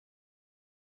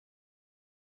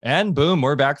And boom,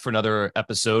 we're back for another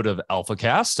episode of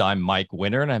AlphaCast. I'm Mike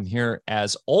Winter, and I'm here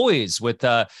as always with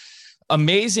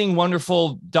amazing,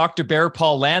 wonderful Dr. Bear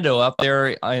Paul Lando up there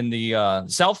in the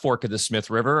South Fork of the Smith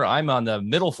River. I'm on the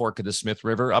Middle Fork of the Smith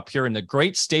River up here in the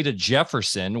great state of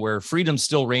Jefferson, where freedom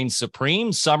still reigns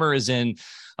supreme. Summer is in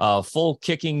full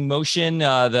kicking motion.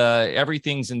 The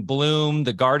everything's in bloom.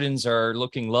 The gardens are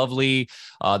looking lovely.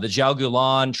 The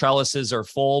Jaugulan trellises are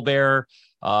full, Bear.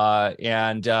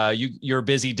 You're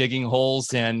busy digging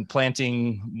holes and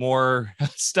planting more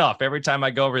stuff. Every time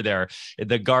I go over there,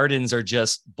 the gardens are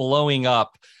just blowing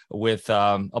up with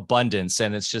abundance,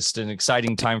 and it's just an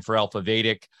exciting time for Alpha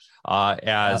Vedic.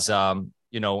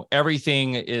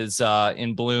 Everything is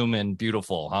in bloom and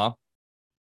beautiful, huh?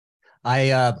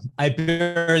 I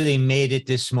barely made it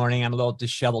this morning. I'm a little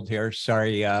disheveled here.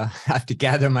 Sorry, I have to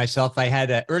gather myself. I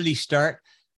had an early start.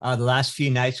 The last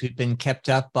few nights we've been kept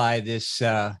up by this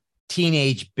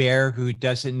teenage bear who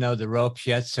doesn't know the ropes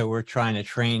yet, so we're trying to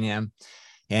train him.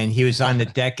 And he was on the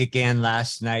deck again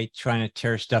last night trying to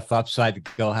tear stuff up, so I had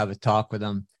to go have a talk with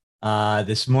him.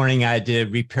 This morning I had to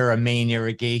repair a main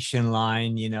irrigation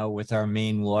line, with our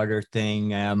main water thing.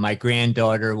 My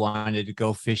granddaughter wanted to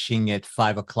go fishing at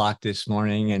 5 o'clock this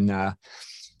morning. And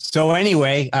so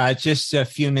anyway, just a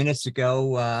few minutes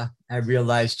ago, I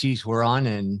realized, geez, we're on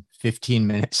in 15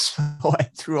 minutes. So I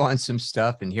threw on some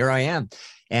stuff and here I am.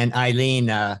 And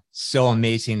Eileen, so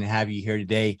amazing to have you here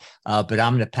today. But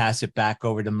I'm going to pass it back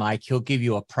over to Mike. He'll give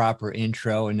you a proper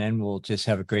intro and then we'll just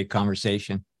have a great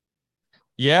conversation.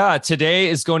 Yeah, today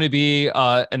is going to be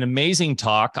an amazing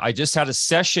talk. I just had a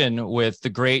session with the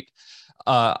great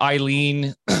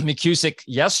Eileen McCusick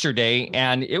yesterday,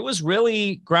 and it was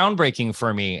really groundbreaking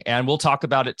for me. And we'll talk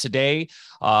about it today.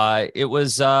 It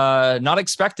was not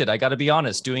expected. I got to be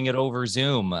honest, doing it over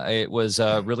Zoom. It was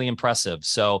really impressive.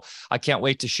 So I can't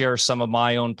wait to share some of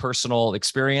my own personal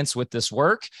experience with this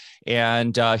work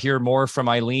and hear more from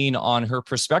Eileen on her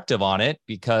perspective on it,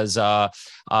 because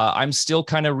I'm still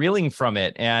kind of reeling from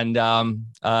it. And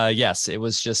yes, it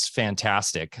was just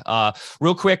fantastic.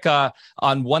 Real quick,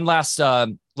 on one last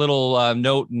little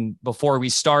note, and before we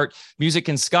start, Music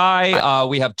in Sky,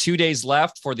 we have 2 days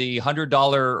left for the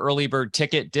 $100 early bird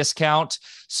ticket discount.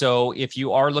 So if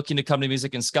you are looking to come to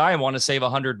Music in Sky and want to save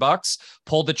 $100,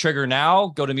 pull the trigger now.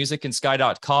 Go to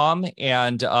musicinsky.com,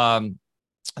 and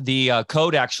the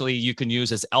code actually you can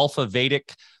use is Alpha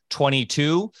Vedic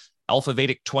 22. Alpha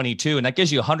Vedic 22, and that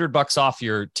gives you $100 off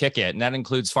your ticket. And that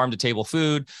includes farm to table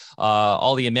food,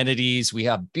 all the amenities. We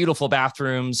have beautiful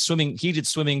bathrooms, heated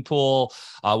swimming pool.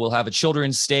 We'll have a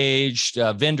children's stage,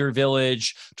 vendor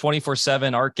village,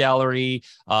 24/7 art gallery,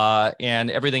 and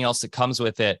everything else that comes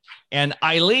with it. And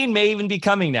Eileen may even be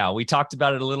coming now. We talked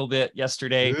about it a little bit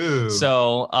yesterday. Ooh.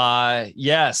 So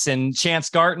yes, and Chance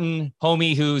Garton,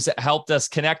 homie, who's helped us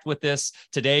connect with this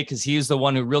today, because he's the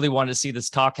one who really wanted to see this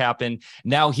talk happen.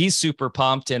 Now he's super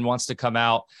pumped and wants to come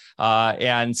out.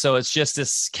 And so it's just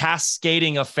this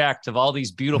cascading effect of all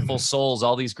these beautiful souls,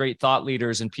 all these great thought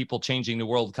leaders and people changing the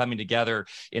world coming together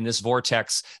in this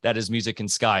vortex that is Music in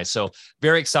Sky. So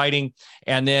very exciting.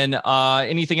 And then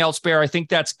anything else, Bear? I think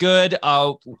that's good.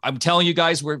 I'm telling you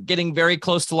guys, we're getting very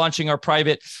close to launching our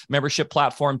private membership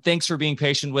platform. Thanks for being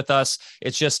patient with us.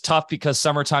 It's just tough because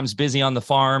summertime's busy on the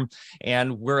farm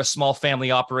and we're a small family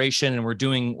operation and we're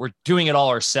doing it all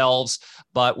ourselves,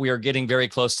 but we are getting very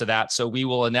close to that. So we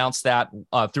will announce that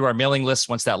through our mailing list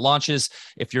once that launches.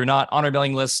 If you're not on our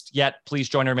mailing list yet, please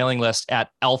join our mailing list at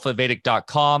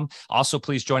alphavedic.com. Also,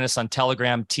 please join us on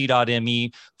Telegram,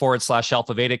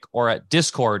 t.me/alphavedic, or at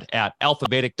Discord at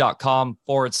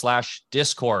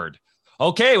alphavedic.com/Discord.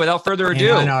 Okay, without further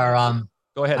ado. And on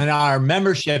go ahead. On our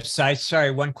membership site, sorry,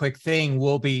 one quick thing.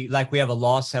 We'll be, we have a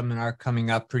law seminar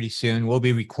coming up pretty soon. We'll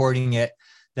be recording it.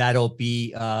 That'll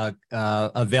be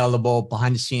available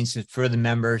behind the scenes for the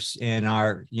members in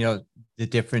our, the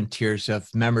different tiers of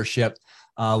membership.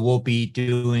 We'll be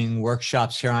doing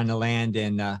workshops here on the land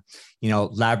and,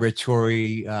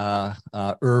 laboratory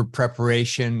herb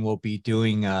preparation. We'll be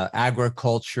doing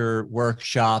agriculture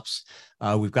workshops.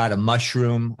 We've got a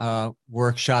mushroom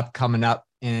workshop coming up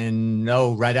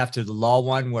right after the law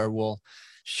one, where we'll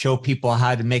show people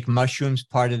how to make mushrooms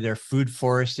part of their food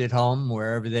forest at home,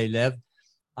 wherever they live.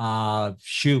 We'll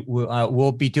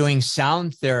be doing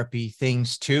sound therapy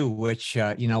things too, which,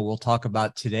 we'll talk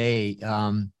about today.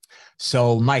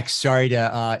 So Mike, sorry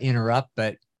to interrupt,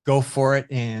 but go for it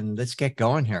and let's get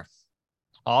going here.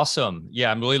 Awesome. Yeah,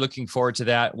 I'm really looking forward to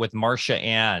that with Marcia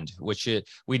And,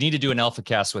 we need to do an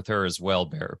AlphaCast with her as well,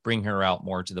 Bear. Bring her out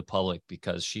more to the public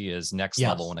because she is next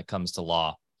level when it comes to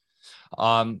law.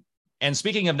 And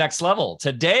speaking of next level,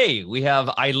 today we have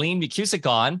Eileen McCusick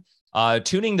on.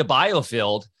 Tuning the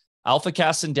Biofield,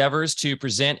 AlphaCast endeavors to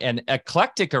present an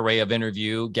eclectic array of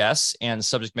interview guests and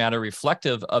subject matter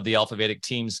reflective of the AlphaVedic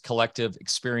team's collective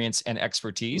experience and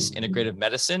expertise. Integrative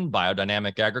medicine,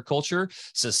 biodynamic agriculture,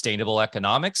 sustainable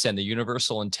economics, and the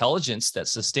universal intelligence that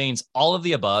sustains all of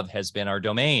the above has been our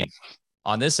domain.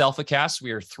 On this AlphaCast,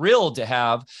 we are thrilled to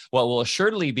have what will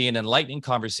assuredly be an enlightening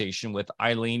conversation with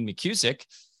Eileen McKusick,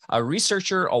 a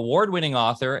researcher, award-winning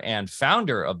author, and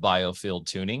founder of Biofield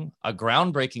Tuning, a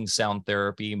groundbreaking sound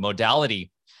therapy modality.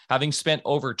 Having spent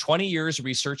over 20 years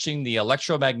researching the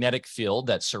electromagnetic field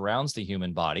that surrounds the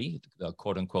human body, the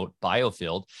quote-unquote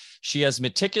biofield, she has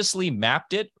meticulously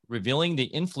mapped it, revealing the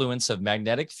influence of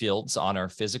magnetic fields on our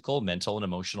physical, mental, and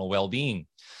emotional well-being.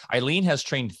 Eileen has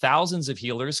trained thousands of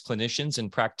healers, clinicians,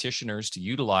 and practitioners to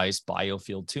utilize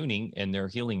biofield tuning in their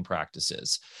healing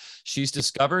practices. She's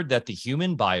discovered that the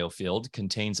human biofield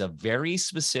contains a very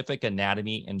specific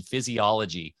anatomy and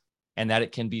physiology, and that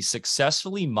it can be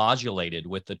successfully modulated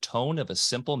with the tone of a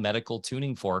simple medical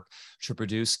tuning fork to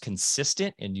produce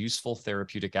consistent and useful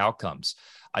therapeutic outcomes.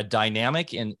 A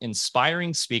dynamic and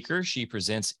inspiring speaker, she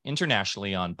presents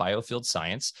internationally on biofield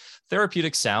science,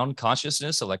 therapeutic sound,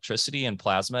 consciousness, electricity and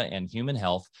plasma, and human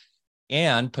health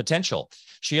and potential.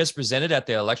 She has presented at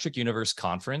the Electric Universe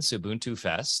Conference, Ubuntu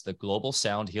Fest, the Global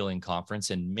Sound Healing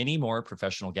Conference, and many more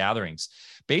professional gatherings.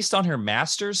 Based on her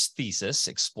master's thesis,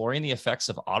 exploring the effects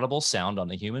of audible sound on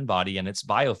the human body and its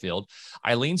biofield,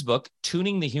 Eileen's book,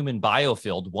 Tuning the Human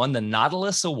Biofield, won the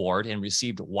Nautilus Award and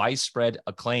received widespread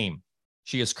acclaim.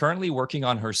 She is currently working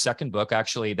on her second book.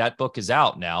 Actually, that book is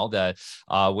out now,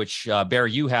 which, Bear,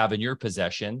 you have in your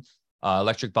possession,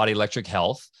 Electric Body, Electric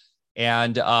Health.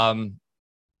 And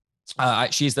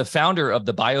she's the founder of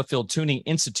the Biofield Tuning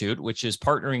Institute, which is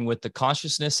partnering with the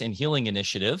Consciousness and Healing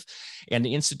Initiative and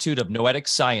the Institute of Noetic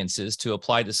Sciences to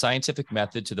apply the scientific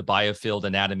method to the biofield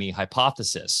anatomy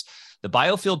hypothesis. The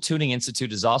Biofield Tuning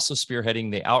Institute is also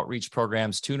spearheading the outreach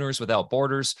programs Tuners Without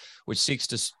Borders, which seeks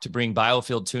to bring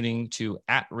biofield tuning to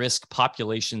at-risk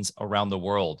populations around the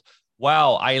world.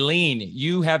 Wow, Eileen,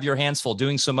 you have your hands full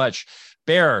doing so much.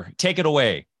 Bear, take it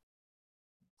away.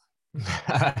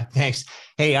 Thanks.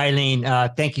 Hey, Eileen,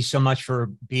 thank you so much for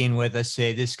being with us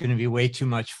today. This is going to be way too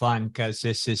much fun because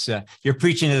this is, you're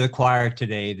preaching to the choir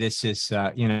today. This is,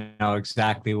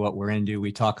 exactly what we're into.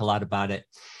 We talk a lot about it.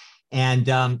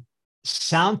 And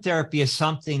sound therapy is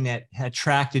something that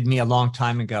attracted me a long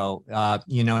time ago.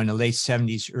 In the late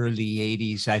 70s, early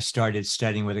 80s, I started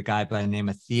studying with a guy by the name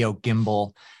of Theo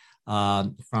Gimbel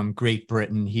from Great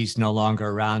Britain. He's no longer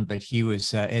around, but he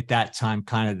was at that time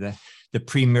kind of the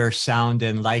premier sound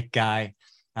and light guy.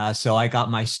 So I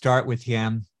got my start with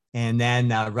him. And then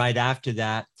right after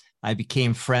that, I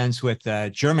became friends with a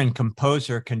German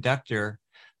composer, conductor,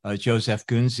 Joseph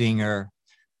Gunzinger,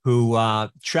 who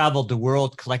traveled the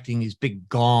world collecting these big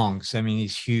gongs. I mean,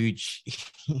 these huge,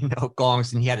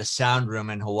 gongs. And he had a sound room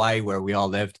in Hawaii where we all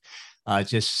lived,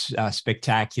 just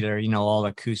spectacular,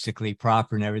 all acoustically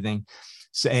proper and everything.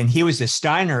 So, and he was a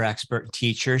Steiner expert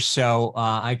teacher. So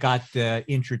I got the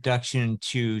introduction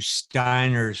to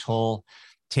Steiner's whole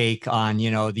take on,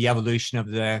 the evolution of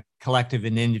the collective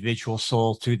and individual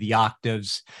soul through the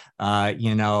octaves,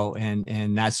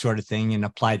 and that sort of thing, and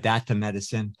applied that to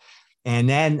medicine. And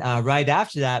then right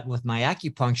after that, with my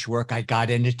acupuncture work, I got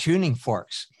into tuning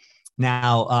forks.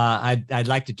 Now, I'd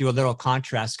like to do a little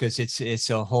contrast because it's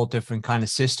a whole different kind of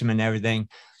system and everything.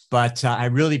 But I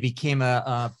really became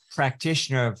a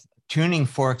practitioner of tuning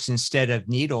forks instead of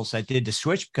needles. I did the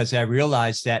switch because I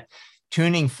realized that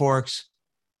tuning forks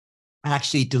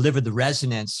actually deliver the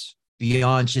resonance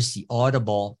beyond just the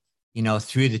audible,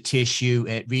 through the tissue.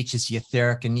 It reaches the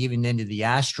etheric and even into the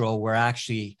astral, where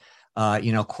actually,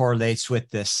 correlates with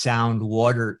the sound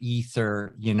water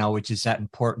ether, which is that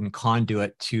important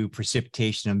conduit to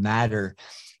precipitation of matter.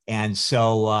 And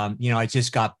so, I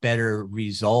just got better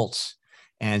results.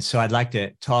 And so I'd like to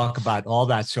talk about all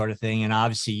that sort of thing. And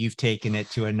obviously you've taken it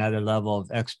to another level of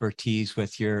expertise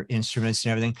with your instruments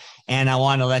and everything. And I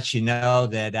want to let you know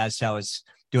that as I was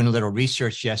doing a little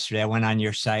research yesterday, I went on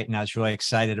your site and I was really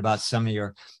excited about some of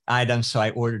your items. So I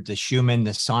ordered the Schumann,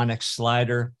 the Sonic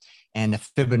Slider, and the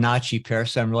Fibonacci pair.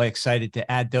 So I'm really excited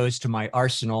to add those to my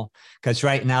arsenal because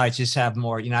right now I just have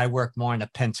more, I work more on a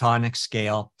pentonic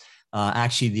scale.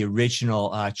 Actually, the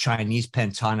original Chinese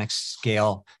pentonic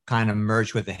scale kind of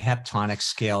merged with the heptonic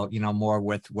scale, more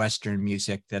with Western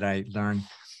music that I learned,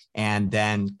 and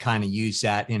then kind of use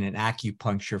that in an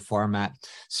acupuncture format.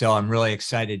 So I'm really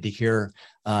excited to hear,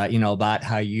 about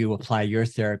how you apply your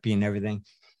therapy and everything.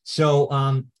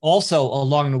 So also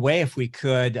along the way, if we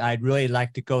could, I'd really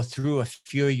like to go through a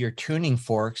few of your tuning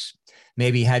forks,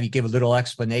 maybe have you give a little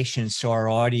explanation so our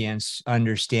audience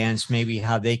understands maybe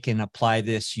how they can apply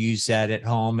this, use that at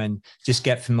home, and just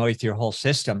get familiar with your whole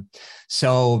system.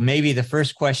 So maybe the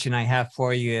first question I have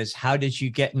for you is, how did you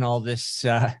get in all this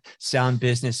sound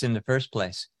business in the first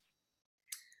place?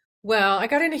 Well, I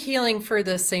got into healing for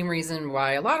the same reason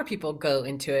why a lot of people go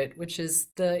into it, which is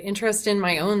the interest in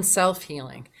my own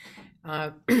self-healing.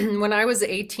 When I was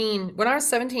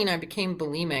 17, I became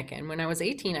bulimic. And when I was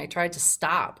 18, I tried to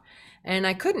stop and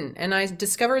I couldn't. And I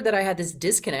discovered that I had this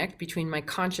disconnect between my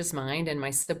conscious mind and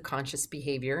my subconscious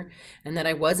behavior, and that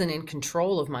I wasn't in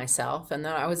control of myself, and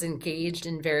that I was engaged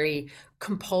in very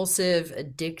compulsive,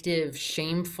 addictive,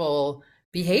 shameful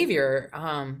behavior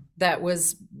that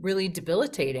was really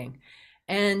debilitating.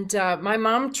 And my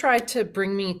mom tried to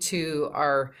bring me to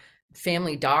our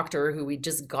family doctor who we'd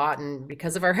just gotten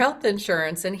because of our health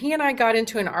insurance. And he and I got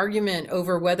into an argument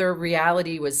over whether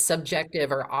reality was subjective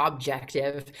or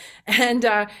objective. And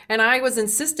I was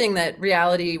insisting that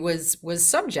reality was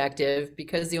subjective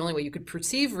because the only way you could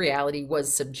perceive reality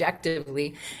was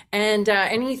subjectively. And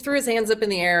he threw his hands up in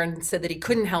the air and said that he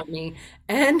couldn't help me.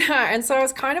 And so I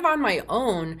was kind of on my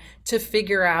own to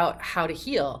figure out how to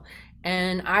heal.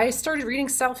 And I started reading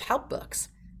self-help books.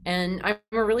 And I'm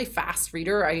a really fast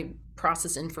reader. I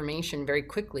process information very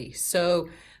quickly. So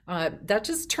that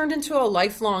just turned into a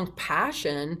lifelong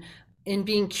passion in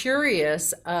being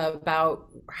curious about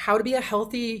how to be a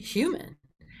healthy human.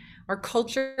 Our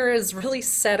culture is really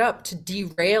set up to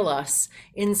derail us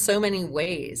in so many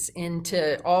ways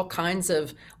into all kinds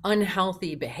of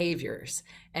unhealthy behaviors.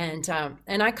 And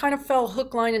I kind of fell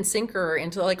hook, line, and sinker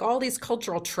into like all these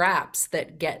cultural traps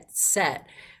that get set.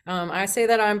 I say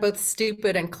that I'm both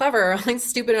stupid and clever. I'm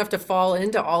stupid enough to fall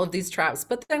into all of these traps,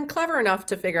 but then clever enough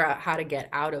to figure out how to get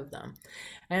out of them.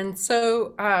 And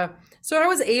so I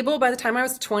was able, by the time I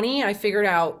was 20, I figured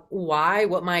out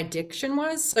what my addiction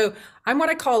was. So I'm what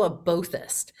I call a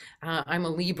bothist. I'm a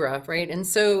Libra, right? And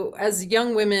so as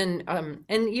young women,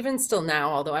 and even still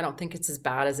now, although I don't think it's as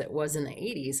bad as it was in the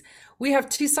 80s, we have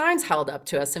two signs held up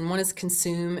to us, and one is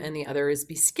consume and the other is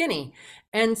be skinny.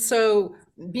 And so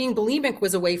being bulimic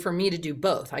was a way for me to do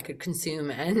both. I could consume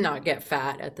and not get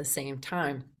fat at the same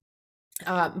time.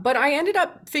 But I ended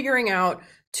up figuring out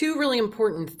two really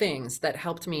important things that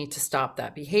helped me to stop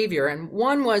that behavior. And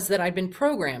one was that I'd been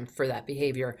programmed for that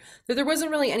behavior, that there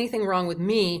wasn't really anything wrong with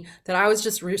me, that I was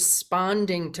just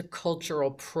responding to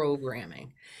cultural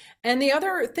programming. And the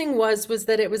other thing was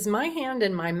that it was my hand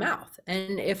in my mouth.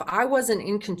 And if I wasn't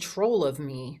in control of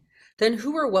me, then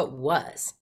who or what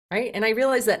was, right? And I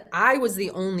realized that I was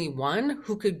the only one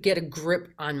who could get a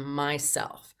grip on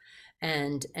myself.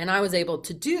 And I was able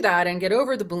to do that and get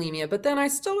over the bulimia, but then I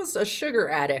still was a sugar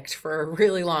addict for a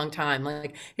really long time.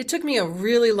 Like it took me a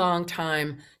really long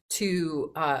time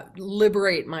to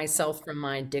liberate myself from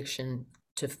my addiction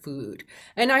to food.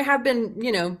 And I have been,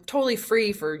 totally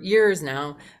free for years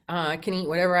now. I can eat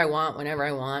whatever I want, whenever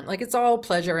I want. Like it's all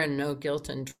pleasure and no guilt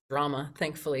and drama,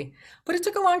 thankfully. But it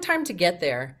took a long time to get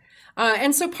there.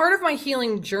 And so part of my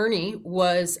healing journey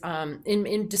was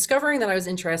in discovering that I was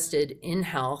interested in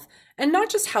health, and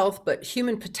not just health, but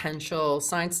human potential,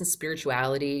 science and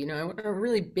spirituality, a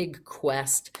really big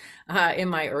quest in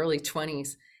my early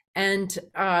 20s. And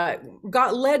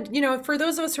got led, for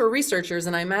those of us who are researchers,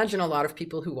 and I imagine a lot of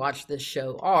people who watch this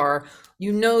show are,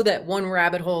 that one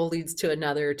rabbit hole leads to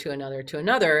another, to another, to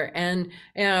another. And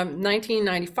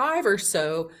 1995 or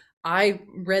so, I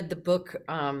read the book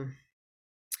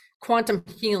Quantum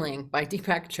Healing by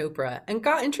Deepak Chopra and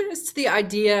got introduced to the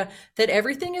idea that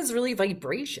everything is really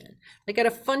vibration. Like at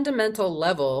a fundamental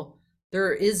level,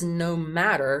 there is no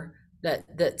matter,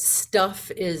 that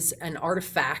stuff is an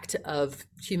artifact of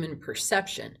human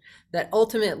perception, that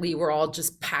ultimately we're all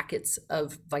just packets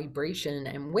of vibration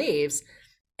and waves.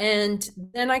 And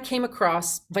then I came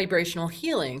across vibrational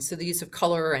healing, so the use of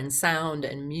color and sound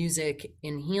and music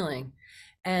in healing.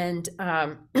 And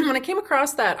when I came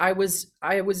across that, I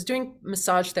was doing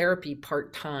massage therapy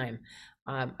part-time.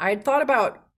 I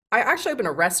actually opened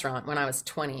a restaurant when I was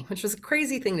 20, which was a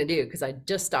crazy thing to do because I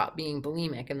just stopped being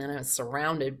bulimic, and then I was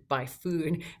surrounded by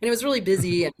food, and it was really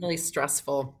busy and really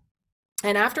stressful.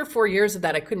 And after 4 years of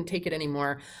that, I couldn't take it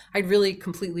anymore. I'd really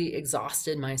completely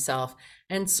exhausted myself.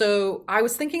 And so I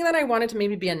was thinking that I wanted to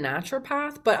maybe be a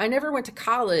naturopath, but I never went to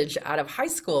college out of high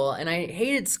school, and I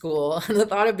hated school. And the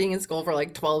thought of being in school for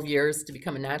like 12 years to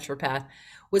become a naturopath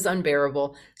was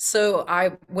unbearable. So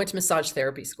I went to massage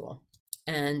therapy school.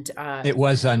 And it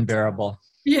was unbearable.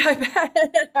 Yeah, I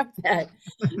bet. I bet.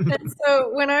 And so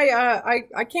when I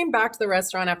came back to the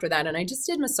restaurant after that, and I just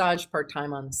did massage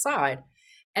part-time on the side.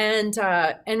 and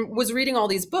was reading all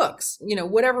these books,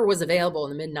 whatever was available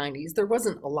in the mid 90s. There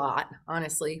wasn't a lot,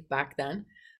 honestly, back then.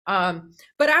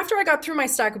 But after I got through my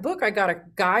stack of book, I got a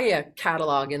Gaia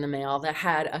catalog in the mail that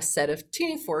had a set of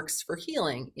tuning forks for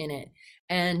healing in it.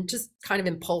 And just kind of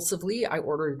impulsively, I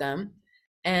ordered them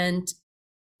and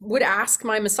would ask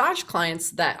my massage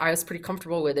clients that I was pretty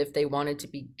comfortable with if they wanted to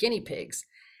be guinea pigs.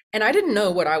 And I didn't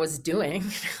know what I was doing.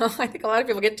 I think a lot of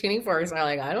people get tuning forks and are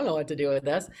like, I don't know what to do with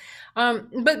this.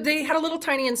 But they had a little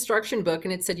tiny instruction book,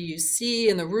 and it said you use C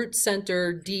in the root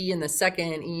center, D in the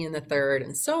second, E in the third,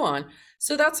 and so on.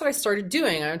 So that's what I started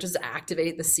doing. I would just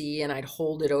activate the C and I'd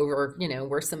hold it over,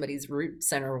 where somebody's root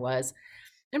center was.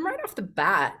 And right off the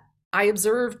bat, I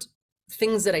observed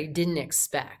things that I didn't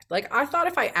expect. Like, I thought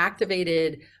if I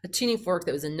activated a tuning fork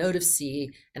that was a note of C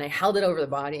and I held it over the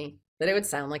body, that it would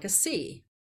sound like a C.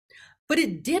 But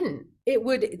it didn't. It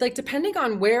would, like, depending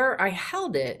on where I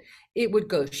held it, it would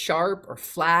go sharp or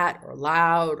flat or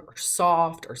loud or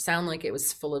soft or sound like it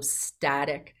was full of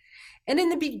static. And in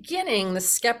the beginning, the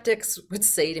skeptics would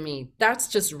say to me, that's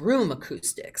just room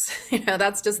acoustics.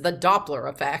 That's just the Doppler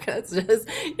effect. That's just,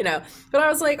 but I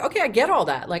was like, okay, I get all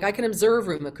that. Like, I can observe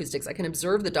room acoustics. I can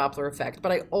observe the Doppler effect,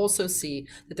 but I also see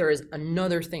that there is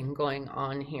another thing going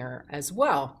on here as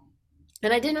well.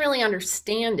 And I didn't really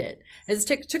understand it.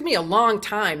 It took me a long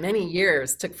time, many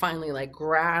years, to finally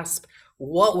grasp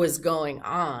what was going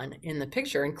on in the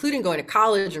picture, including going to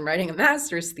college and writing a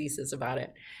master's thesis about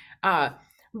it.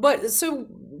 But so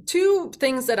two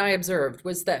things that I observed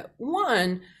was that,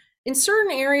 one, in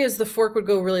certain areas, the fork would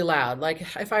go really loud. Like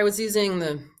if I was using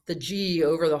the G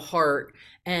over the heart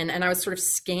and I was sort of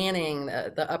scanning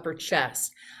the upper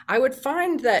chest, I would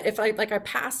find that if I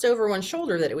passed over one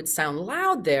shoulder, that it would sound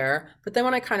loud there. But then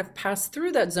when I kind of passed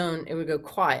through that zone, it would go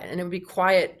quiet, and it would be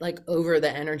quiet over the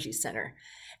energy center.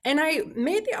 And I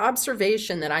made the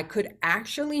observation that I could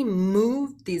actually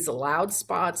move these loud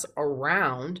spots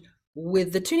around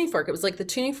with the tuning fork. It was like the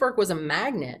tuning fork was a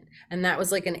magnet, and that was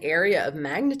like an area of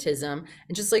magnetism,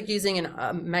 and just like using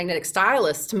a magnetic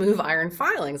stylus to move iron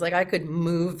filings, like I could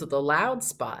move the loud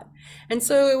spot. And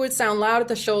so it would sound loud at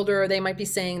the shoulder, or they might be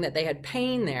saying that they had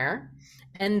pain there,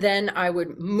 and then I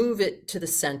would move it to the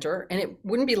center, and it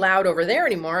wouldn't be loud over there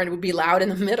anymore, and it would be loud in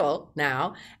the middle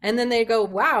now. And then they go,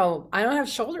 wow, I don't have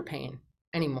shoulder pain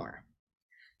anymore.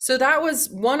 So that was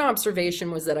one observation,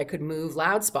 was that I could move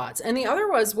loud spots. And the other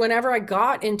was, whenever I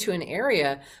got into an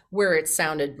area where it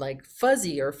sounded like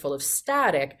fuzzy or full of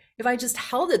static, if I just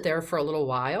held it there for a little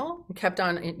while and kept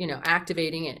on,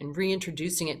 activating it and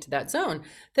reintroducing it to that zone,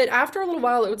 that after a little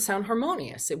while it would sound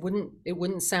harmonious. It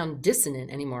wouldn't sound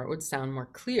dissonant anymore. It would sound more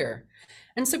clear.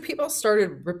 And so people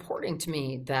started reporting to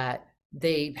me that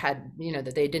they had,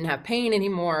 that they didn't have pain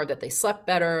anymore, that they slept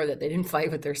better, that they didn't fight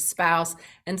with their spouse.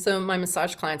 And so my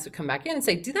massage clients would come back in and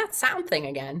say, do that sound thing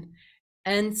again.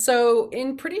 And so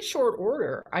in pretty short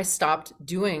order, I stopped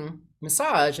doing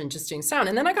massage and just doing sound.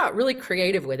 And then I got really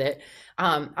creative with it,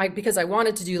 because I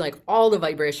wanted to do all the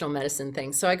vibrational medicine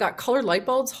things. So I got colored light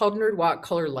bulbs, 100-watt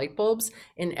colored light bulbs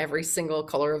in every single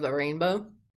color of the rainbow.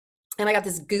 And I got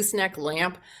this gooseneck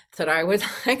lamp that I would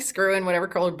screw in whatever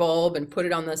colored bulb and put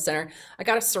it on the center. I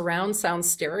got a surround sound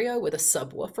stereo with a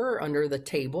subwoofer under the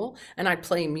table, and I'd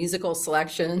play musical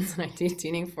selections and I do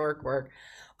tuning fork work.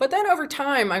 But then over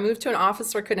time, I moved to an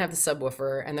office where I couldn't have the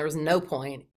subwoofer, and there was no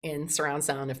point in surround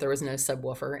sound if there was no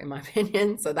subwoofer, in my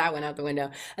opinion. So that went out the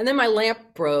window. And then my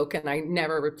lamp broke and I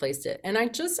never replaced it. And I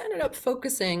just ended up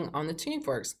focusing on the tuning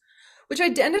forks, which I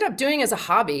ended up doing as a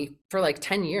hobby for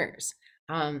 10 years.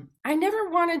 I never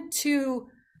wanted to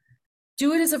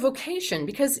do it as a vocation,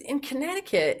 because in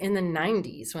Connecticut in the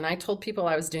 90s, when I told people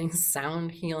I was doing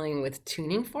sound healing with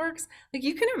tuning forks,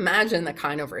 you can imagine the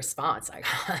kind of response I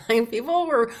got. People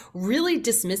were really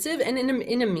dismissive, and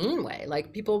in a mean way.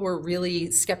 People were really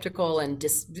skeptical and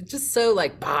just so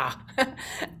bah.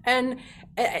 And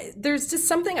there's just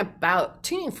something about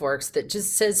tuning forks that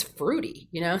just says fruity,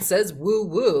 says woo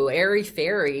woo, airy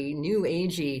fairy, new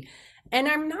agey. And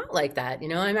I'm not like that,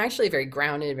 I'm actually very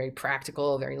grounded, very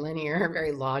practical, very linear,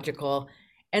 very logical.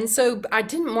 And so I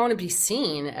didn't want to be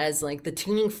seen as the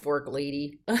tuning fork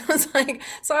lady. I was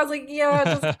yeah,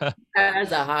 just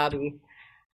as a hobby.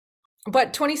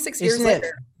 But 26 years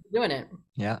later, doing it.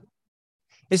 Yeah.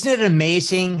 Isn't it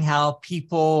amazing how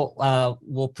people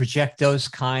will project those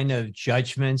kind of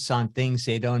judgments on things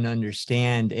they don't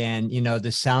understand? And,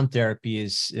 the sound therapy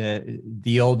is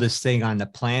the oldest thing on the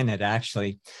planet,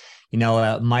 actually.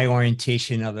 My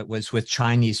orientation of it was with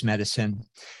Chinese medicine,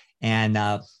 and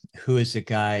who is a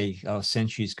guy,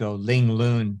 centuries ago, Ling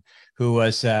Lun, who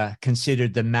was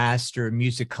considered the master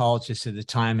musicologist at the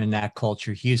time in that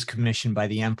culture. He was commissioned by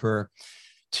the emperor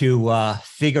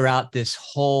figure out this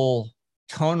whole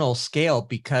tonal scale,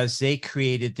 because they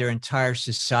created their entire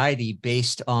society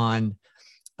based on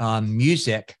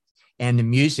music. And the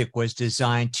music was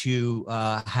designed to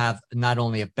have not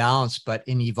only a balance, but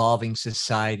an evolving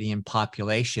society and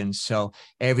population. So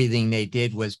everything they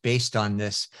did was based on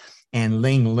this. And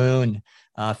Ling Lun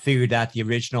figured out the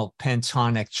original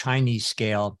pentatonic Chinese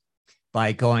scale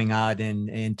by going out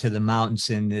into the mountains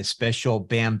in this special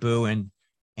bamboo and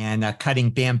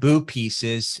cutting bamboo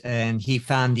pieces. And he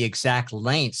found the exact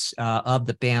lengths of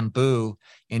the bamboo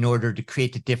in order to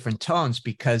create the different tones,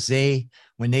 because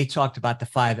when they talked about the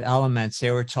 5 elements,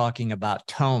 they were talking about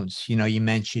tones. You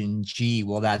mentioned G,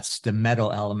 well, that's the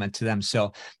metal element to them.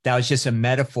 So that was just a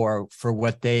metaphor for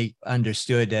what they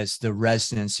understood as the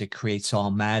resonance that creates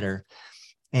all matter.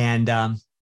 And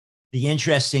the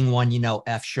interesting one,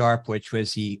 F sharp, which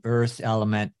was the earth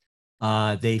element,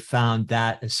 they found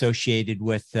that associated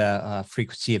with a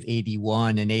frequency of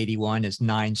 81, and 81 is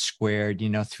 9 squared,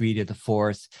 3 to the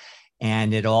 4th.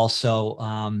 And it also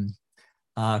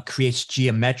creates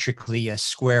geometrically a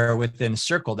square within a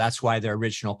circle. That's why their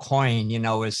original coin,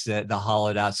 is the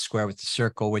hollowed out square with the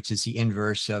circle, which is the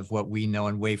inverse of what we know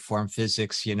in waveform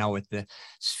physics, with the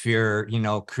sphere,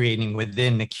 creating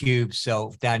within the cube.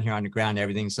 So down here on the ground,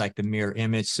 everything's like the mirror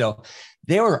image. So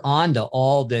they were onto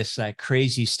all this like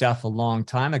crazy stuff a long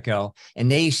time ago. And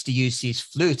they used to use these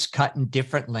flutes cut in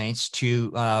different lengths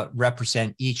to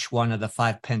represent each one of the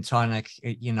 5 pentatonic,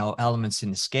 elements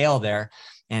in the scale there.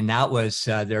 And that was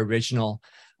their original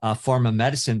form of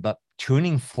medicine. But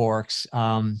tuning forks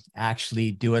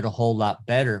actually do it a whole lot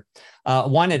better. I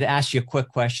wanted to ask you a quick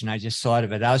question. I just thought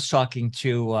of it. I was talking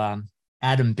to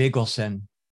Adam Bigelson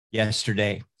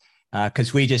yesterday,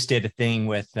 because we just did a thing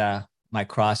with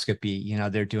microscopy.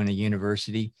 They're doing a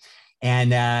university.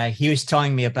 And he was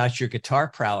telling me about your guitar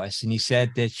prowess. And he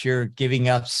said that you're giving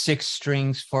up 6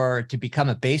 strings to become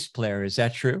a bass player. Is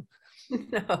that true?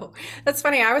 No, that's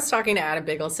funny. I was talking to Adam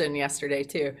Bigelson yesterday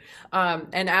too.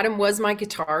 And Adam was my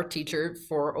guitar teacher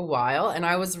for a while, and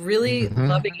I was really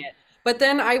loving it. But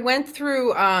then I went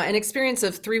through an experience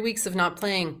of 3 weeks of not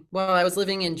playing while I was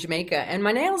living in Jamaica, and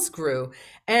my nails grew.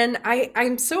 And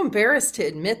I'm so embarrassed to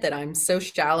admit that I'm so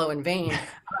shallow and vain.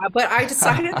 But I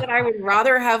decided that I would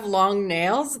rather have long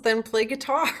nails than play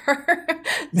guitar.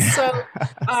 So,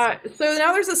 so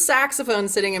now there's a saxophone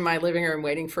sitting in my living room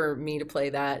waiting for me to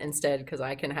play that instead, because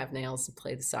I can have nails and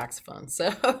play the saxophone. So,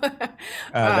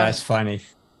 that's funny.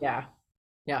 Yeah,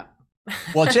 yeah.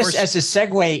 Well, just as a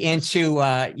segue into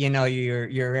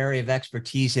your area of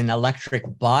expertise in electric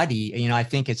body, I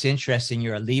think it's interesting.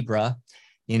 You're a Libra.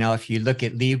 If you look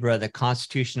at Libra, the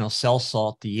constitutional cell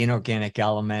salt, the inorganic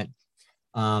element,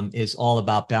 is all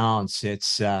about balance.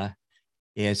 It's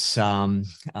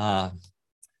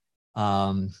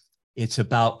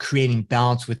about creating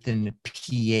balance within the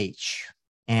pH,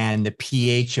 and the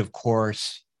pH, of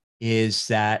course, is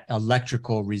that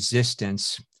electrical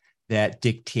resistance that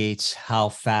dictates how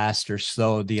fast or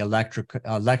slow the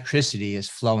electricity is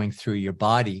flowing through your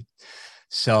body.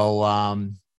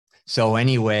 So,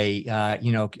 anyway,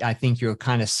 I think you're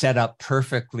kind of set up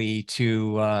perfectly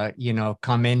to,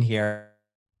 come in here,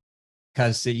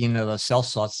 because the cell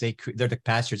salts, they're the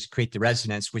capacitors that create the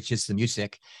resonance, which is the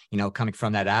music, coming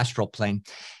from that astral plane.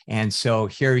 And so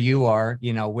here you are,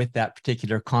 with that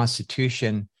particular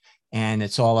constitution, and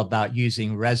it's all about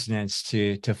using resonance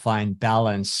to find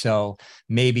balance. So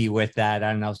maybe with that,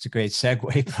 I don't know, it's a great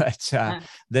segue, but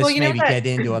let's maybe get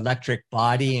into electric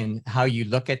body and how you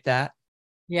look at that.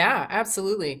 Yeah,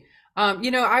 absolutely.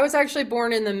 I was actually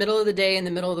born in the middle of the day, in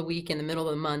the middle of the week, in the middle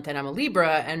of the month, and I'm a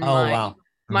Libra, and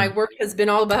my work has been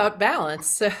all about balance.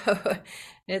 So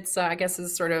it's, I guess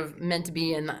it's sort of meant to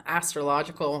be in the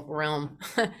astrological realm.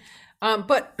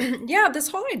 But yeah, this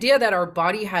whole idea that our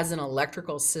body has an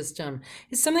electrical system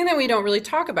is something that we don't really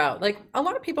talk about. Like, a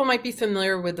lot of people might be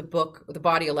familiar with the book, The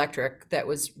Body Electric, that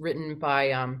was written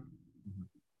by, I'm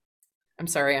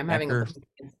sorry, I'm having a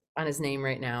on his name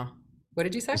right now. What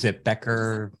did you say? Is it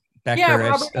Becker? Yeah,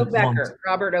 Robert O. Becker.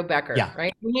 Robert O. Becker. Yeah.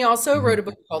 Right. And he also wrote a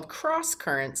book called Cross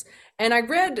Currents. And I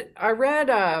read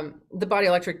The Body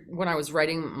Electric when I was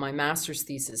writing my master's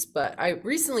thesis, but I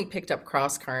recently picked up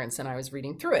Cross Currents and I was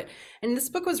reading through it. And this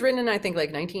book was written in, I think,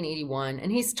 like 1981,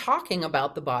 and he's talking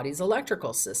about the body's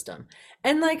electrical system.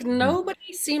 And like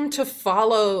nobody seemed to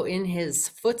follow in his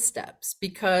footsteps,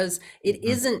 because it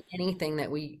isn't anything that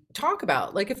we talk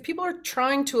about. Like, if people are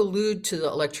trying to allude to the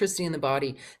electricity in the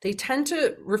body, they tend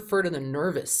to refer refer to the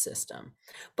nervous system.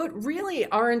 But really,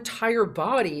 our entire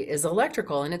body is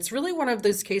electrical. And it's really one of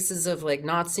those cases of like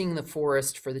not seeing the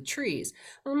forest for the trees.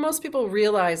 Well, most people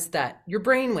realize that your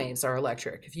brain waves are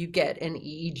electric. If you get an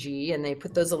EEG and they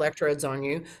put those electrodes on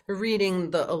you, they're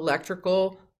reading the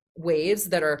electrical waves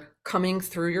that are coming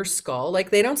through your skull. Like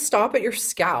they don't stop at your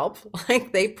scalp,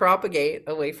 like they propagate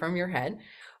away from your head.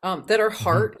 That our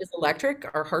heart is electric,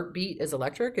 our heartbeat is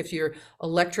electric. If your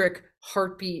electric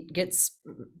heartbeat gets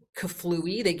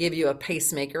kaflooey, they give you a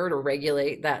pacemaker to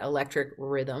regulate that electric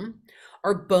rhythm.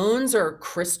 Our bones are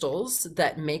crystals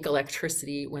that make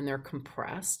electricity when they're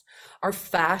compressed. Our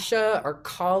fascia, our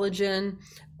collagen,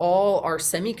 all are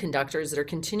semiconductors that are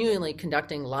continually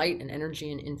conducting light and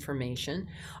energy and information.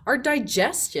 Our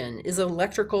digestion is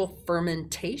electrical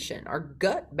fermentation. Our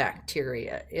gut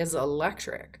bacteria is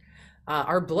electric.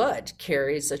 Our blood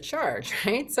carries a charge,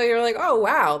 right? So you're like, oh,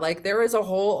 wow, like there is a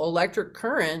whole electric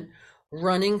current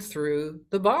running through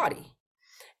the body.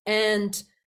 And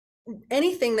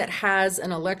anything that has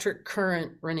an electric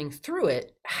current running through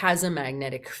it has a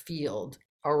magnetic field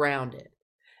around it.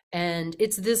 And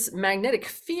it's this magnetic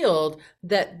field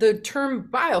that the term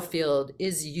biofield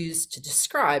is used to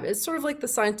describe. It's sort of like the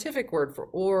scientific word for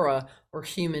aura or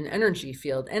human energy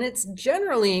field. And it's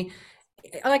generally,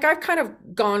 like I've kind of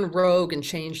gone rogue and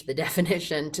changed the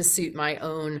definition to suit my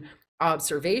own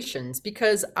observations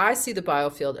because I see the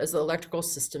biofield as the electrical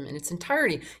system in its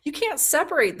entirety. You can't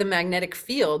separate the magnetic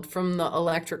field from the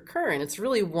electric current. It's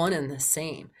really one and the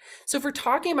same. So if we're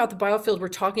talking about the biofield, we're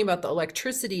talking about the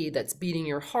electricity that's beating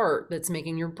your heart, that's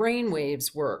making your brain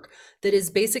waves work, that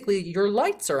is basically your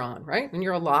lights are on, right? When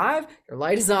you're alive, your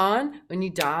light is on. When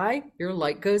you die, your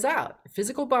light goes out. Your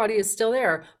physical body is still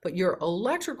there, but your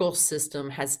electrical system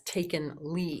has taken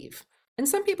leave. And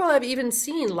some people have even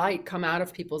seen light come out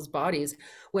of people's bodies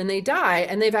when they die,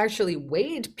 and they've actually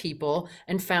weighed people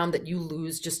and found that you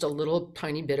lose just a little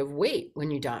tiny bit of weight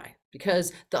when you die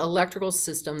because the electrical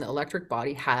system, the electric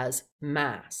body has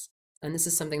mass. And this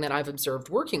is something that I've observed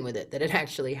working with it, that it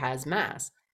actually has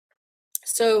mass.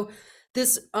 So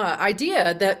this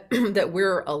idea that, that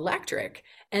we're electric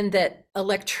and that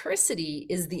electricity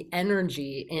is the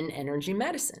energy in energy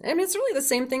medicine. I mean, it's really the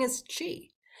same thing as qi.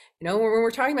 You know, when we're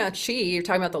talking about qi, you're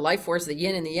talking about the life force, the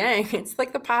yin and the yang. It's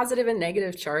like the positive and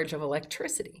negative charge of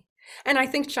electricity. And I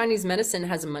think Chinese medicine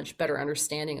has a much better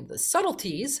understanding of the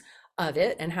subtleties of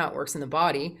it and how it works in the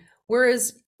body.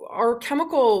 Whereas our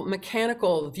chemical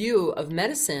mechanical view of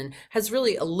medicine has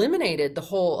really eliminated the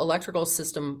whole electrical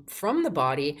system from the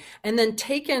body and then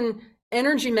taken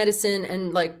energy medicine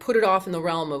and like put it off in the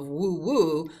realm of woo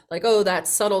woo, like, oh, that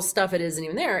subtle stuff, it isn't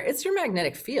even there. It's your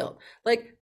magnetic field.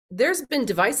 Like, there's been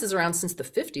devices around since the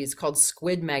 50s called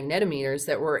squid magnetometers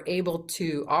that are able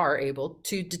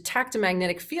to detect a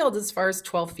magnetic field as far as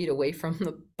 12 feet away from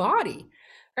the body,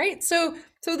 right? So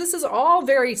this is all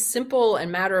very simple and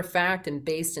matter of fact and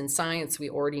based in science we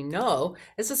already know.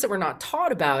 It's just that we're not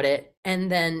taught about it.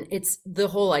 And then it's the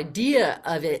whole idea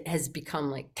of it has become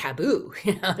like taboo.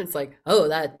 You know, it's like, oh,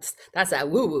 that's that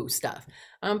woo-woo stuff.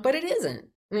 But it isn't.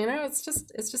 You know, it's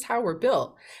just how we're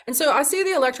built. And so I see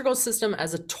the electrical system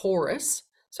as a torus.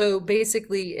 So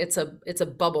basically it's a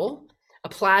bubble, a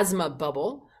plasma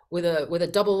bubble with a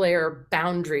double layer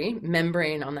boundary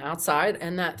membrane on the outside.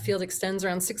 And that field extends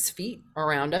around 6 feet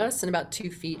around us and about 2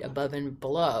 feet above and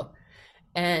below.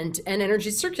 And energy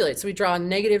circulates. So we draw a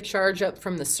negative charge up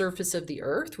from the surface of the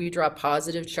earth. We draw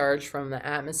positive charge from the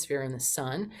atmosphere and the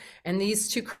sun. And these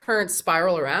two currents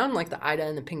spiral around like the Ida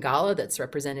and the Pingala that's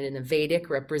represented in the Vedic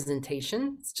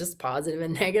representation. It's just positive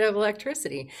and negative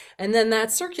electricity. And then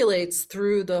that circulates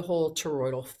through the whole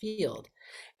toroidal field.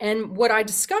 And what I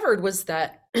discovered was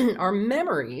that our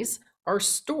memories are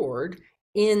stored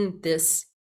in this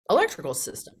electrical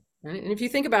system. And if you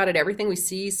think about it, everything we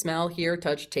see, smell, hear,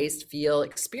 touch, taste, feel,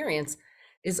 experience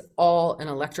is all an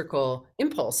electrical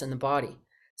impulse in the body.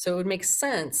 So it would make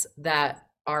sense that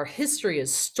our history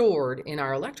is stored in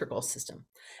our electrical system.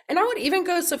 And I would even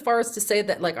go so far as to say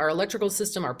that like our electrical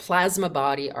system, our plasma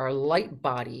body, our light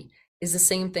body is the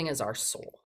same thing as our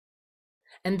soul.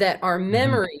 And that our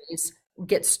memories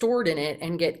get stored in it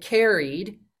and get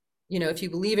carried. You know, if you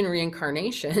believe in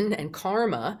reincarnation and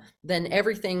karma, then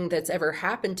everything that's ever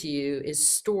happened to you is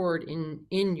stored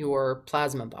in your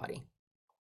plasma body.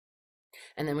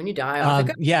 And then when you die,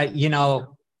 yeah, you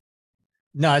know,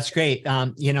 no, it's great.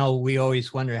 You know, we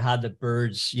always wonder how the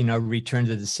birds, you know, return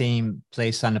to the same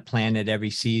place on the planet every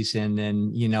season,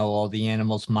 and you know, all the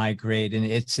animals migrate, and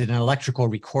it's an electrical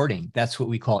recording. That's what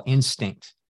we call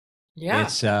instinct. Yeah,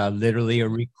 it's literally a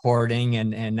recording,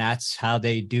 and that's how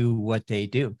they do what they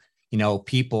do.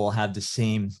 people have the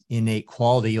same innate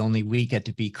quality, only we get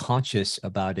to be conscious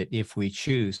about it if we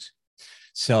choose.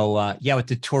 So yeah, with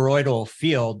the toroidal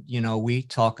field, we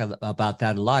talk about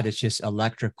that a lot. It's just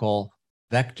electrical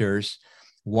vectors.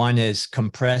 One is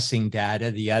compressing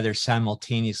data, the other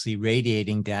simultaneously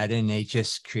radiating data, and they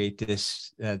just create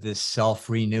this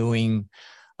self-renewing,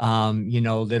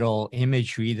 little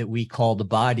imagery that we call the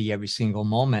body every single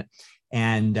moment.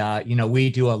 And we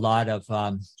do a lot of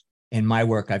in my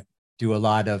work, I do a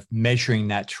lot of measuring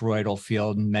that toroidal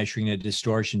field and measuring the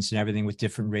distortions and everything with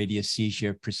different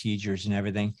radiesthesia procedures and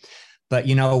everything. But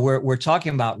we're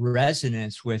talking about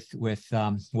resonance with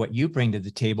what you bring to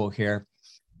the table here.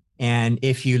 And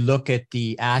if you look at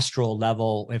the astral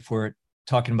level, if we're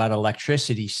talking about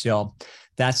electricity still,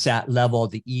 that's that level of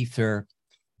the ether,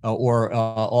 or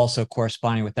also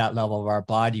corresponding with that level of our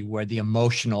body, where the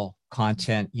emotional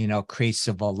content, creates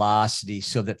a velocity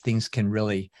so that things can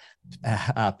really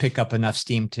pick up enough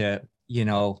steam to,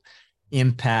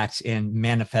 impact and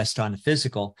manifest on the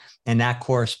physical. And that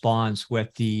corresponds with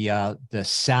the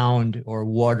sound or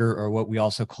water, or what we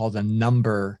also call the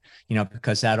number,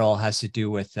 because that all has to do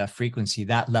with frequency,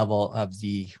 that level of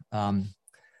the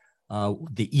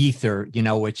ether,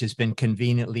 which has been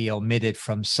conveniently omitted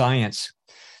from science.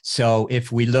 So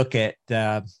if we look at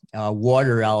the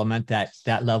water element,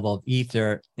 that level of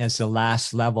ether as the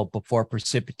last level before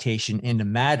precipitation into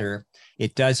matter,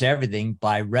 it does everything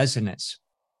by resonance,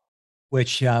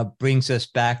 which brings us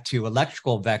back to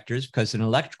electrical vectors, because an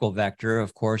electrical vector,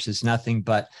 of course, is nothing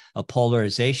but a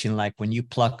polarization. Like when you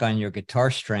pluck on your guitar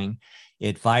string,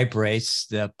 it vibrates,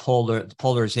 the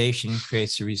polarization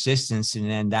creates a resistance, and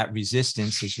then that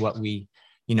resistance is what we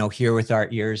hear with our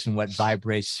ears and what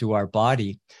vibrates through our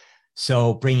body.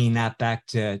 So bringing that back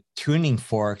to tuning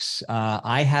forks,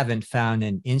 I haven't found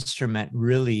an instrument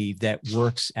really that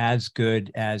works as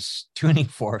good as tuning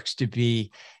forks to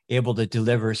be able to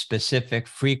deliver specific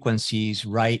frequencies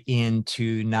right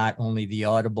into not only the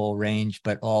audible range,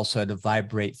 but also to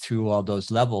vibrate through all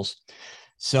those levels.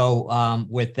 So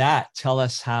with that, tell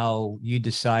us how you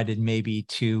decided maybe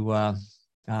to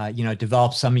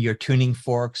develop some of your tuning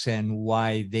forks and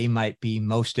why they might be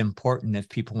most important if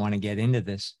people want to get into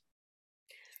this.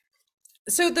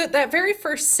 So that very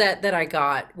first set that I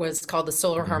got was called the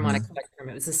Solar Harmonic Mm-hmm. Spectrum.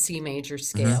 It was a C major Mm-hmm.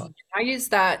 scale. I used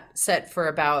that set for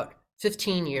about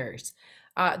 15 years.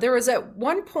 There was at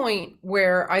one point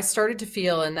where I started to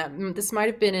feel, and that this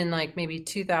might have been in like maybe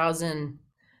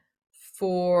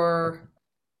 2004,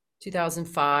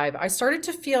 2005, I started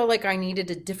to feel like I needed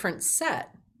a different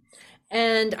set.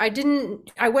 And I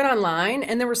went online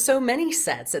and there were so many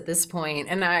sets at this point,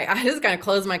 and I just kind of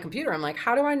closed my computer. I'm like,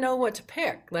 how do I know what to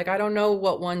pick? Like, I don't know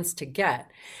what ones to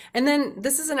get. And then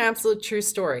this is an absolute true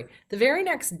story. The very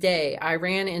next day, I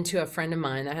ran into a friend of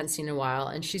mine that I hadn't seen in a while,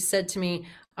 and she said to me,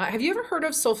 have you ever heard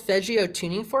of solfeggio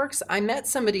tuning forks? I met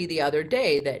somebody the other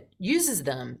day that uses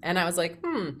them. And I was like,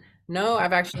 no,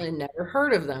 I've actually never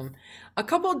heard of them. A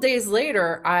couple of days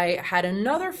later, I had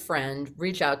another friend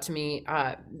reach out to me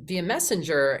via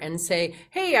Messenger and say,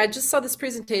 hey, I just saw this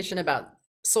presentation about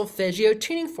solfeggio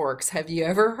tuning forks. Have you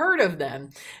ever heard of them?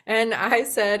 And I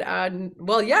said,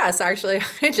 well, yes, actually,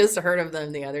 I just heard of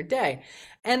them the other day.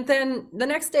 And then the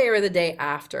next day or the day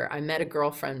after, I met a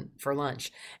girlfriend for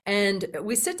lunch, and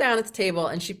we sit down at the table,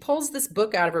 and she pulls this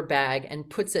book out of her bag and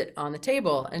puts it on the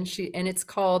table, and it's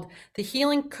called The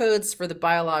Healing Codes for the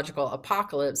Biological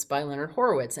Apocalypse by Leonard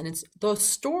Horowitz, and it's the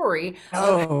story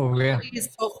of Oh, how yeah. these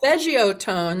solfeggio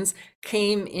tones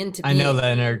came into I know being.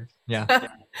 Leonard. Yeah.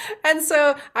 And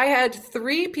so I had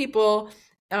three people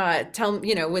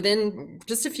within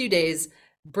just a few days,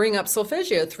 bring up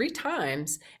solfeggio three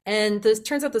times. And this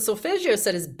turns out the solfeggio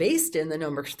set is based in the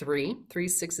number three,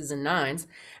 sixes, and nines.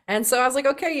 And so I was like,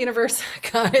 okay, universe, I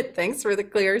got it. Thanks for the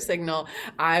clear signal.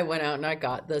 I went out and I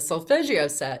got the solfeggio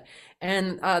set.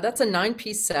 And that's a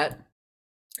 9-piece set.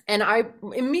 And I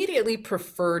immediately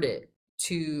preferred it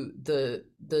to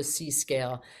the C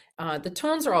scale. The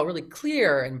tones are all really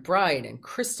clear and bright and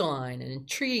crystalline and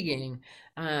intriguing.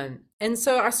 And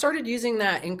so I started using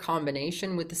that in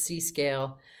combination with the C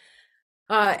scale.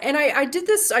 And I did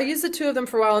this, I used the two of them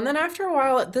for a while. And then after a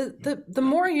while, the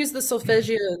more I used the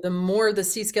solfeggio, the more the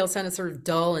C scale sounded sort of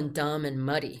dull and dumb and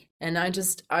muddy. And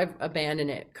I've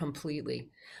abandoned it completely.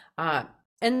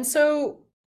 And so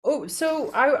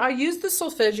I used the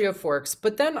solfeggio forks,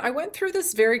 but then I went through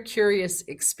this very curious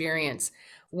experience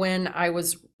when I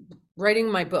was writing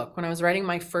my book, when I was writing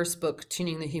my first book,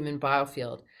 Tuning the Human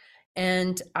Biofield.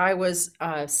 And I was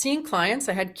seeing clients.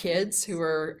 I had kids who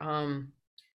were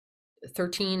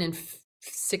 13 and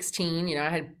 16. I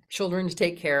had children to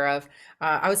take care of.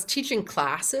 I was teaching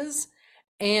classes.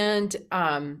 and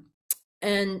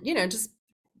just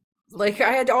like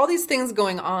I had all these things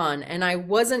going on and I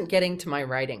wasn't getting to my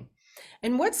writing.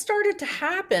 And what started to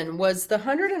happen was the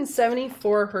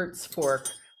 174 hertz fork,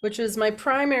 which is my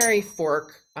primary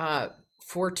fork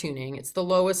for tuning. It's the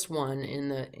lowest one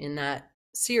in that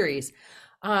series.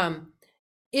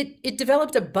 It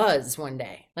developed a buzz one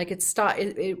day. Like it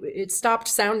stopped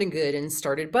sounding good and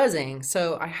started buzzing.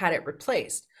 So I had it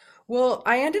replaced. Well,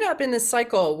 I ended up in this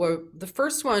cycle where the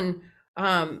first one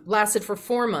lasted for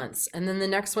 4 months, and then the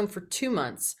next one for 2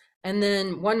 months, and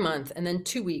then 1 month, and then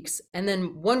 2 weeks, and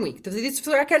then 1 week. I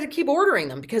had to keep ordering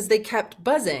them because they kept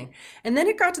buzzing. And then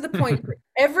it got to the point where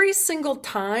every single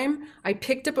time I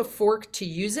picked up a fork to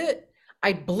use it,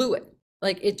 I blew it.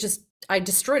 Like I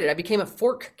destroyed it. I became a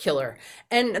fork killer.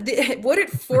 And what it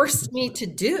forced me to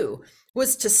do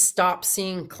was to stop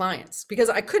seeing clients because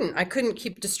I couldn't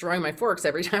keep destroying my forks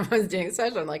every time I was doing a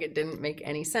session. Like it didn't make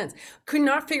any sense. Could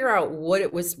not figure out what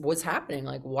it was happening,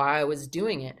 like why I was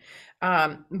doing it.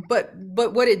 But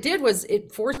what it did was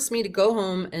it forced me to go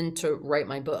home and to write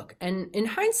my book. And in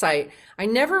hindsight, I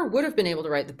never would have been able to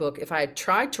write the book if I had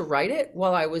tried to write it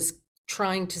while I was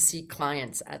trying to see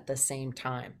clients at the same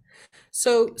time.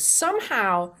 So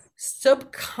somehow,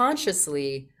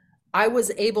 subconsciously, I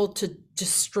was able to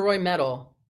destroy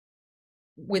metal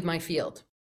with my field.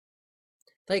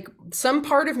 Like some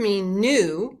part of me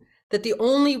knew that the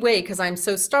only way, because I'm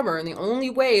so stubborn, the only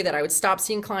way that I would stop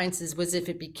seeing clients was if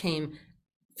it became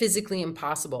physically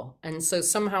impossible. And so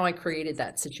somehow I created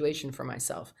that situation for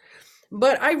myself.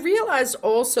 But I realized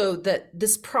also that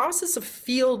this process of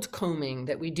field combing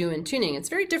that we do in tuning, it's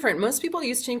very different. Most people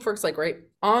use tuning forks like right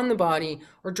on the body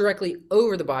or directly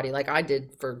over the body, like I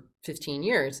did for 15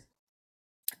 years.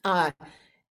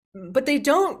 But they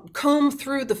don't comb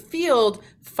through the field,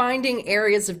 finding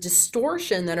areas of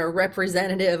distortion that are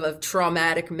representative of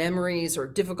traumatic memories or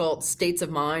difficult states of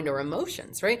mind or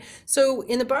emotions, right? So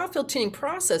in the biofield tuning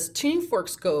process, tuning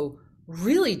forks go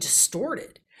really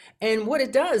distorted. And what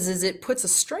it does is it puts a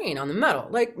strain on the metal.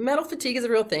 Like metal fatigue is a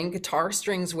real thing. Guitar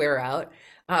strings wear out.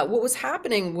 What was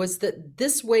happening was that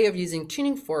this way of using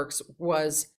tuning forks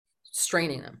was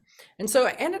straining them. And so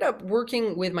I ended up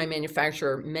working with my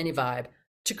manufacturer, Menivibe,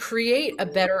 to create a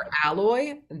better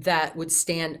alloy that would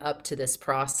stand up to this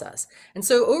process. And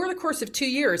so over the course of 2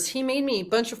 years, he made me a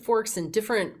bunch of forks in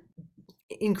different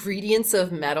ingredients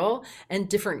of metal and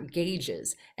different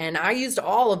gauges. And I used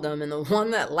all of them. And the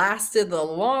one that lasted the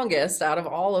longest out of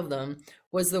all of them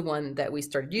was the one that we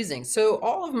started using. So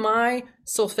all of my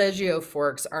solfeggio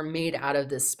forks are made out of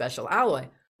this special alloy,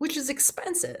 which is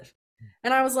expensive.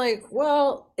 And I was like,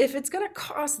 well, if it's going to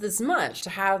cost this much to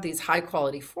have these high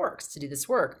quality forks to do this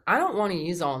work, I don't want to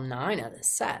use all 9 of this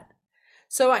set.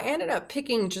 So I ended up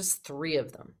picking just 3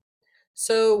 of them.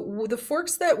 So the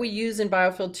forks that we use in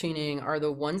biofield tuning are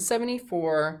the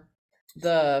 174,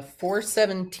 the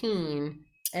 417,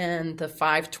 and the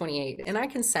 528. And I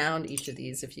can sound each of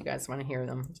these if you guys want to hear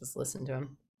them. Just listen to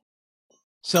them.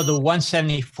 So the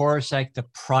 174 is like the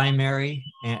primary.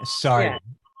 Sorry. Yeah.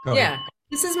 Go ahead.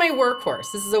 This is my workhorse.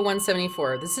 This is a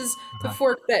 174. This is the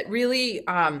fork that really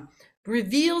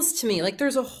reveals to me, like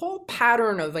there's a whole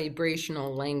pattern of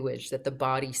vibrational language that the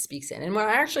body speaks in. And when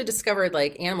I actually discovered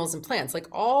like animals and plants, like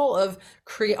all of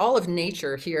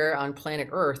nature here on planet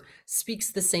Earth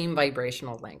speaks the same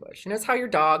vibrational language. And it's how your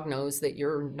dog knows that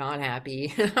you're not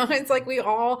happy. It's like we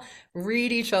all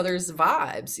read each other's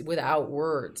vibes without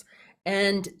words.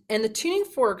 And the tuning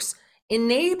forks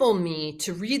enable me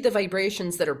to read the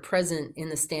vibrations that are present in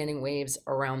the standing waves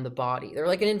around the body. They're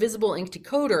like an invisible ink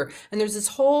decoder. And there's this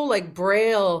whole like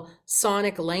Braille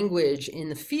sonic language in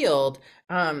the field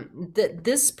that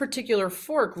this particular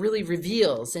fork really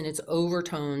reveals in its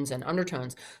overtones and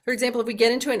undertones. For example, if we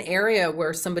get into an area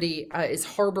where somebody is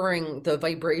harboring the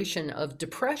vibration of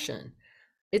depression,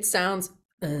 it sounds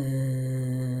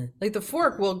like the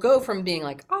fork will go from being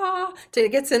like to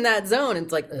it gets in that zone.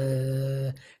 It's like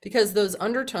because those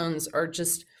undertones are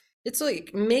just, it's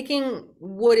like making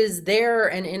what is there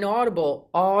and inaudible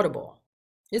audible.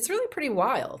 It's really pretty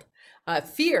wild.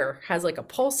 Fear has like a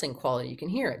pulsing quality. You can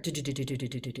hear it.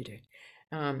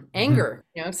 Anger,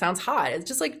 it sounds hot. It's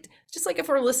just like if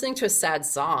we're listening to a sad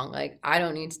song. Like I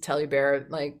don't need to tell you, Bear.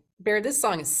 Like Bear, this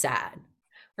song is sad.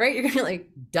 right? You're gonna be like,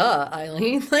 duh,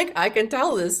 Eileen. Like, I can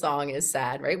tell this song is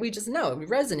sad, right? We just know, we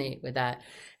resonate with that.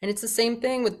 And it's the same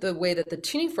thing with the way that the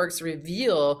tuning forks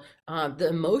reveal the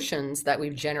emotions that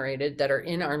we've generated that are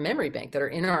in our memory bank, that are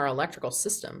in our electrical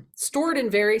system, stored in a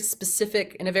very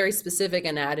specific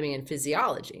anatomy and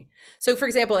physiology. So, for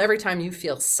example, every time you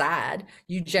feel sad,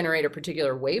 you generate a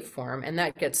particular waveform, and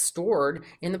that gets stored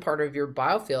in the part of your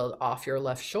biofield off your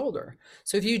left shoulder.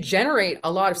 So, if you generate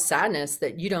a lot of sadness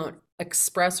that you don't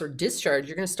express or discharge,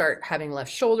 you're going to start having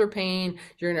left shoulder pain.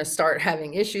 You're going to start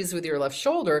having issues with your left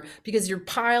shoulder because you're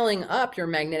piling up your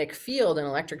magnetic field and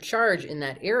electric charge in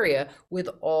that area with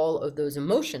all of those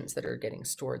emotions that are getting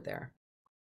stored there.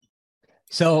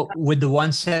 So would the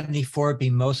 174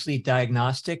 be mostly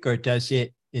diagnostic, or does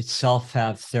it itself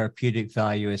have therapeutic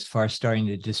value as far as starting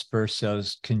to disperse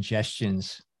those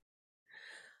congestions?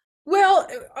 Well,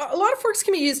 a lot of forks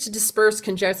can be used to disperse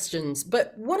congestions,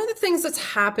 but one of the things that's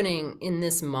happening in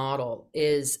this model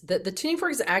is that the tuning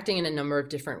fork is acting in a number of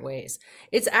different ways.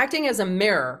 It's acting as a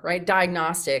mirror, right?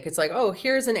 Diagnostic. It's like, oh,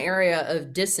 here's an area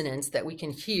of dissonance that we can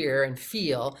hear and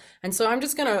feel. And so I'm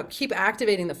just going to keep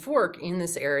activating the fork in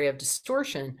this area of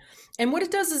distortion. And what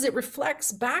it does is it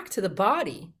reflects back to the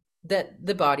body that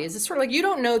the body is sort of like, you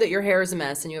don't know that your hair is a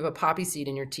mess and you have a poppy seed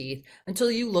in your teeth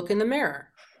until you look in the mirror.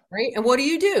 Right. And what do?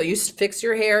 You fix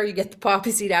your hair, you get the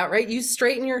poppy seed out, right? You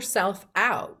straighten yourself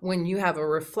out when you have a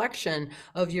reflection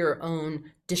of your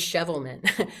own dishevelment.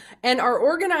 And our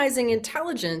organizing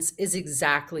intelligence is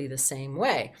exactly the same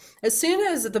way. As soon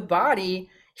as the body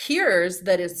hears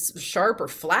that it's sharp or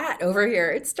flat over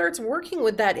here, it starts working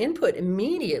with that input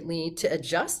immediately to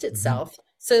adjust itself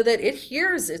so that it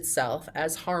hears itself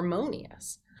as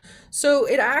harmonious. So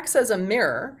it acts as a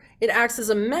mirror, it acts as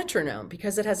a metronome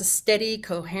because it has a steady,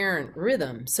 coherent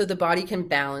rhythm. So the body can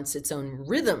balance its own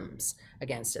rhythms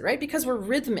against it, right? Because we're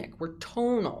rhythmic, we're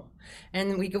tonal,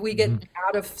 and we get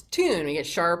out of tune, we get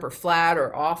sharp or flat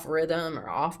or off rhythm or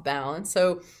off balance.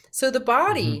 So the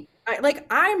body,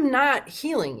 I'm not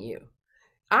healing you.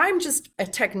 I'm just a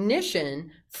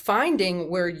technician finding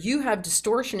where you have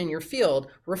distortion in your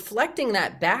field, reflecting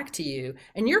that back to you,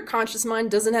 and your conscious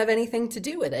mind doesn't have anything to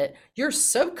do with it. Your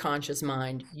subconscious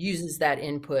mind uses that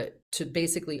input to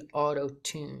basically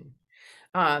auto-tune.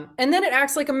 And then it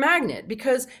acts like a magnet,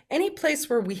 because any place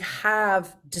where we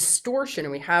have distortion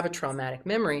and we have a traumatic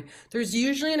memory, there's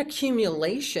usually an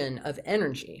accumulation of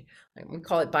energy. We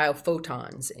call it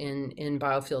biophotons in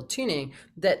biofield tuning,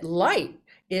 that light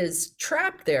is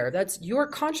trapped there. That's your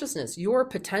consciousness, your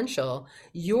potential,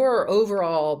 your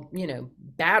overall,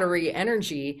 battery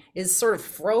energy is sort of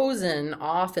frozen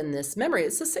off in this memory.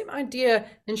 It's the same idea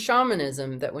in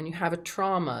shamanism, that when you have a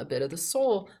trauma, a bit of the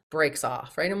soul breaks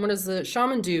off, right? And what does the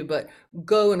shaman do but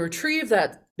go and retrieve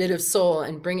that bit of soul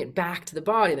and bring it back to the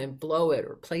body, then blow it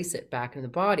or place it back in the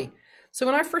body? So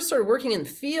when I first started working in the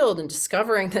field and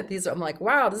discovering that I'm like,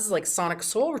 wow, this is like sonic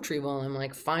soul retrieval. I'm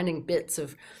like finding bits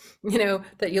of,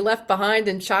 that you left behind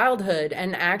in childhood,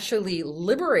 and actually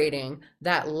liberating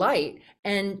that light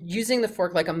and using the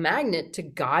fork like a magnet to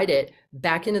guide it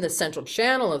back into the central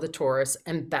channel of the torus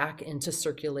and back into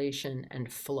circulation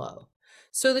and flow.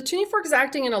 So the tuning fork is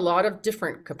acting in a lot of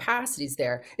different capacities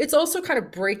there. It's also kind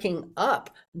of breaking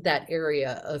up that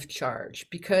area of charge,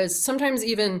 because sometimes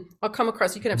even I'll come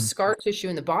across, you can have scar tissue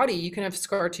in the body, you can have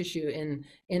scar tissue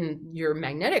in your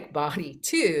magnetic body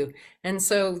too. And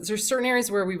so there's certain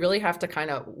areas where we really have to kind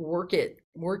of work it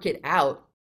out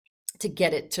to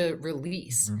get it to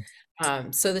release.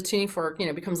 So the tuning fork,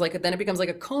 becomes like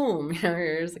a comb,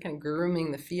 you're just kind of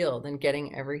grooming the field and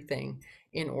getting everything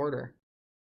in order.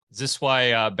 Is this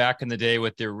why back in the day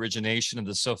with the origination of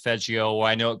the solfeggio,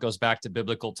 I know it goes back to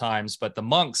biblical times, but the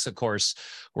monks, of course,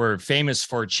 were famous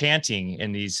for chanting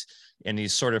in these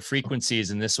sort of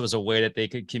frequencies, and this was a way that they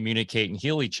could communicate and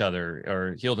heal each other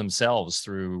or heal themselves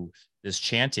through this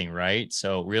chanting, right?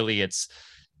 So really it's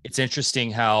interesting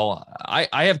how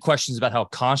I have questions about how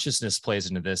consciousness plays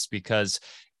into this, because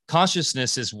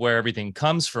consciousness is where everything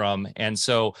comes from. And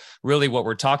so really what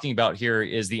we're talking about here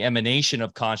is the emanation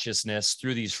of consciousness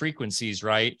through these frequencies,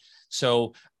 right?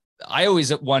 So I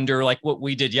always wonder, like what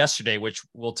we did yesterday, which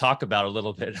we'll talk about a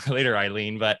little bit later,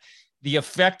 Eileen, but the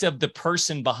effect of the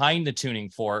person behind the tuning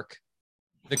fork,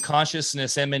 the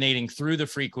consciousness emanating through the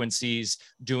frequencies,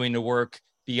 doing the work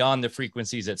beyond the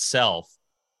frequencies itself.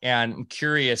 And I'm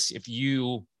curious if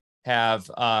you have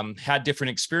had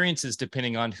different experiences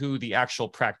depending on who the actual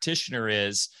practitioner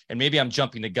is. And maybe I'm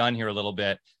jumping the gun here a little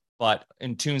bit, but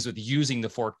in tunes with using the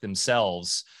fork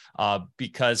themselves,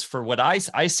 because for what I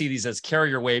see these as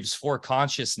carrier waves for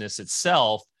consciousness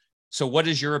itself. So what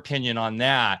is your opinion on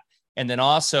that? And then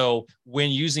also when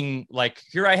using, like,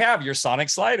 here I have your sonic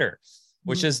slider,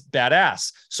 which is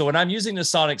badass. So when I'm using the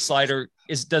sonic slider,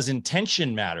 does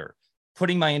intention matter?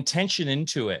 Putting my intention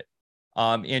into it,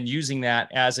 and using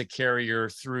that as a carrier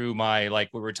through my, like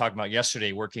we were talking about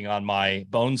yesterday, working on my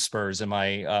bone spurs and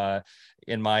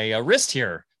my wrist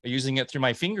here, using it through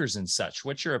my fingers and such.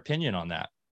 What's your opinion on that?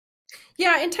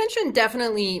 Yeah, intention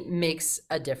definitely makes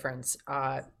a difference.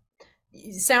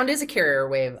 Sound is a carrier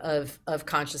wave of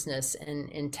consciousness and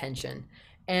intention.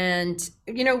 And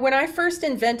when I first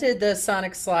invented the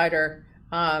sonic slider,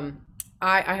 I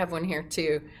have one here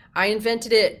too. I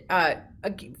invented it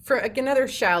for another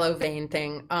shallow vein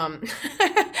thing.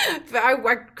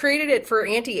 I created it for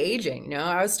anti-aging.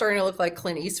 I was starting to look like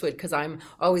Clint Eastwood because I'm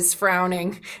always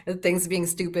frowning at things being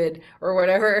stupid or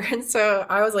whatever. And so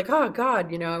I was like, oh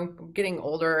God, I'm getting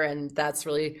older and that's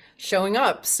really showing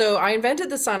up. So I invented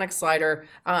the sonic slider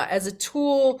as a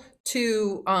tool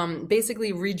to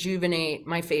basically rejuvenate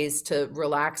my face, to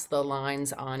relax the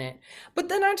lines on it. But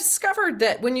then I discovered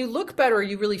that when you look better,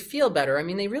 you really feel better. I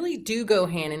mean, they really do go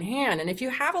hand in hand. And if you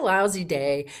have a lousy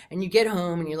day and you get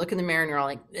home and you look in the mirror and you're all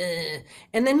like, ugh,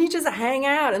 and then you just hang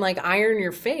out and like iron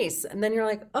your face, and then you're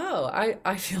like, oh,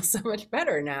 I feel so much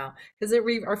better now, because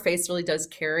our face really does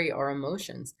carry our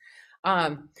emotions.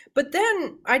 But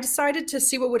then I decided to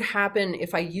see what would happen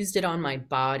if I used it on my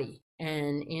body.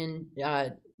 And in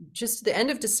just the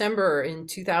end of December in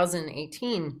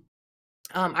 2018,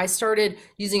 I started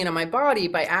using it on my body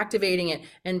by activating it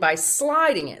and by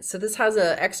sliding it. So this has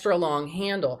an extra long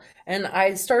handle. And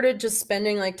I started just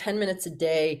spending like 10 minutes a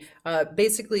day,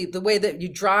 basically the way that you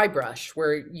dry brush,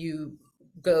 where you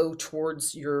go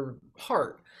towards your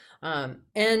heart.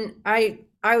 And I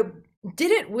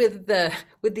did it with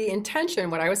the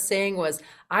intention. What I was saying was,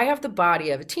 I have the body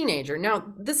of a teenager. Now,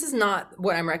 this is not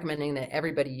what I'm recommending that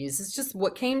everybody use. It's just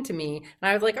what came to me. And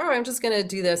I was like, oh, I'm just going to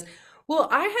do this. Well,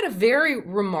 I had a very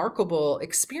remarkable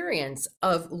experience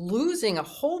of losing a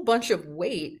whole bunch of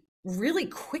weight really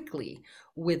quickly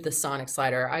with the sonic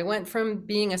slider. I went from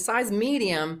being a size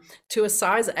medium to a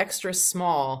size extra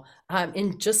small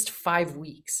in just 5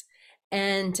 weeks.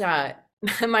 And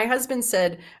my husband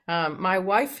said, my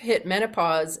wife hit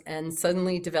menopause and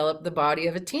suddenly developed the body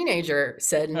of a teenager,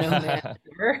 said no man.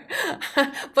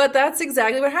 But that's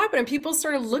exactly what happened. And people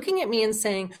started looking at me and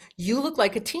saying, you look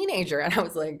like a teenager. And I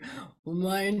was like,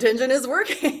 my intention is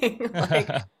working. Like,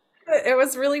 it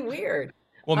was really weird.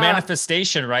 Well,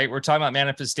 manifestation, right? We're talking about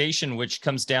manifestation, which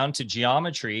comes down to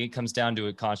geometry, comes down to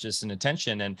a conscious and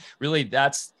attention. And really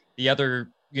that's the other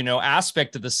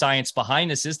aspect of the science behind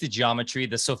this, is the geometry.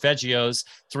 The solfeggios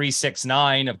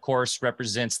 369, of course,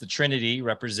 represents the Trinity,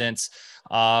 represents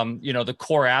the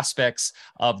core aspects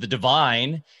of the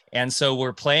divine. And so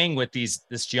we're playing with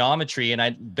this geometry. And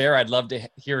I'd love to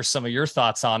hear some of your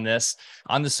thoughts on this,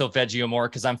 on the solfeggio more,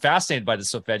 because I'm fascinated by the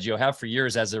solfeggio, have for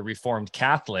years as a Reformed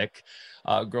Catholic.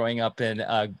 Growing up in,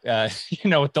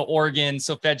 with the organ,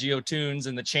 solfeggio tunes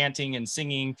and the chanting and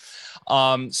singing.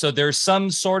 So there's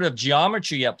some sort of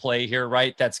geometry at play here,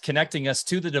 right? That's connecting us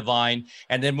to the divine.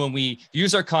 And then when we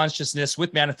use our consciousness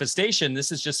with manifestation,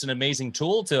 this is just an amazing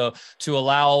tool to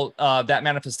allow that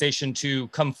manifestation to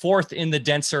come forth in the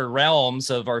denser realms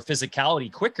of our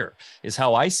physicality quicker, is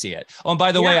how I see it. Oh, and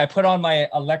by the way, I put on my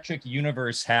Electric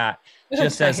Universe hat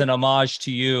just as an homage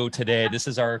to you today. This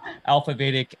is our Alpha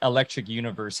Vedic Electric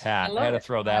Universe hat. I had to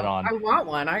throw that on. I want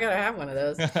one. I gotta have one of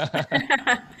those.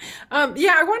 I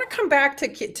want to come back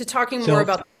to talking more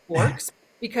about the forks,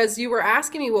 because you were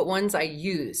asking me what ones I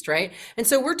used, right? And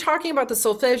so we're talking about the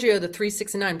solfeggio, the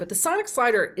 369, but the sonic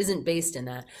slider isn't based in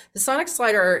that. The sonic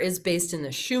slider is based in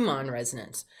the Schumann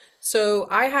resonance. So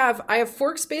I have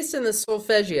forks based in the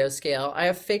solfeggio scale, I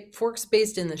have forks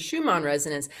based in the Schumann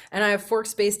resonance, and I have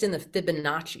forks based in the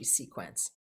Fibonacci sequence.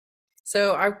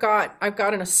 So I've got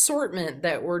an assortment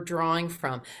that we're drawing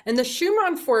from. And the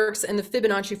Schumann forks and the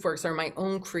Fibonacci forks are my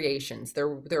own creations.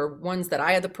 They're ones that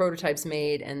I had the prototypes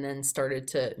made and then started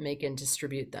to make and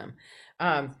distribute them.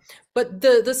 But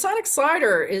the sonic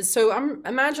slider is, so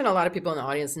imagine a lot of people in the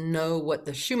audience know what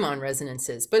the Schumann resonance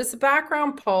is, but it's the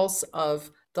background pulse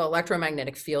of the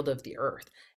electromagnetic field of the Earth.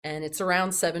 And it's around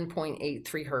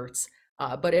 7.83 hertz,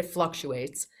 but it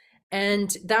fluctuates.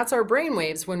 And that's our brain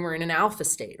waves when we're in an alpha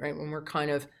state, right? When we're kind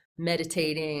of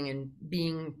meditating and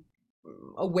being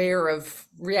aware of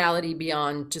reality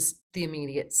beyond just the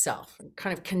immediate self,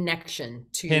 kind of connection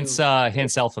to. Hence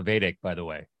Alpha Vedic, by the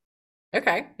way.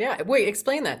 Okay. Yeah. Wait,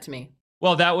 explain that to me.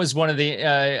 Well, that was one of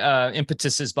the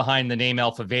impetuses behind the name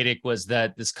Alpha Vedic, was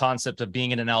that this concept of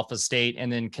being in an alpha state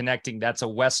and then connecting. That's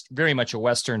very much a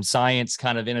Western science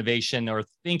kind of innovation or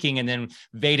thinking. And then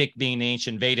Vedic being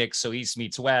ancient Vedic. So East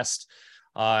meets West.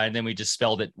 And then we just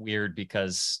spelled it weird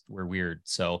because we're weird.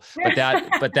 So, but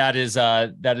that is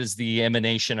the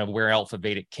emanation of where Alpha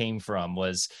Vedic came from,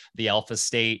 was the alpha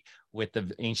state with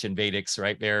the ancient Vedics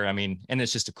right there. I mean, and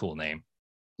it's just a cool name.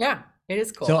 Yeah, it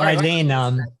is cool. So Eileen,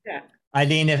 yeah.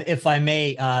 Eileen, if I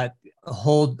may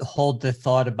hold the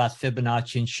thought about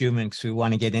Fibonacci and Schumann, because we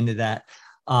want to get into that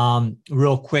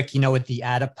real quick. With the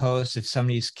adipose, if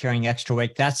somebody's carrying extra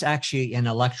weight, that's actually an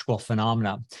electrical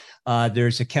phenomenon.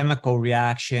 There's a chemical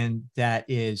reaction that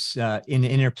is in the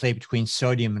interplay between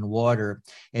sodium and water,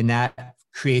 and that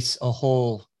creates a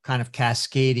whole kind of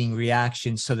cascading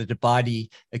reaction so that the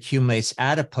body accumulates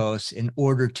adipose in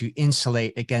order to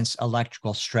insulate against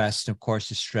electrical stress. And of course,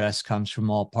 the stress comes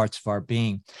from all parts of our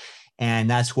being. And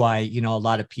that's why, a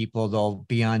lot of people, they'll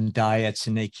be on diets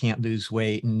and they can't lose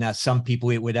weight. And some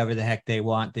people eat whatever the heck they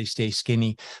want. They stay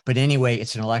skinny. But anyway,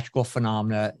 it's an electrical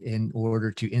phenomena in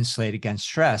order to insulate against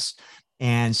stress.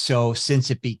 And so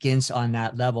since it begins on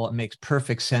that level, it makes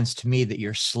perfect sense to me that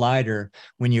your slider,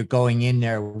 when you're going in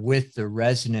there with the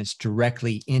resonance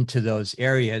directly into those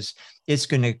areas, it's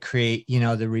going to create,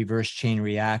 the reverse chain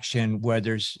reaction where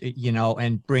there's,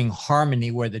 and bring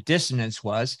harmony where the dissonance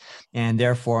was, and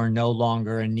therefore no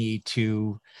longer a need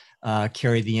to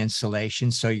carry the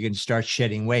insulation, so you can start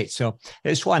shedding weight. So I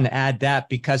just wanted to add that,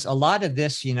 because a lot of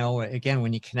this, again,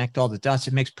 when you connect all the dots,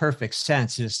 it makes perfect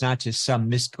sense. And it's not just some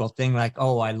mystical thing like,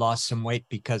 oh, I lost some weight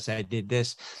because I did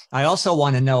this. I also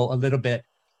want to know a little bit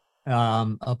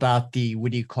about the,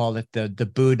 what do you call it,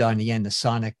 the boot on the end, the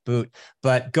sonic boot.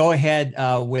 But go ahead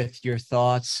with your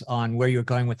thoughts on where you're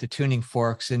going with the tuning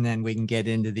forks, and then we can get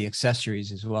into the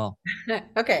accessories as well.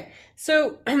 Okay,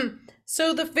 so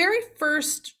so the very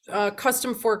first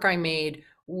custom fork I made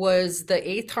was the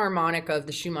 8th harmonic of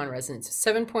the Schumann resonance,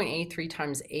 7.83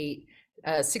 times 8,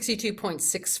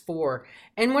 62.64.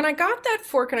 And when I got that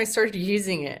fork and I started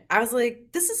using it, I was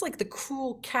like, this is like the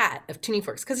cool cat of tuning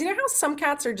forks. Because you know how some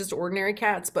cats are just ordinary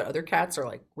cats, but other cats are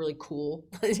like really cool.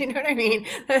 You know what I mean?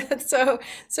 So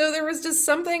there was just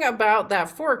something about that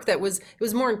fork that it was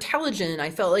more intelligent.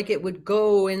 I felt like it would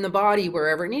go in the body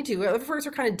wherever it needed to. Other forks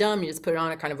are kind of dumb. You just put it on,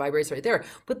 it kind of vibrates right there.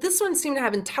 But this one seemed to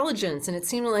have intelligence, and it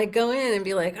seemed to like go in and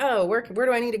be like, oh, where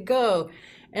do I need to go?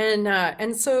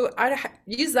 And so I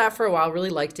used that for a while, really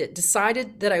liked it,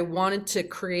 decided that I wanted to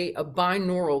create a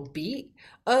binaural beat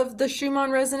of the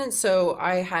Schumann resonance. So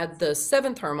I had the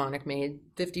 7th harmonic made,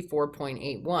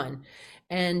 54.81.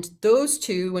 And those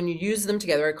two, when you use them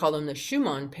together, I call them the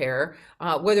Schumann pair.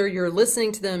 Whether you're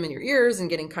listening to them in your ears and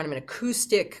getting kind of an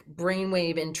acoustic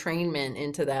brainwave entrainment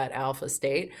into that alpha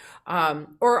state,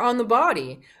 or on the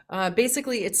body,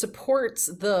 basically it supports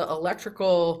the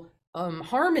electrical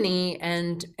harmony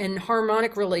and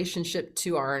harmonic relationship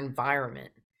to our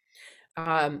environment.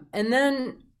 And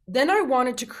then I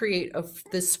wanted to create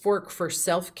this fork for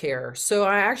self-care. So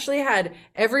I actually had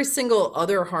every single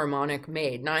other harmonic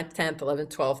made, 9th, 10th,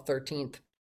 11th, 12th, 13th.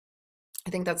 I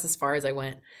think that's as far as I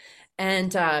went.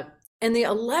 And the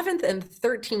 11th and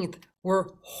 13th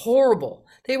were horrible.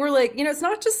 They were like, it's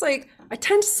not just like, I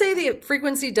tend to say the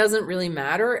frequency doesn't really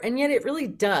matter, and yet it really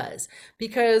does,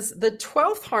 because the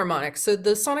 12th harmonic, so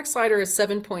the sonic slider is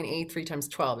 7.83 times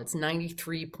 12, it's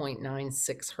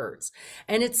 93.96 hertz.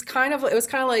 And it was kind of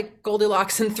like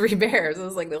Goldilocks and Three Bears. It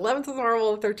was like the 11th is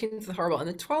horrible, the 13th is horrible, and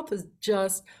the 12th is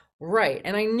just right.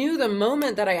 And I knew the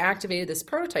moment that I activated this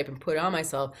prototype and put it on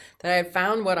myself that I had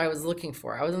found what I was looking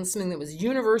for. I was in something that was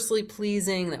universally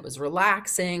pleasing, that was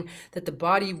relaxing, that the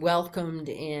body welcomed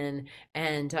in,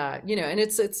 and and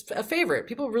it's a favorite.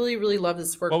 People really, really love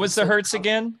this work. What was the hertz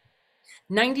again?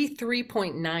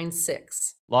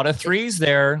 93.96. A lot of threes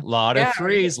there. A lot of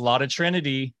threes. A lot of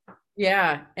Trinity.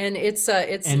 Yeah, and it's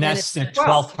and that's the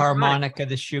 12th harmonic of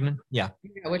the Schumann. Yeah,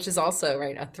 which is also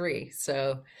a 3.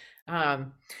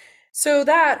 So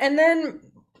that, and then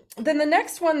the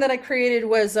next one that I created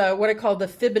was what I call the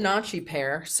Fibonacci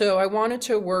pair. So I wanted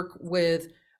to work with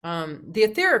the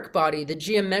etheric body, the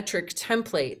geometric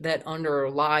template that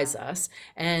underlies us.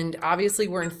 And obviously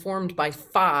we're informed by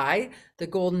phi, the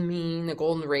golden mean, the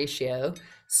golden ratio.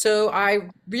 So I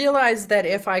realized that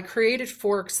if I created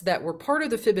forks that were part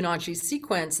of the Fibonacci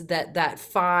sequence, that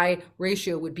phi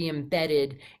ratio would be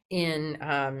embedded in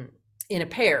a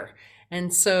pair.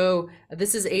 And so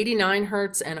this is 89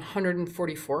 hertz and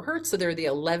 144 hertz. So they're the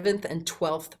 11th and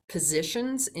 12th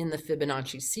positions in the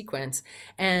Fibonacci sequence.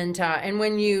 And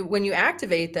when you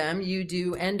activate them, you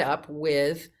do end up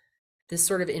with this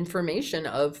sort of information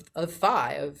of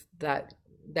phi, of that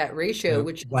ratio,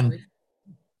 which One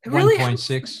really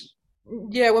 1.6.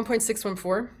 yeah,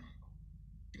 1.614,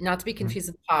 not to be Mhm. confused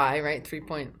with pi, right?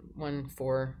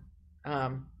 3.14.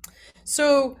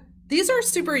 So these are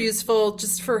super useful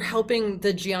just for helping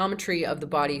the geometry of the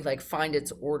body like find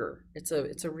its order. It's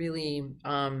a really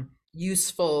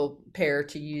useful pair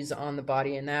to use on the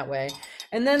body in that way.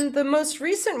 And then the most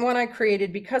recent one I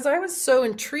created, because I was so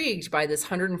intrigued by this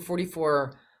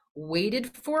 144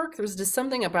 weighted fork, there's just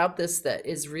something about this that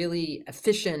is really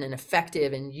efficient and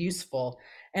effective and useful.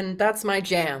 And that's my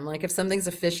jam. Like if something's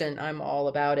efficient, I'm all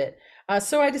about it.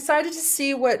 So I decided to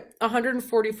see what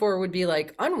 144 would be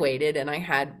like unweighted, and I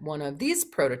had one of these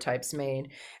prototypes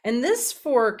made. And this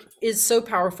fork is so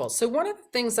powerful. So one of the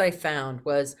things I found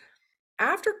was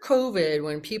after COVID,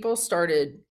 when people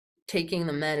started taking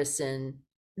the medicine,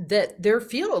 that their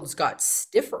fields got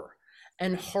stiffer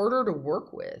and harder to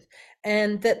work with.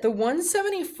 And that the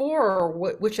 174,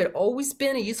 which had always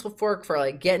been a useful fork for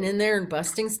like getting in there and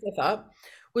busting stuff up,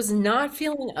 was not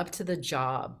feeling up to the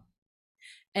job.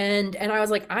 And I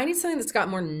was like, I need something that's got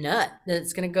more nut,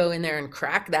 that's going to go in there and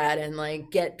crack that and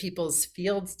like get people's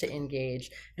fields to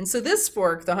engage. And so this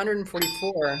fork, the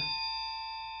 144,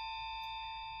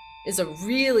 is a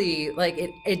really like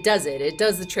it does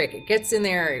the trick. It gets in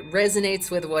there, it resonates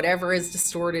with whatever is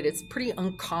distorted. It's pretty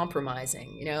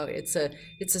uncompromising, you know. It's a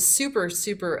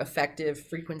super effective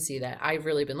frequency that I've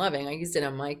really been loving. I used it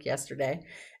on Mike yesterday.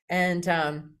 And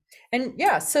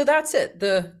yeah, so that's it.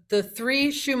 The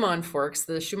three Schumann forks,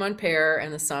 the Schumann pair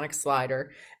and the sonic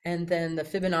slider, and then the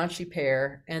Fibonacci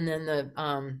pair, and then the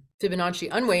Fibonacci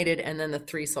unweighted, and then the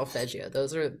three solfeggio.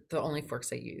 Those are the only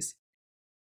forks I use.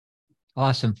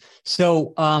 Awesome.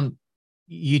 So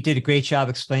you did a great job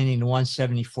explaining the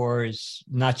 174 is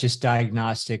not just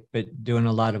diagnostic, but doing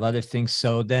a lot of other things.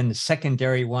 So then the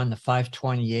secondary one, the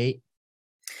 528,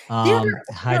 Yeah,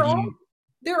 how do you?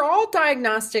 they're all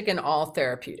diagnostic and all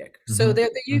therapeutic. So Mhm,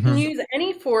 you can mhm, use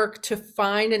any fork to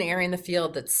find an area in the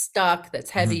field that's stuck, that's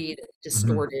mhm, heavy, that's mhm,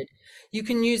 distorted. You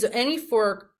can use any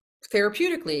fork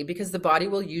therapeutically because the body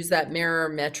will use that mirror,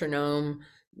 metronome,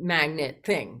 magnet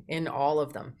thing in all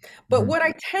of them. But mhm, what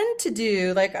I tend to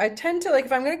do, like I tend to like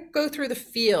if I'm going to go through the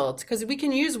field, because we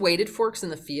can use weighted forks in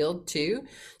the field too.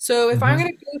 So if I'm mhm, going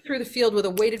to go through the field with a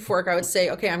weighted fork, I would say,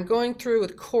 okay, I'm going through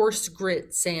with coarse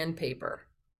grit sandpaper.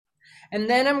 And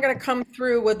then I'm going to come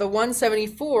through with the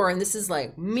 174, and this is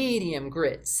like medium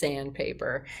grit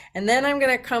sandpaper. And then I'm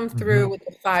going to come through mhm. with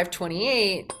the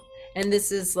 528, and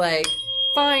this is like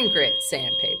fine grit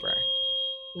sandpaper.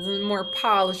 This is more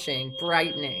polishing,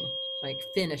 brightening, like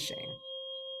finishing.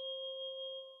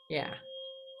 Yeah.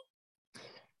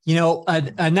 You know,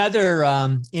 another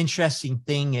interesting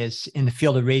thing is in the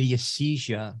field of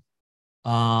radiesthesia,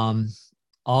 um,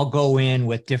 I'll go in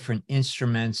with different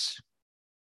instruments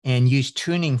and use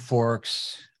tuning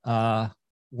forks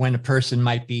when a person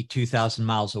might be 2,000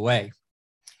 miles away.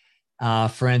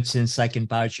 For instance, like in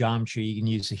biogeometry, you can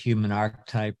use a human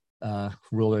archetype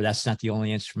ruler. That's not the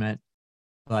only instrument,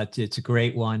 but it's a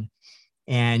great one.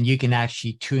 And you can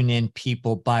actually tune in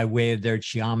people by way of their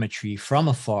geometry from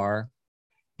afar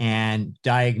and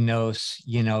diagnose,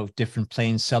 you know, different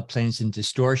planes, subplanes, and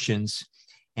distortions.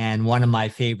 And one of my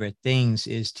favorite things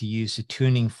is to use the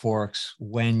tuning forks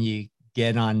when you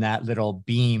get on that little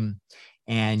beam,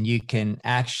 and you can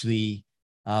actually,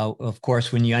 of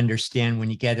course, when you understand, when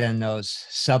you get in those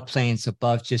subplanes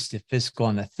above just the physical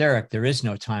and etheric, there is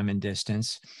no time and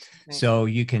distance. Right. So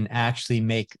you can actually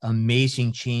make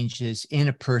amazing changes in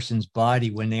a person's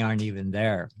body when they aren't even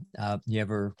there. You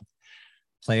ever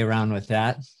play around with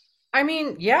that? I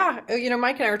mean, yeah, you know,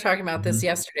 Mike and I were talking about this Mhm,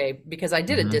 yesterday because I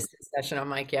did a mhm, distance session on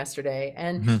Mike yesterday,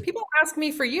 and mhm, people asked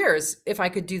me for years if I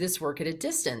could do this work at a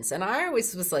distance, and I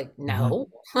always was like, mhm, no.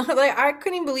 Like I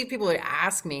couldn't even believe people would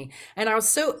ask me, and I was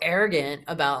so arrogant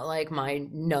about like my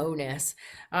no-ness.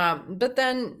 But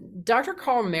then Dr.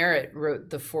 Carl Merritt wrote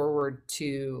the foreword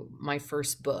to my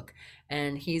first book,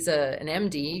 and he's an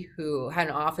MD who had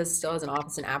an office, still has an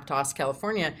office in Aptos,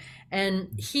 California.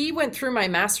 And he went through my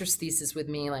master's thesis with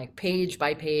me, like page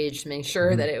by page, to make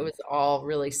sure mhm. that it was all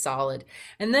really solid.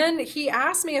 And then he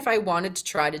asked me if I wanted to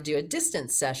try to do a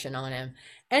distance session on him.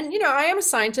 And, you know, I am a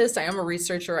scientist, I am a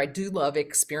researcher, I do love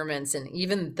experiments. And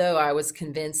even though I was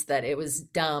convinced that it was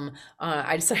dumb,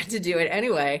 I decided to do it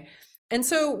anyway. And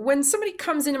so when somebody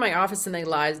comes into my office and they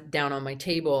lie down on my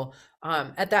table,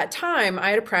 at that time, I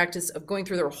had a practice of going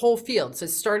through their whole field. So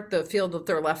start the field with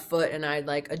their left foot, and I'd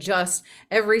like adjust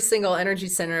every single energy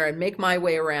center and make my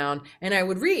way around, and I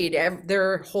would read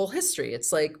their whole history.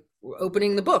 It's like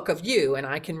opening the book of you, and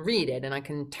I can read it and I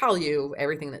can tell you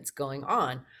everything that's going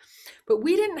on. but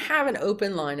we didn't have an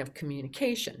open line of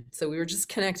communication. So we were just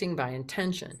connecting by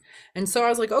intention. And so I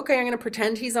was like, okay, I'm going to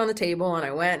pretend he's on the table. And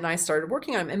I went and I started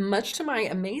working on him. And much to my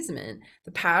amazement,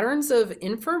 the patterns of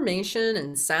information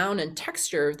and sound and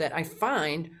texture that I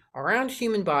find around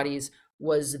human bodies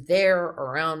was there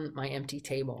around my empty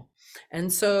table.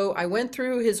 And so I went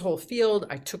through his whole field.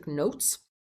 I took notes.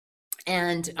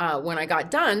 And when I got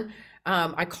done,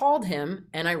 I called him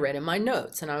and I read him my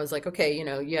notes. And I was like, okay,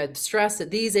 you had stress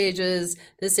at these ages,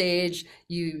 this age,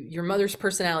 your mother's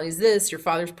personality is this, your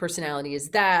father's personality is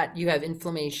that, you have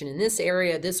inflammation in this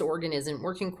area, this organ isn't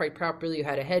working quite properly, you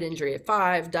had a head injury at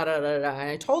 5, da da da da. And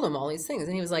I told him all these things.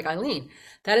 And he was like, Eileen,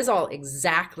 that is all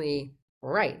exactly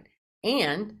right.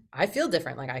 And I feel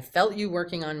different. Like, I felt you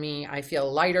working on me. I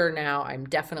feel lighter now. I'm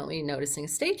definitely noticing a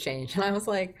state change. And I was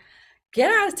like, get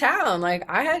out of town. Like,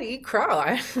 I had to eat crow.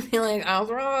 I feel like I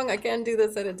was wrong. I can't do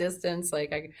this at a distance.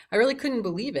 Like, I really couldn't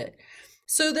believe it.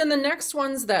 So then the next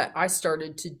ones that I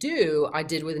started to do, I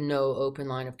did with no open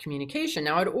line of communication.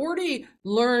 Now, I'd already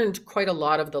learned quite a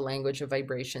lot of the language of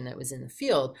vibration that was in the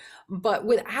field, but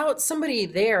without somebody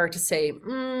there to say,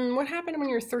 what happened when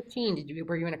you were 13?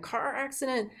 Were you in a car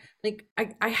accident? Like,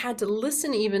 I had to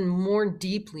listen even more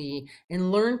deeply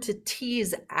and learn to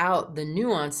tease out the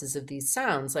nuances of these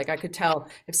sounds. Like, I could tell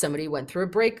if somebody went through a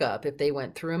breakup, if they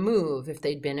went through a move, if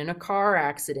they'd been in a car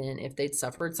accident, if they'd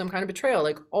suffered some kind of betrayal.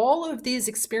 Like, all of these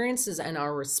experiences and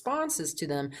our responses to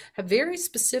them have very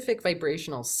specific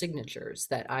vibrational signatures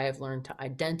that I have learned to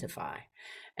identify.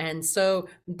 And so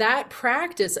that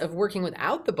practice of working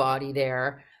without the body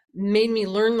there made me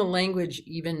learn the language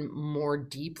even more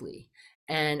deeply.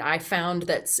 And I found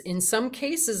that in some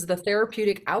cases, the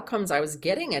therapeutic outcomes I was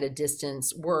getting at a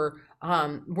distance were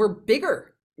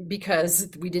bigger because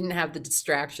we didn't have the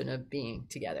distraction of being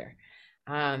together.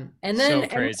 And then, so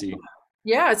crazy.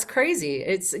 Yeah, it's crazy.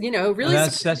 It's, really.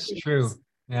 That's true.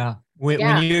 Yeah.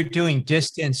 When you're doing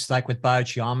distance, like with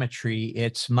biogeometry,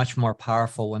 it's much more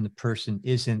powerful when the person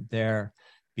isn't there,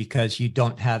 because you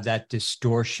don't have that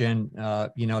distortion,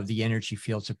 of the energy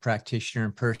fields of practitioner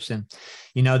in person.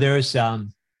 There's,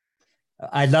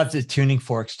 I love the tuning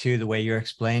forks too, the way you're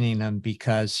explaining them,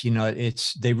 because,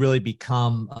 they really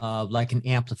become like an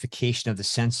amplification of the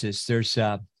senses. There's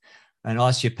an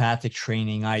osteopathic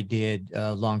training I did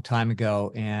a long time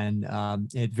ago, and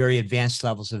at very advanced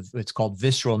levels of, it's called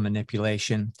visceral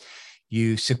manipulation.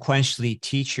 You sequentially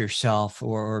teach yourself,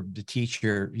 or the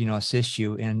teacher, assists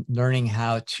you in learning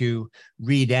how to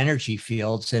read energy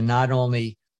fields, and not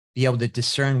only be able to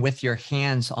discern with your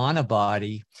hands on a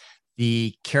body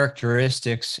the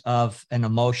characteristics of an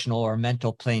emotional or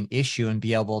mental plane issue and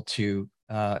be able to,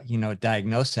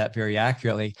 diagnose that very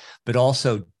accurately, but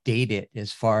also date it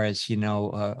as far as,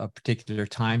 a particular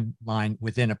timeline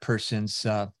within a person's,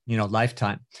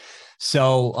 lifetime.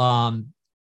 So,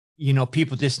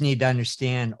 people just need to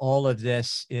understand all of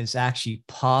this is actually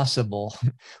possible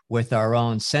with our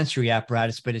own sensory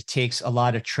apparatus, but it takes a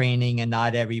lot of training, and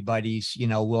not everybody's,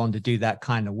 willing to do that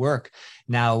kind of work.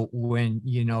 Now, when,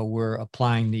 we're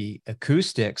applying the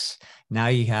acoustics, now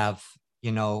you have,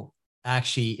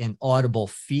 actually an audible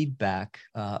feedback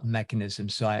mechanism.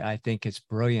 So I think it's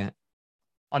brilliant.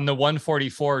 On the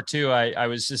 144 too, I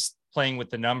was just playing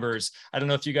with the numbers. I don't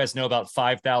know if you guys know about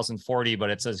 5040, but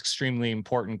it's an extremely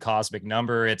important cosmic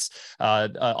number. It's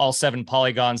all 7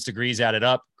 polygons, degrees added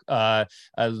up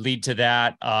lead to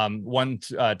that. 1,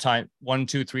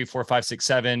 2, 3, 4, 5, 6,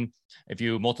 7. If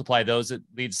you multiply those, it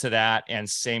leads to that, and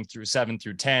same through 7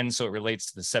 through 10. So it relates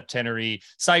to the septenary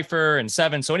cipher and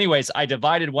 7. So anyways, I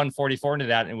divided 144 into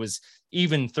that, and it was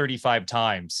even 35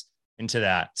 times into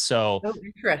that. So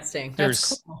interesting.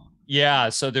 That's cool. Yeah,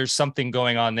 so there's something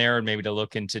going on there, and maybe to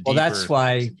look into deeper.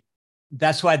 Well,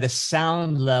 that's why the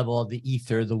sound level of the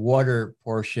ether, the water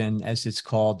portion, as it's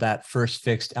called, that first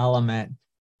fixed element,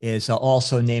 is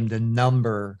also named the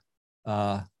number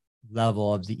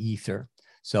level of the ether.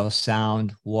 So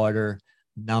sound, water,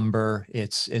 number,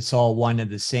 it's all one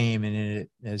and the same. And it,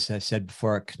 as I said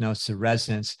before, it connotes the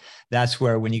resonance. That's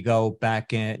where, when you go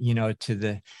back in, to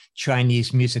the Chinese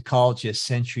musicologist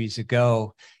centuries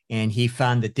ago, and he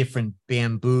found that different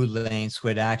bamboo lengths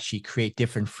would actually create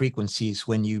different frequencies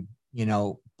when you,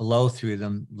 blow through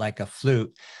them like a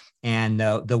flute. And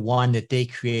the one that they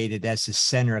created as the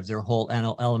center of their whole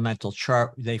elemental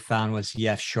chart, they found, was the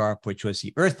F sharp, which was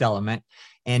the earth element.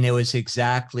 And it was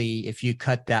exactly, if you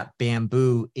cut that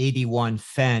bamboo, 81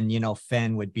 fen,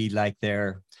 fen would be like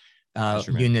their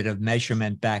unit of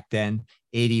measurement back then,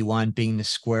 81 being the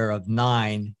square of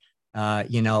 9.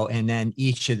 and then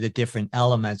each of the different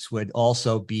elements would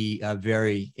also be a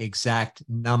very exact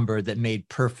number that made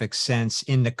perfect sense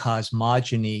in the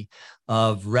cosmogony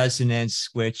of resonance,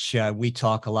 which we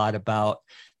talk a lot about,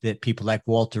 that people like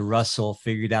Walter Russell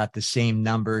figured out the same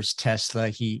numbers, Tesla,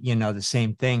 the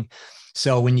same thing.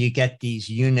 So when you get these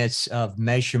units of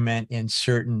measurement in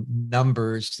certain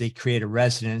numbers, they create a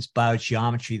resonance.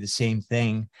 Biogeometry, the same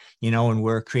thing. When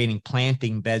we're creating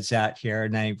planting beds out here,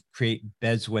 and I create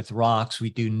beds with rocks, we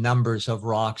do numbers of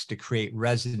rocks to create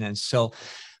resonance. So,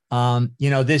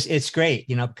 it's great,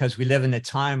 because we live in a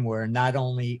time where not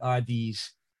only are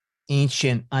these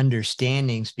ancient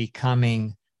understandings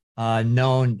becoming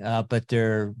known, but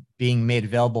they're being made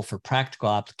available for practical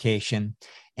application.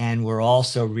 And we're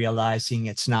also realizing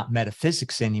it's not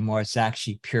metaphysics anymore. It's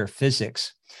actually pure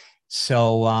physics.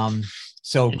 So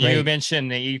great. You mentioned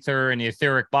the ether and the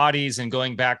etheric bodies, and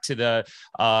going back to the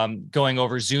going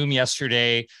over Zoom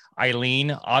yesterday,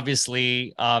 Eileen,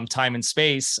 obviously time and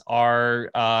space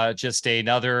are just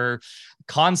another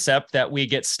concept that we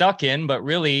get stuck in, but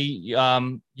really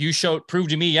you proved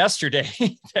to me yesterday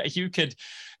that you could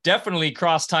definitely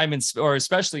cross time or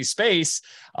especially space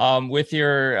with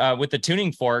the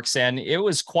tuning forks. And it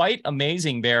was quite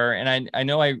amazing, Bear. And I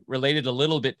know I related a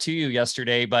little bit to you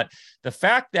yesterday, but the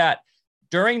fact that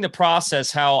during the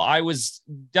process, how I was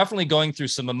definitely going through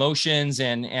some emotions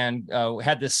and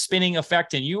had this spinning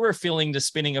effect, and you were feeling the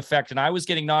spinning effect, and I was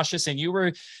getting nauseous, and you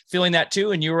were feeling that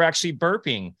too, and you were actually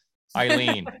burping,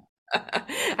 Eileen.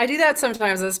 I do that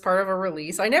sometimes as part of a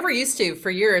release. I never used to for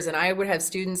years, and I would have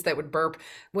students that would burp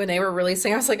when they were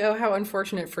releasing. I was like, oh, how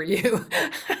unfortunate for you.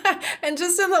 And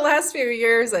just in the last few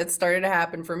years, it started to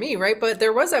happen for me, right? But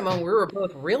there was that moment we were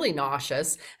both really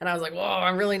nauseous, and I was like, whoa,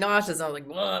 I'm really nauseous. I was like,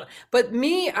 whoa. But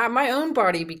my own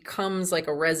body becomes like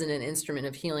a resonant instrument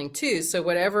of healing too. So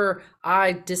whatever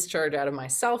I discharge out of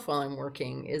myself while I'm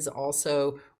working is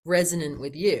also resonant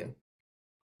with you.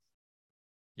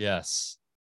 Yes.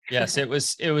 Yes, it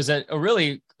was a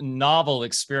really novel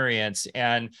experience,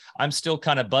 and I'm still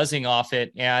kind of buzzing off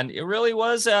it. And it really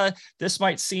was, this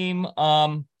might seem,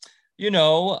 a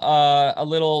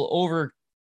little over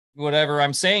whatever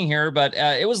I'm saying here, but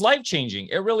it was life-changing.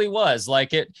 It really was.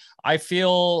 I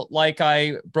feel like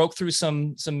I broke through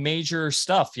some major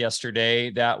stuff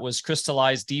yesterday that was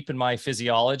crystallized deep in my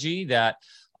physiology that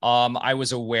I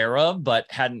was aware of,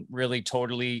 but hadn't really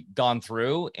totally gone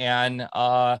through. And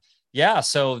yeah,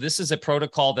 so this is a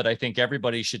protocol that I think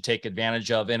everybody should take advantage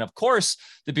of. And of course,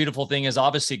 the beautiful thing is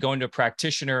obviously going to a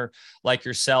practitioner like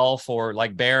yourself or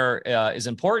like Bear is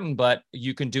important, but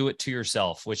you can do it to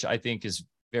yourself, which I think is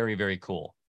very, very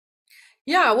cool.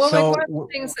 Yeah, well, like one of the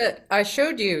things that I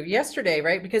showed you yesterday,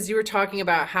 right? Because you were talking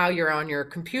about how you're on your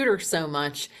computer so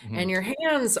much and your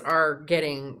hands are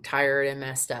getting tired and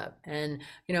messed up. And,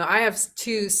 I have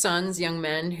two sons, young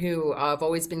men, who have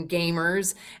always been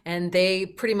gamers, and they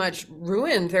pretty much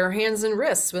ruined their hands and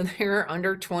wrists when they were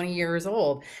under 20 years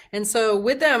old. And so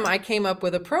with them, I came up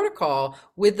with a protocol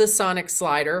with the sonic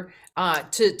slider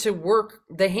to work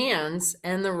the hands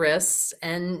and the wrists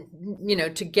and,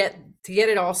 to get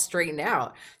it all straightened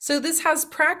out. So this has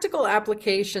practical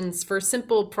applications for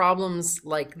simple problems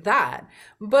like that.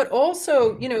 But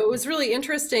also, it was really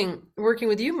interesting working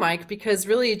with you, Mike, because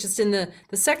really just in the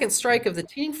second strike of the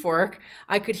tuning fork,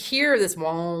 I could hear this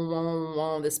wah, wah,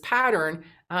 wah, this pattern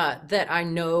that I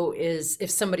know is if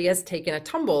somebody has taken a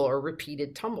tumble or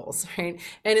repeated tumbles, right?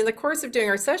 And in the course of doing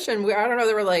our session, I don't know,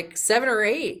 there were like 7 or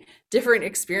 8 different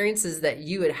experiences that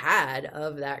you had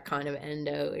of that kind of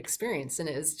endo experience. And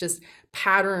it was just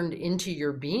patterned into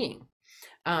your being.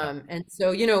 And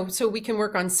so, so we can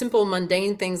work on simple,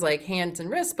 mundane things like hands and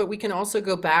wrists, but we can also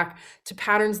go back to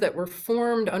patterns that were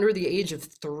formed under the age of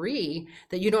 3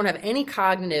 that you don't have any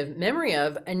cognitive memory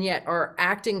of, and yet are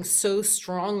acting so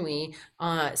strongly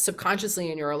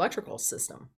subconsciously in your electrical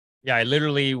system. Yeah, I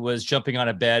literally was jumping on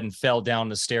a bed and fell down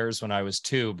the stairs when I was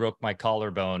 2, broke my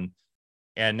collarbone.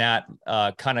 And that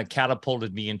kind of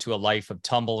catapulted me into a life of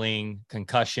tumbling,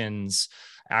 concussions,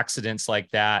 accidents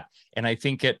like that. And I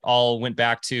think it all went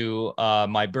back to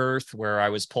my birth, where I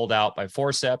was pulled out by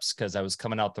forceps because I was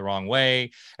coming out the wrong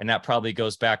way. And that probably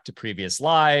goes back to previous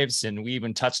lives. And we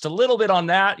even touched a little bit on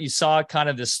that. You saw kind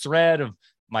of this thread of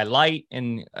my light.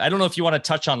 And I don't know if you want to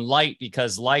touch on light,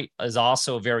 because light is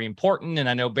also very important. And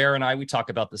I know Bear and we talk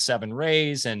about the 7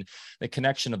 rays and the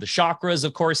connection of the chakras.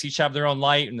 Of course, each have their own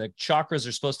light, and the chakras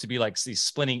are supposed to be like these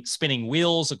spinning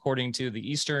wheels, according to the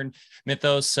Eastern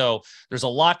mythos. So there's a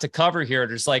lot to cover here.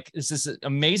 There's this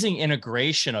amazing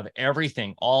integration of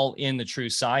everything, all in the true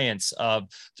science of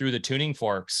through the tuning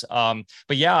forks.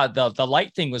 But yeah, the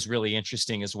light thing was really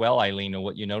interesting as well, Eileen,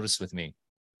 what you noticed with me.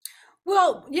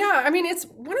 Well, yeah, I mean, it's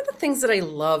one of the things that I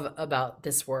love about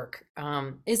this work,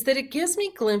 is that it gives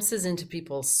me glimpses into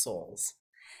people's souls.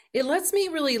 It lets me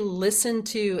really listen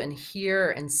to and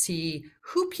hear and see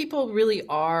who people really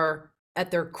are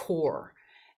at their core.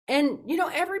 And,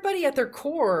 everybody at their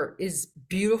core is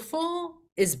beautiful,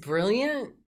 is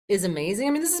brilliant, is amazing.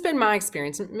 I mean, this has been my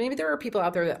experience. Maybe there are people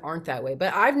out there that aren't that way,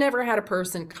 but I've never had a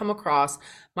person come across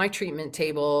my treatment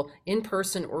table in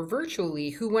person or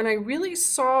virtually who, when I really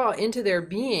saw into their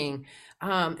being,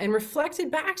 and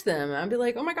reflected back to them, I'd be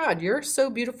like, oh my God, you're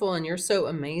so beautiful and you're so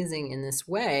amazing in this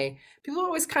way. People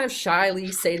always kind of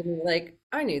shyly say to me, like,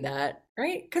 I knew that,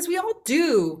 right? Because we all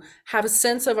do have a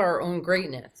sense of our own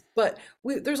greatness. But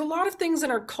there's a lot of things in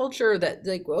our culture that,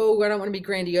 like, oh, I don't want to be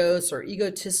grandiose or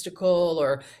egotistical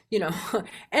or,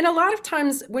 and a lot of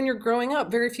times when you're growing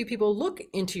up, very few people look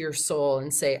into your soul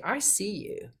and say, I see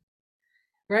you.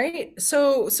 Right.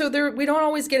 So there, we don't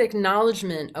always get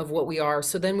acknowledgement of what we are.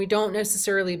 So then we don't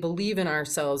necessarily believe in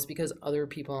ourselves because other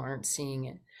people aren't seeing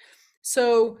it.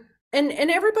 So, and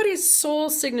everybody's soul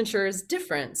signature is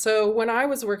different. So when I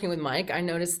was working with Mike, I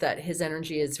noticed that his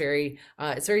energy is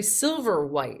it's very silver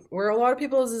white, where a lot of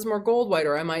people's is more gold white,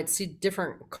 or I might see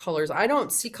different colors. I don't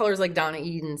see colors like Donna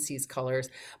Eden sees colors,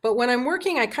 but when I'm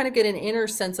working, I kind of get an inner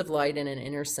sense of light and an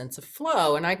inner sense of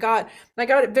flow. And I got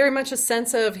very much a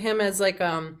sense of him as like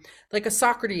a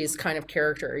Socrates kind of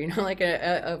character, like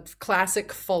a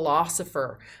classic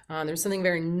philosopher. There's something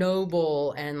very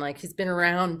noble, and like he's been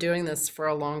around doing this for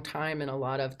a long time in a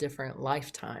lot of different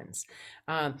lifetimes.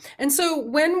 And so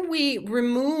when we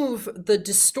remove the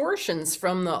distortions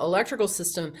from the electrical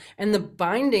system and the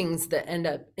bindings that end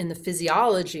up in the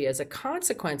physiology as a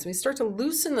consequence, we start to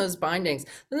loosen those bindings,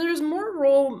 then there's more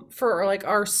role for like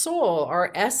our soul,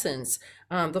 our essence,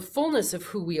 the fullness of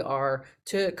who we are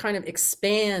to kind of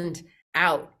expand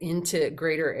out into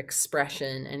greater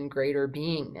expression and greater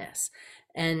beingness.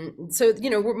 And so,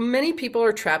 many people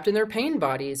are trapped in their pain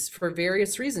bodies for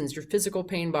various reasons, your physical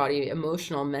pain body,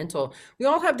 emotional, mental. We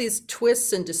all have these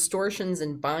twists and distortions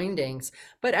and bindings.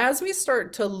 But as we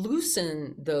start to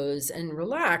loosen those and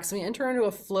relax, we enter into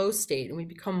a flow state and we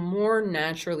become more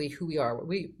naturally who we are.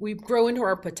 We grow into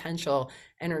our potential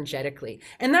energetically.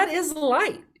 And that is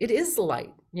light. It is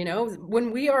light.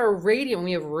 When we are radiant, when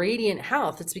we have radiant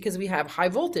health, it's because we have high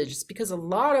voltage. It's because a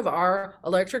lot of our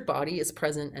electric body is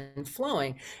present and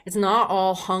flowing. It's not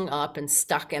all hung up and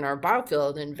stuck in our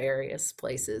biofield in various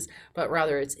places, but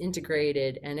rather it's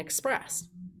integrated and expressed.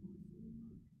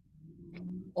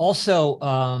 Also,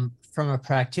 from a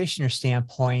practitioner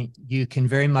standpoint, you can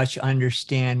very much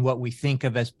understand what we think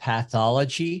of as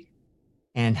pathology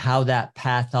and how that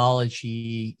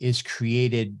pathology is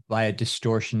created by a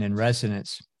distortion in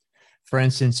resonance. For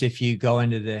instance, if you go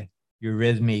into the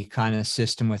eurythmy kind of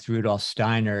system with Rudolf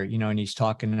Steiner, and he's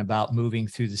talking about moving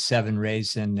through the 7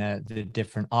 rays and the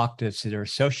different octaves that are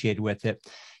associated with it.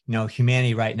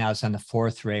 Humanity right now is on the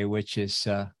 4th ray, which is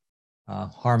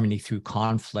harmony through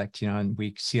conflict, and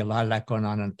we see a lot of that going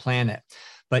on the planet.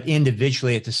 But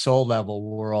individually at the soul level,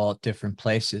 we're all at different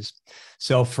places.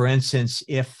 So for instance,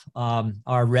 if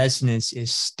our resonance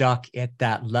is stuck at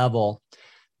that level,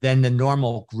 then the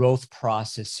normal growth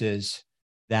processes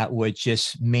that would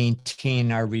just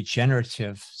maintain our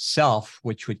regenerative self,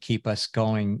 which would keep us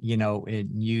going, in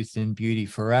youth and beauty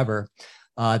forever,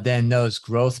 then those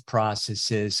growth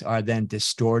processes are then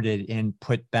distorted and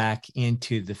put back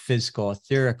into the physical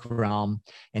etheric realm.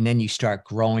 And then you start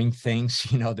growing things,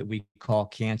 that we call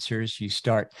cancers.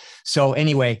 So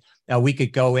anyway, we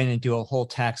could go in and do a whole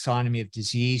taxonomy of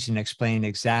disease and explain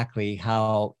exactly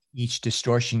how each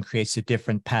distortion creates a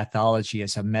different pathology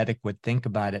as a medic would think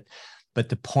about it. But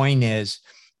the point is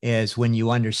when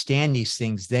you understand these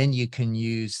things, then you can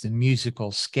use the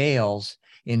musical scales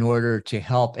in order to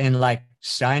help. And like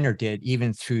Steiner did,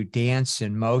 even through dance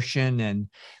and motion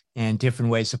and different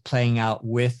ways of playing out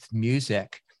with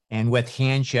music and with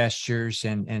hand gestures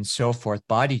and so forth,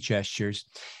 body gestures,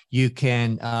 you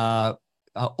can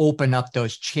open up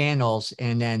those channels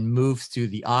and then move through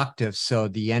the octaves so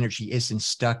the energy isn't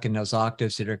stuck in those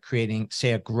octaves that are creating,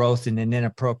 say, a growth in an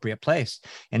inappropriate place.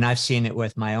 And I've seen it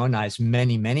with my own eyes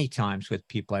many, many times with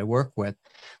people I work with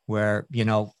where,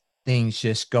 things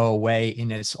just go away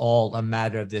and it's all a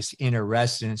matter of this inner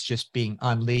resonance just being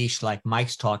unleashed, like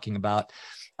Mike's talking about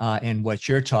and what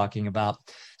you're talking about.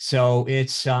 So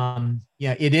it's,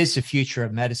 it is the future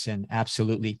of medicine.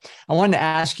 Absolutely. I wanted to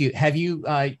ask you, have you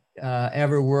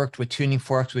ever worked with tuning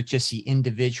forks with just the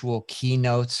individual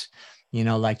keynotes,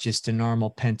 like just a normal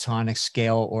pentatonic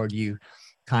scale, or do you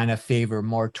kind of favor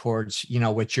more towards,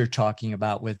 what you're talking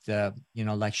about with,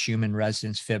 like Schumann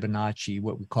resonance, Fibonacci,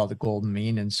 what we call the golden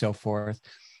mean and so forth?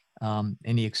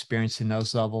 Any experience in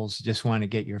those levels? Just want to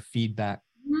get your feedback.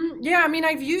 Yeah, I mean,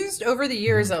 I've used over the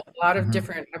years Hmm. a lot of Hmm.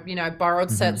 different, I've borrowed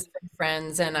Hmm. sets from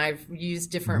friends and I've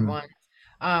used different Hmm. ones.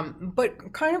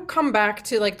 But kind of come back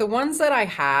to like the ones that I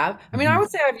have. I mean, I Hmm.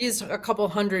 would say I've used a couple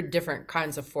hundred different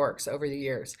kinds of forks over the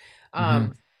years. Hmm.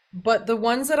 But the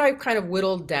ones that I've kind of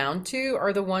whittled down to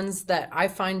are the ones that I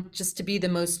find just to be the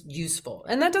most useful.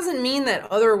 And that doesn't mean that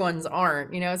other ones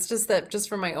aren't, it's just that just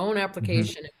for my own Hmm.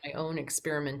 application and my own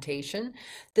experimentation,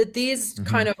 that these Hmm.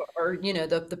 kind of are,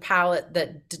 the palette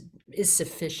that is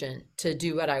sufficient to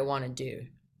do what I want to do.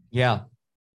 Yeah.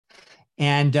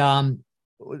 And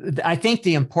I think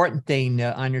the important thing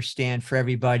to understand for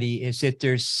everybody is that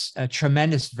there's a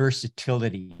tremendous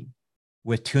versatility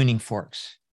with tuning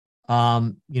forks.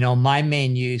 My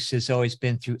main use has always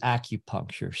been through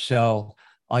acupuncture. So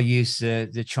I'll use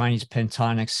the Chinese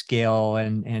pentonic scale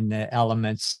and the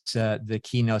elements, the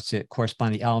keynotes that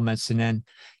correspond to the elements. And then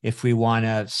if we want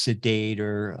to sedate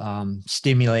or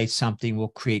stimulate something, we'll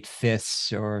create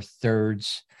fifths or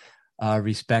thirds,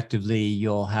 respectively.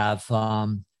 You'll have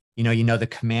the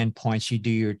command points. You do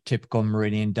your typical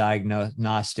meridian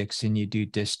diagnostics, and you do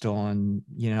distal and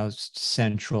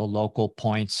central local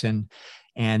points,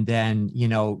 and then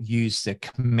use the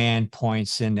command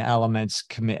points and elements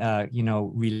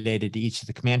related to each of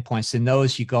the command points, and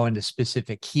those you go into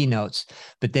specific keynotes.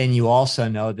 But then you also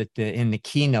know that in the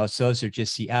keynotes, those are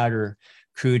just the outer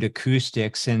crude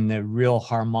acoustics, and the real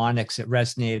harmonics that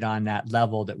resonate on that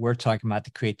level that we're talking about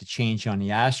to create the change on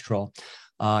the astral,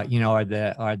 are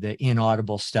the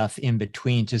inaudible stuff in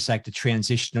between, just like the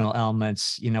transitional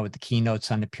elements, with the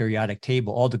keynotes on the periodic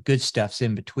table. All the good stuff's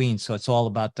in between. So it's all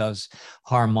about those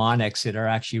harmonics that are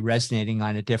actually resonating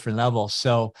on a different level.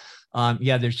 So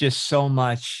there's just so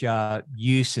much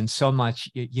use and so much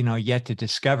yet to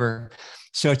discover.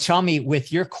 So tell me,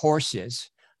 with your courses,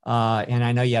 and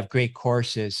I know you have great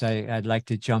courses. I'd like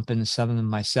to jump into some of them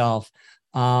myself.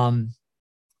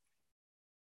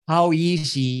 How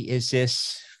easy is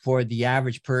this for the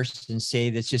average person, say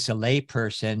that's just a lay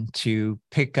person, to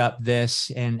pick up this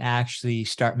and actually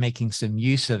start making some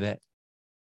use of it?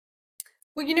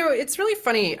 Well, it's really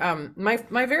funny.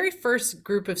 My very first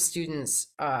group of students,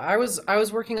 I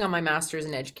was working on my master's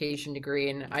in education degree,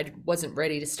 and I wasn't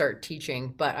ready to start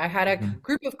teaching. But I had a Mhm.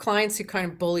 group of clients who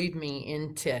kind of bullied me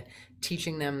into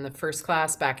teaching them the first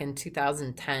class back in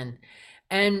 2010.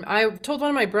 And I told one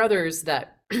of my brothers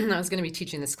that I was going to be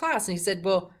teaching this class, and he said,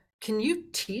 "Well, can you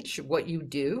teach what you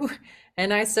do?"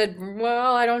 And I said,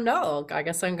 "Well, I don't know. I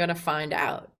guess I'm going to find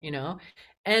out."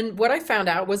 And what I found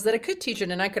out was that I could teach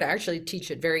it, and I could actually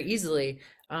teach it very easily,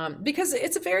 because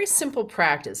it's a very simple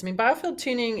practice. I mean, biofield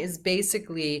tuning is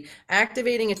basically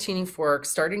activating a tuning fork,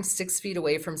 starting 6 feet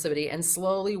away from somebody, and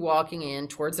slowly walking in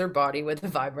towards their body with a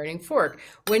vibrating fork.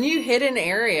 When you hit an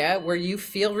area where you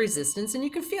feel resistance, and you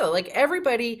can feel it, like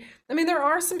everybody, I mean, there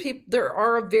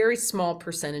are a very small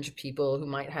percentage of people who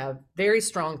might have very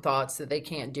strong thoughts that they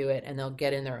can't do it and they'll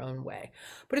get in their own way.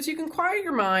 But if you can quiet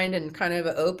your mind and kind of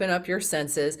open up your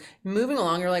senses, moving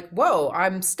along, you're like, whoa,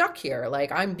 I'm stuck here.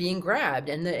 Like I'm being grabbed,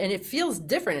 and it feels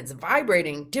different. It's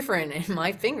vibrating different in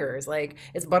my fingers. Like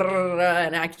it's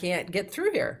and I can't get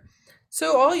through here.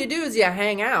 So all you do is you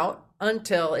hang out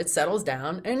until it settles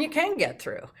down and you can get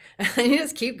through. And you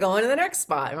just keep going to the next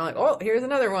spot. And I'm like, oh, here's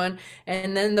another one.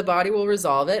 And then the body will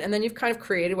resolve it. And then you've kind of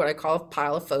created what I call a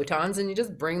pile of photons, and you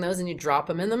just bring those and you drop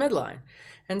them in the midline.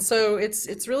 And so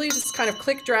it's really just kind of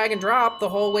click, drag, and drop the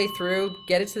whole way through,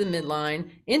 get it to the midline,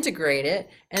 integrate it,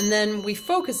 and then we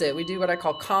focus it. We do what I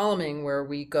call columning, where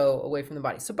we go away from the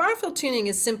body. So biofield tuning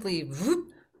is simply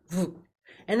whoop, whoop,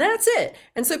 and that's it.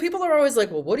 And so people are always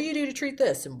like, well, what do you do to treat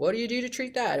this? And what do you do to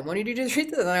treat that? And what do you do to treat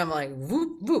this? And I'm like,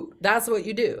 whoop, whoop. That's what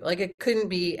you do. Like it couldn't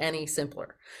be any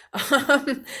simpler.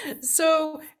 Um,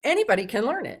 so anybody can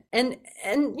learn it. And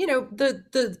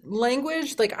the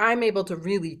language, like I'm able to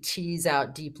really tease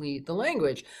out deeply the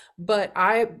language. But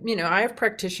I have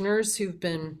practitioners who've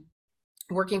been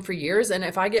working for years. And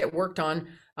if I get worked on,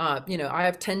 I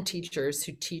have 10 teachers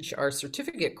who teach our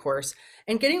certificate course,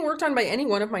 and getting worked on by any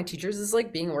one of my teachers is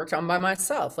like being worked on by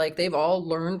myself. Like they've all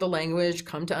learned the language,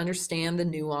 come to understand the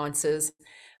nuances.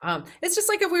 It's just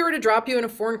like if we were to drop you in a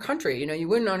foreign country, you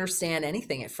wouldn't understand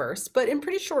anything at first, but in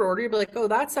pretty short order, you'd be like, oh,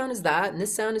 that sound is that, and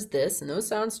this sound is this, and those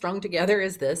sounds strung together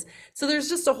is this. So there's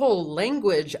just a whole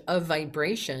language of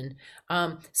vibration.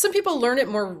 Some people learn it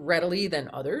more readily than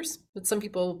others. but some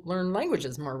people learn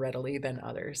languages more readily than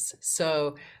others.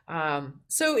 So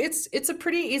it's a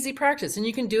pretty easy practice, and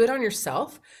you can do it on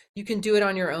yourself. You can do it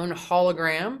on your own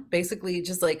hologram. Basically,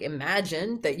 just like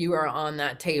imagine that you are on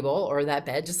that table or that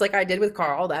bed, just like I did with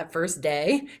Carl that first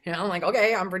day. I'm like,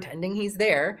 okay, I'm pretending he's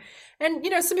there. And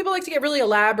some people like to get really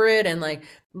elaborate and like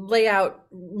lay out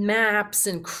maps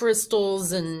and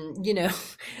crystals and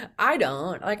I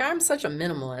don't. Like, I'm such a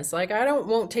minimalist. Like, I don't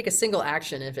won't take a single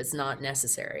action if it's not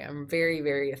necessary. I'm very,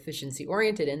 very efficiency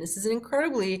oriented, and this is an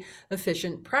incredibly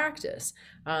efficient practice,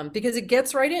 because it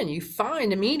gets right in. You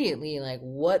find immediately like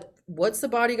what's the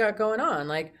body got going on.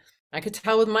 Like, I could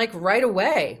tell with Mike right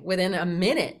away, within a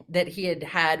minute, that he had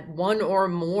had one or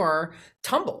more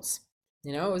tumbles.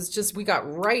 It was just, we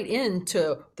got right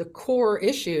into the core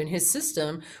issue in his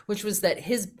system, which was that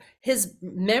his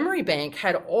memory bank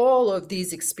had all of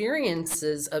these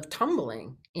experiences of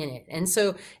tumbling in it. And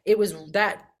so it was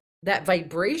that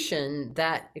vibration,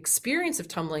 that experience of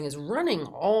tumbling is running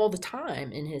all the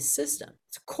time in his system.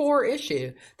 It's a core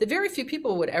issue that very few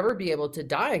people would ever be able to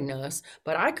diagnose,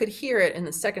 but I could hear it in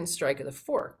the second strike of the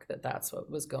fork that that's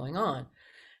what was going on.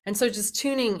 And so just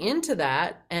tuning into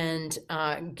that and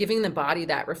giving the body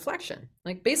that reflection.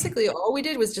 Like, basically all we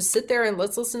did was just sit there and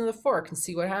let's listen to the fork and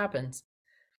see what happens.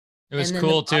 It was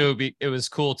cool too. It was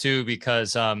cool too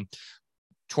because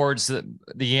towards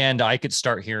the end, I could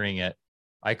start hearing it.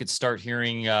 I could start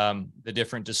hearing the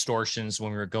different distortions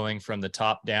when we were going from the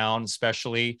top down,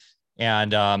 especially.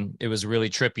 And it was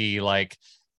really trippy, like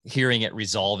hearing it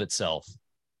resolve itself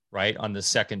right on the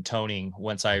second toning.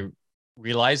 Once I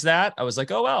realized that, I was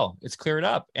like, oh, wow, it's cleared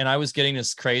up. And I was getting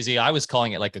this crazy, I was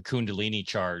calling it like a Kundalini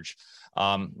charge.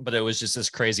 But it was just this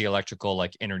crazy electrical,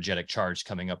 like energetic charge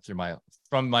coming up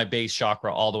from my base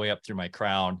chakra all the way up through my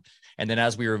crown. And then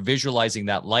as we were visualizing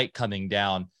that light coming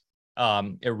down,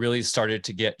 it really started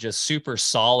to get just super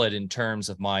solid in terms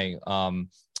of my,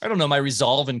 I don't know, my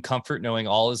resolve and comfort, knowing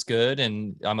all is good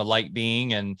and I'm a light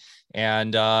being, and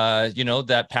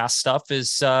that past stuff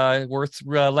is worth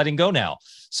letting go now.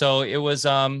 So it was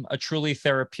a truly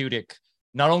therapeutic.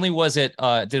 Not only was it,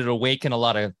 did it awaken a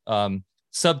lot of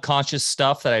subconscious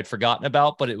stuff that I'd forgotten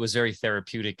about, but it was very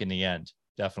therapeutic in the end.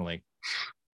 Definitely.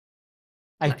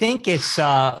 I think it's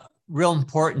real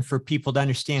important for people to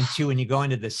understand too, when you go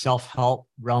into the self-help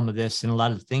realm of this and a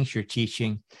lot of the things you're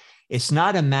teaching, it's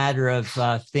not a matter of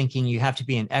thinking you have to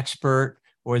be an expert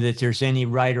or that there's any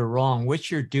right or wrong.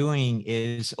 What you're doing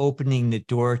is opening the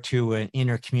door to an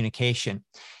inner communication.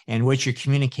 And what you're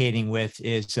communicating with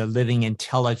is a living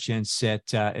intelligence that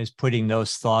is putting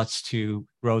those thoughts to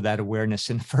grow that awareness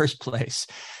in the first place.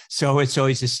 So it's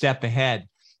always a step ahead.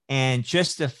 And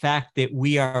just the fact that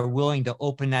we are willing to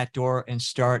open that door and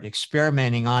start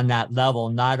experimenting on that level,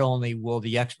 not only will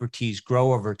the expertise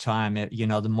grow over time,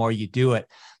 the more you do it,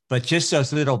 but just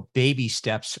those little baby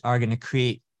steps are going to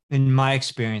create, in my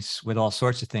experience with all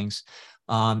sorts of things,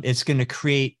 it's going to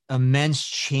create immense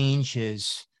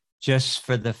changes just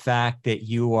for the fact that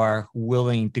you are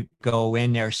willing to go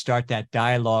in there, start that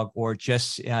dialogue, or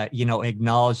just,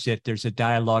 acknowledge that there's a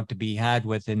dialogue to be had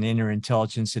with an inner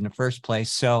intelligence in the first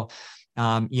place. So,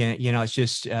 it's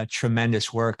just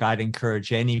tremendous work. I'd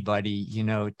encourage anybody,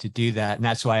 to do that. And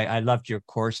that's why I loved your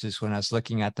courses when I was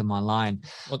looking at them online.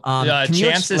 Can you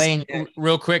explain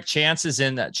real quick? Chance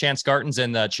Garton's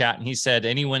in the chat, and he said,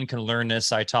 anyone can learn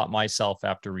this. I taught myself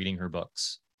after reading her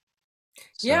books.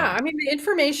 So. Yeah, I mean, the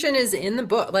information is in the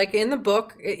book. Like, in the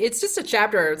book, it's just a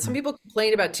chapter. Some people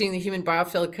complain about tuning the human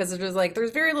biofield because it was like,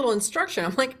 there's very little instruction.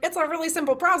 I'm like, it's a really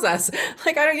simple process.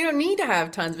 Like, you don't need to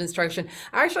have tons of instruction.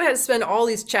 I actually had to spend all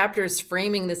these chapters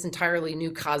framing this entirely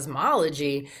new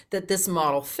cosmology that this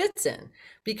model fits in.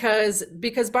 Because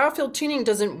biofield tuning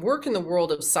doesn't work in the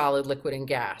world of solid, liquid, and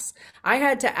gas. I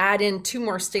had to add in 2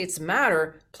 more states of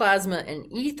matter, plasma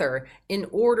and ether, in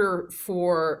order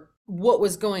for what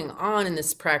was going on in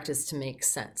this practice to make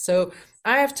sense. So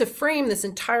I have to frame this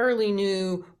entirely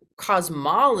new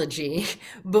cosmology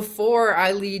before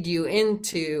I lead you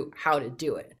into how to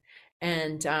do it.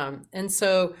 And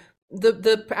so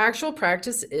the actual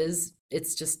practice is,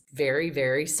 it's just very,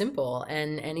 very simple,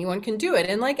 and anyone can do it.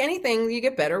 And like anything, you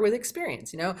get better with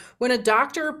experience. When a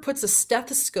doctor puts a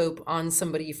stethoscope on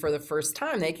somebody for the first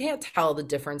time, they can't tell the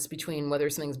difference between whether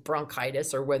something's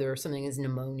bronchitis or whether something is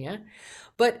pneumonia.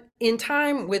 But in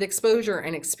time, with exposure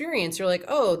and experience, you're like,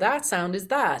 oh, that sound is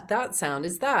that, that sound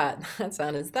is that, that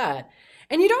sound is that.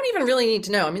 And you don't even really need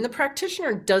to know. I mean, the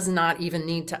practitioner does not even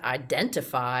need to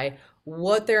identify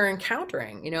what they're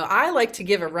encountering. I like to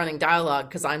give a running dialogue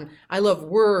because I love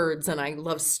words and I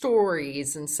love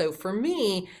stories. And so for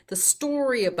me, the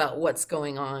story about what's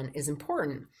going on is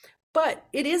important. but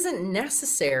it isn't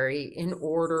necessary in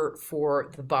order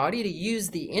for the body to use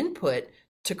the input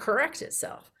to correct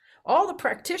itself. All the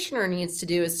practitioner needs to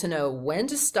do is to know when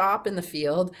to stop in the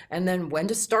field and then when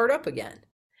to start up again.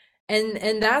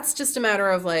 And that's just a matter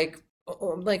of like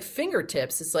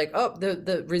fingertips. It's like, oh,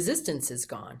 the resistance is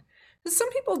gone. Some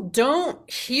people don't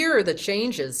hear the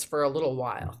changes for a little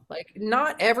while. Like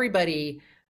not everybody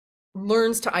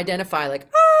learns to identify like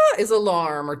is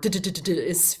alarm or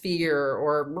is fear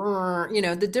or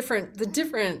the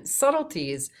different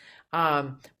subtleties.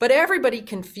 But everybody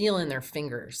can feel in their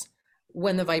fingers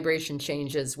when the vibration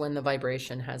changes, when the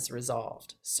vibration has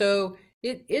resolved. So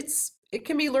it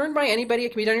can be learned by anybody. It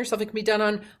can be done yourself. It can be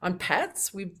done on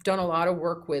pets. We've done a lot of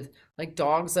work with like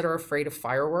dogs that are afraid of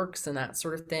fireworks and that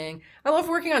sort of thing. I love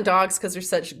working on dogs because they're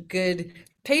such good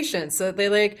patients. So they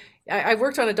like I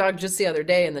worked on a dog just the other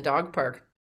day in the dog park.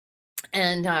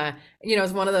 And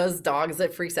it's one of those dogs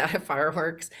that freaks out at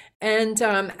fireworks. And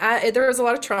there was a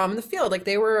lot of trauma in the field. Like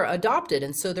they were adopted,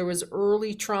 and so there was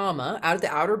early trauma out of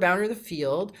the outer boundary of the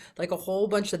field, like a whole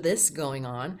bunch of this going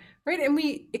on, right? And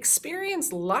we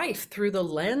experience life through the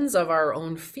lens of our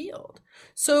own field.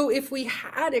 So if we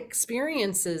had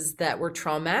experiences that were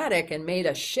traumatic and made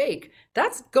us shake,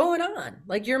 that's going on.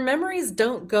 Like your memories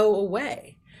don't go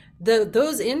away.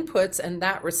 Those inputs and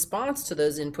that response to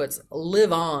those inputs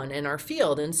live on in our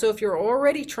field. And so if you're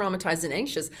already traumatized and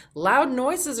anxious, loud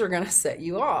noises are going to set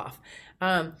you off.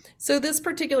 So this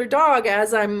particular dog,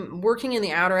 as I'm working in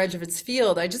the outer edge of its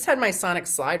field, I just had my sonic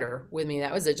slider with me.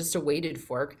 That was it, just a weighted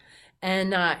fork.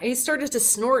 And he started to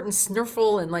snort and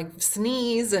sniffle and like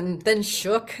sneeze and then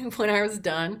shook when I was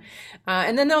done.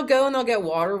 And then they'll go and they'll get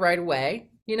water right away.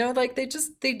 Like they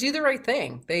do the right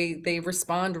thing. They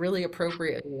respond really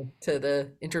appropriately to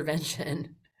the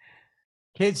intervention.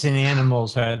 Kids and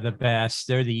animals are the best.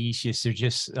 They're the easiest. They're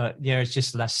just, there's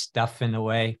just less stuff in the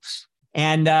way.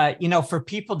 And, for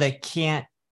people that can't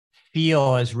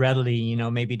feel as readily,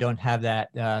 maybe don't have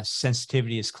that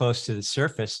sensitivity as close to the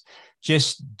surface,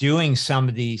 just doing some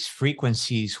of these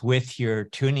frequencies with your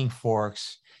tuning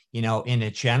forks, in a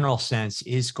general sense,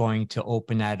 is going to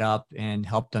open that up and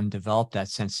help them develop that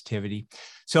sensitivity.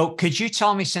 So could you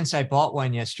tell me, since I bought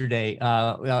one yesterday,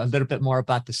 a little bit more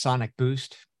about the Sonic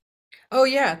Boost? Oh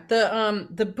yeah,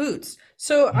 the boots.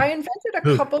 So I invented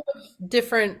a couple of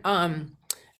different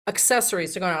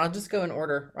accessories to go on. I'll just go in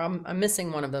order. I'm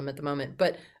missing one of them at the moment,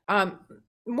 but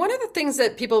one of the things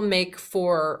that people make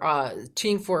for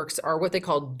tuning forks are what they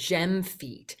call gem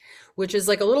feet, which is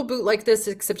like a little boot like this,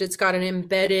 except it's got an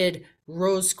embedded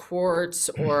rose quartz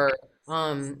or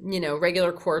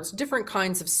regular quartz, different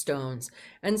kinds of stones.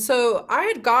 And so I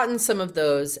had gotten some of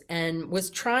those and was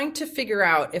trying to figure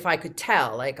out if I could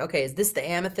tell, like, okay, is this the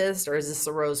amethyst or is this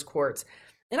the rose quartz?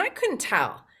 And I couldn't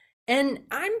tell. And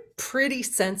I'm pretty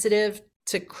sensitive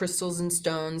to crystals and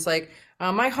stones. Like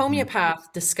my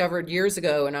homeopath discovered years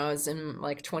ago when I was in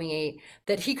like 28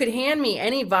 that he could hand me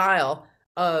any vial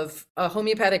of a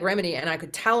homeopathic remedy and I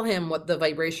could tell him what the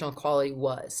vibrational quality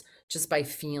was just by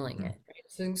feeling it.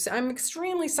 So I'm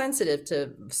extremely sensitive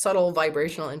to subtle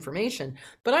vibrational information,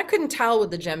 but I couldn't tell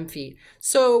with the gem feet.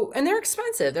 So, and they're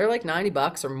expensive. They're like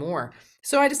 $90 or more.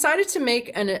 So I decided to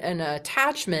make an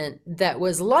attachment that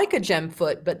was like a gem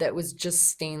foot, but that was just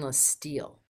stainless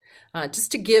steel,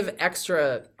 just to give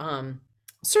extra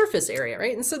surface area,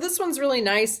 right? And so this one's really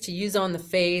nice to use on the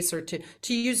face or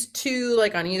to use two,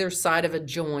 like on either side of a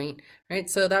joint, right?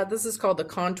 So this is called the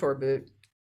contour boot.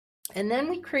 And then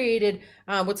we created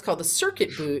what's called the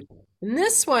circuit boot. And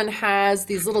this one has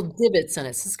these little divots in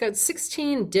it. So it's got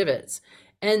 16 divots.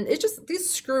 And these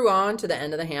screw on to the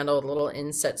end of the handle, a little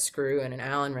inset screw and an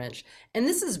Allen wrench. And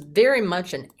this is very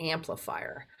much an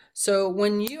amplifier. So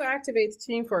when you activate the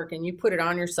tuning fork and you put it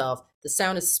on yourself, the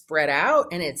sound is spread out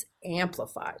and it's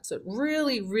amplified. So it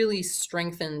really, really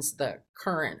strengthens the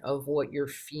current of what you're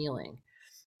feeling.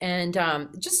 And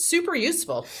just super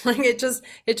useful. Like it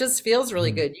just feels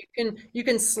really good. You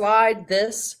can slide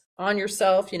this on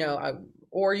yourself,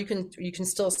 or you can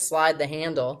still slide the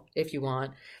handle if you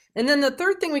want. And then the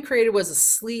third thing we created was a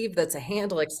sleeve that's a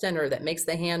handle extender that makes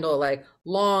the handle like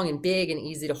long and big and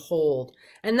easy to hold.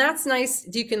 And that's nice.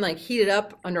 You can like heat it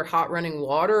up under hot running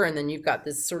water and then you've got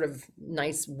this sort of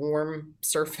nice warm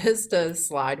surface to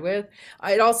slide with.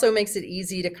 It also makes it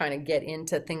easy to kind of get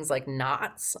into things like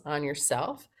knots on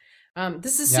yourself.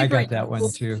 This is super. I got that one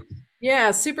too.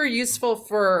 Yeah, super useful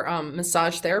for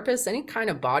massage therapists, any kind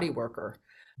of body worker.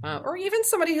 Or even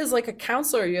somebody who's like a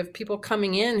counselor. You have people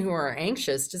coming in who are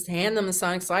anxious, just hand them the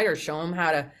sonic slider, show them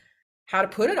how to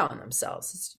put it on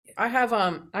themselves. I have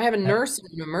a nurse in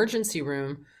an emergency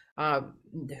room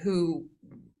who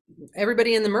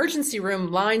everybody in the emergency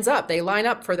room lines up. They line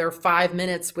up for their 5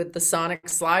 minutes with the sonic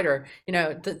slider,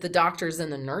 the doctors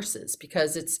and the nurses,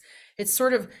 because it's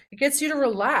sort of, it gets you to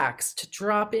relax, to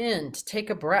drop in, to take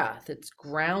a breath. It's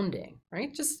grounding,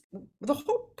 right? Just the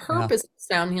whole purpose of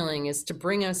sound healing is to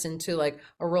bring us into like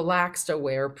a relaxed,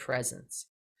 aware presence,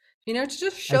 to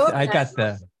just show up I got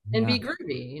and be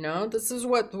groovy. This is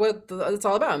what it's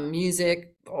all about.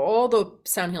 Music, all the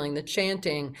sound healing, the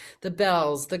chanting, the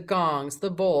bells, the gongs, the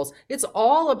bowls. It's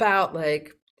all about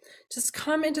like, just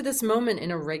come into this moment in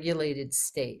a regulated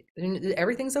state.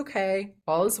 Everything's okay.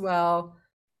 All is well.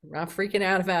 We're not freaking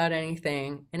out about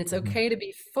anything. And it's okay to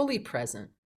be fully present,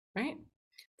 right?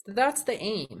 So that's the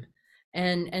aim.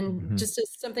 And just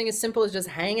something as simple as just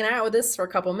hanging out with this for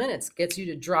a couple minutes gets you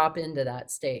to drop into that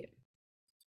state.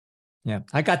 Yeah,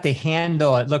 I got the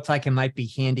handle. It looked like it might be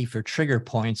handy for trigger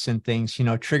points and things.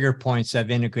 Trigger points I've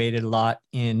integrated a lot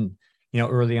in,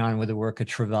 early on with the work of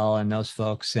Travella and those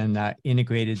folks, and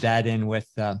integrated that in with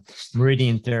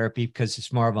meridian therapy because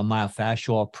it's more of a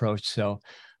myofascial approach. So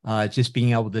just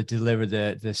being able to deliver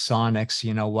the sonics,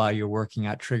 while you're working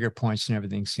out trigger points and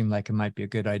everything seemed like it might be a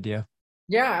good idea.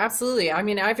 Yeah, absolutely. I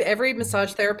mean, every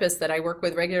massage therapist that I work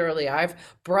with regularly, I've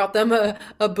brought them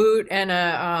a boot and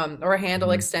or a handle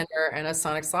extender and a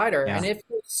sonic slider, and it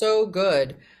feels so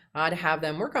good to have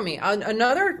them work on me.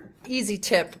 Another easy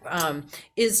tip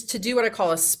is to do what I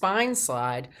call a spine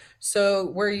slide. So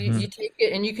where you take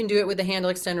it, and you can do it with the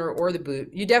handle extender or the boot.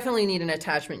 You definitely need an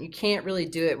attachment. You can't really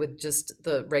do it with just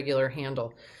the regular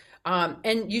handle.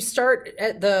 And you start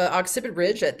at the occiput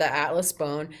ridge at the atlas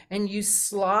bone, and you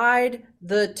slide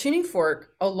the tuning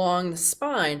fork along the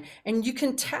spine, and you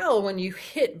can tell when you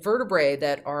hit vertebrae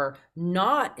that are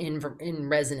not in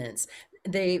resonance.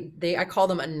 I call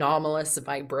them anomalous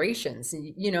vibrations,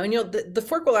 and the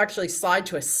fork will actually slide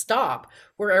to a stop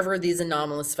wherever these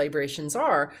anomalous vibrations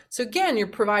are. So again, you're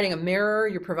providing a mirror,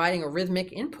 you're providing a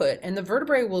rhythmic input, and the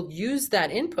vertebrae will use that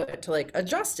input to like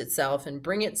adjust itself and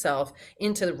bring itself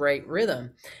into the right rhythm.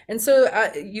 And so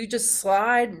you just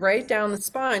slide right down the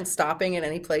spine, stopping at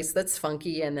any place that's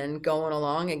funky and then going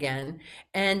along again.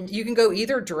 And you can go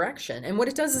either direction. And what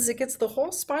it does is it gets the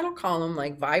whole spinal column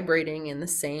like vibrating in the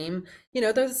same,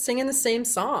 they're singing the same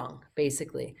song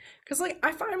basically. Because like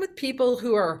I find with people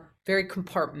who are very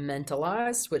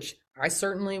compartmentalized, which I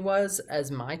certainly was,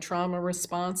 as my trauma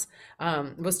response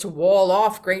was to wall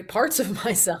off great parts of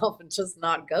myself and just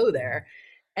not go there.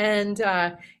 And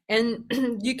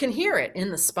you can hear it in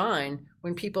the spine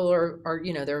when people are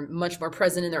they're much more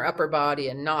present in their upper body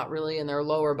and not really in their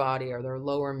lower body or their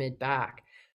lower mid back.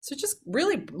 So it just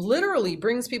really literally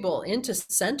brings people into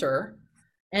center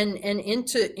and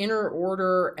into inner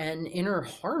order and inner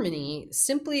harmony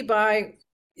simply by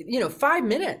 5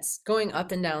 minutes going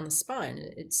up and down the spine.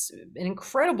 It's an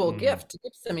incredible gift.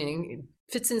 I mean,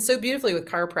 it fits in so beautifully with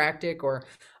chiropractic or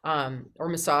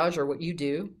massage or what you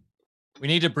do. We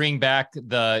need to bring back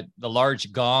the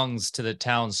large gongs to the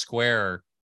town square.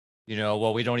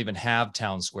 Well, we don't even have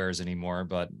town squares anymore,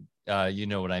 but you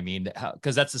know what I mean?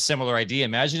 Because that's a similar idea.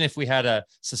 Imagine if we had a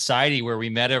society where we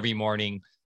met every morning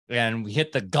and we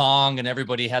hit the gong and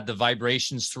everybody had the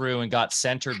vibrations through and got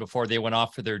centered before they went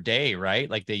off for their day, right?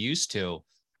 Like they used to.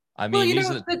 I mean,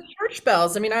 the church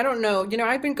bells. I mean, I don't know.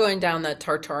 I've been going down that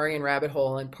Tartarian rabbit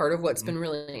hole, and part of what's been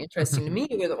really interesting to me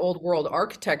with old world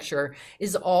architecture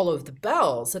is all of the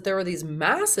bells, that there were these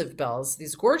massive bells,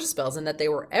 these gorgeous bells, and that they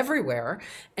were everywhere,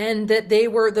 and that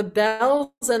the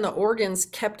bells and the organs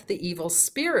kept the evil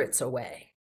spirits away.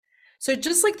 So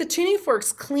just like the tuning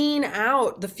forks clean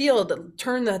out the field,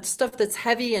 turn the stuff that's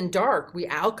heavy and dark, we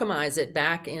alchemize it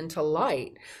back into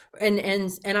light. And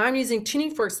I'm using tuning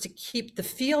forks to keep the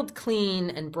field clean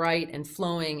and bright and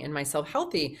flowing and myself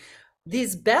healthy.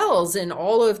 These bells in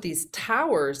all of these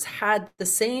towers had the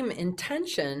same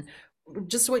intention,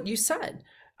 just what you said.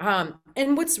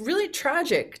 And what's really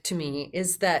tragic to me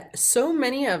is that so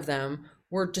many of them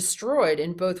were destroyed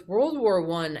in both World War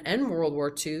I and World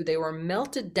War II. They were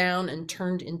melted down and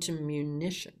turned into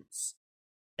munitions.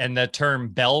 And the term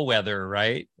bellwether,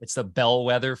 right? It's a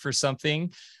bellwether for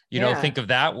something. Think of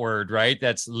that word, right?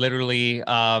 That's literally,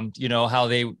 how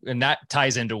and that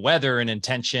ties into weather and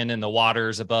intention and the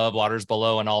waters above, waters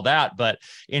below and all that. But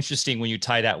interesting when you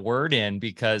tie that word in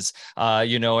because,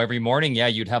 every morning,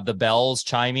 you'd have the bells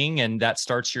chiming and that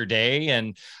starts your day.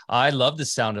 And I love the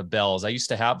sound of bells. I used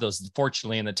to have those.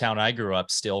 Fortunately, in the town I grew up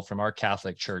still from our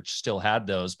Catholic church, still had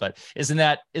those. But isn't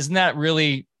that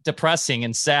really depressing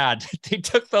and sad? They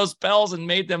took those bells and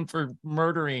made them for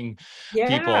murdering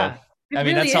people. I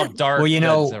mean, that's how dark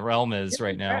the realm is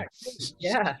right now.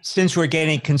 Since we're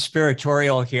getting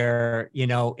conspiratorial here,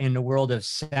 in the world of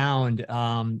sound,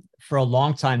 for a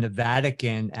long time, the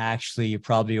Vatican, actually, you're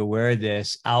probably aware of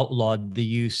this, outlawed the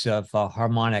use of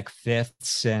harmonic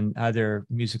fifths and other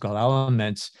musical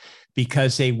elements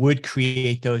because they would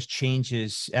create those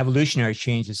changes, evolutionary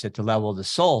changes at the level of the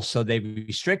soul. So they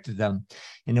restricted them.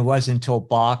 And it wasn't until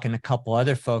Bach and a couple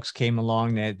other folks came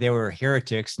along that they were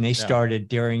heretics and they started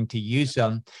daring to use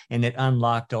them. And it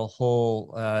unlocked a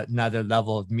whole another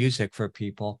level of music for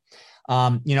people.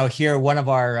 Here, one of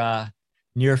our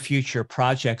near future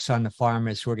projects on the farm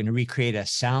is we're going to recreate a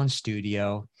sound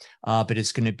studio, but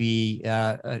it's going to be,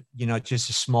 just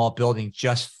a small building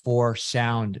just for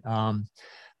sound.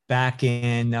 Back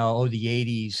in the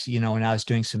 80s, when I was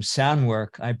doing some sound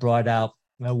work, I brought out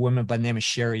a woman by the name of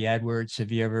Sherry Edwards. Have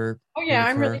you ever Oh heard yeah, of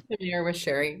I'm her? really familiar with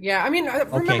Sherry. Yeah, I mean,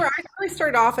 remember, Okay. I really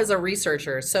started off as a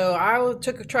researcher, so tried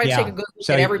to take a Yeah. good look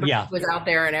So at everybody yeah, who was out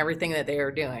there and everything that they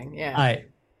were doing. Yeah. I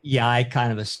I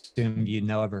kind of assumed you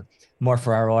know of her more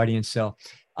for our audience. So,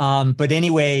 but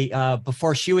anyway,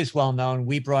 before she was well known,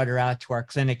 we brought her out to our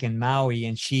clinic in Maui,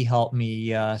 and she helped me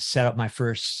set up my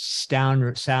first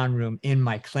sound room in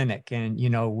my clinic. And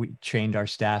we trained our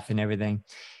staff and everything.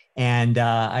 And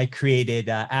I created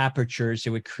apertures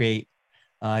that would create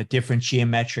different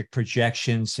geometric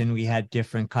projections, and we had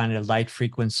different kind of light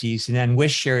frequencies. And then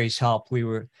with Sherry's help, we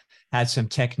had some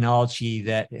technology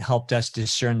that helped us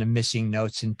discern the missing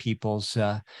notes in people's,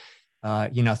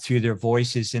 through their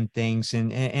voices and things.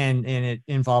 And it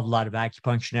involved a lot of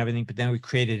acupuncture and everything. But then we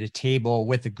created a table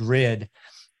with a grid.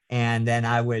 And then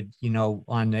I would,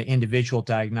 on the individual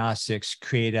diagnostics,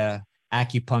 create a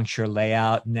acupuncture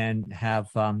layout and then have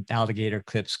alligator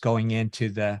clips going into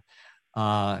the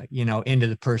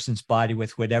person's body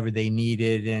with whatever they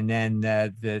needed. And then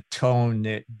the tone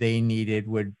that they needed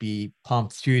would be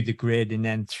pumped through the grid and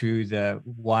then through the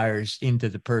wires into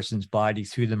the person's body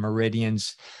through the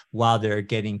meridians while they're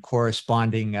getting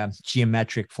corresponding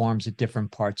geometric forms at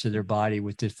different parts of their body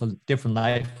with different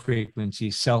light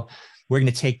frequencies. So we're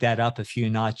going to take that up a few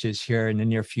notches here in the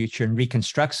near future and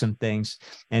reconstruct some things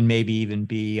and maybe even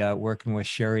be working with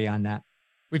Sherry on that.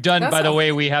 We've done, That by the sounds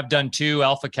way, we have done 2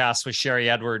 alpha casts with Sherry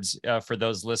Edwards for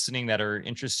those listening that are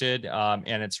interested.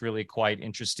 And it's really quite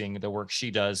interesting, the work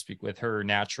she does with her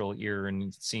natural ear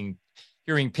and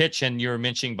hearing pitch. And you're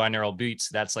mentioning binaural beats.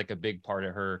 That's like a big part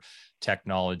of her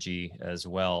technology as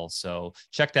well. So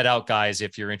check that out, guys,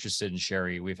 if you're interested in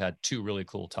Sherry. We've had 2 really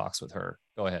cool talks with her.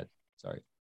 Go ahead. Sorry.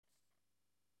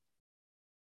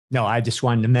 No, I just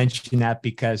wanted to mention that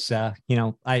because,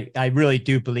 I really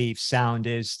do believe sound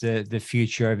is the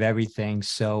future of everything.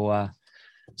 So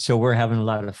we're having a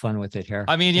lot of fun with it here.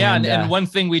 I mean, yeah. And one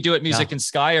thing we do at Music Yeah. and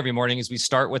Sky every morning is we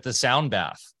start with a sound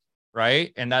bath,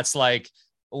 right? And that's like,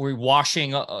 we're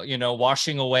washing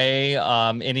away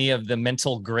any of the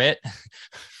mental grit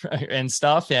and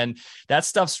stuff. And that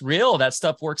stuff's real. That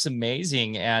stuff works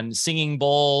amazing. And singing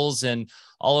bowls and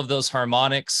all of those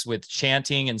harmonics with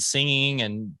chanting and singing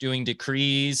and doing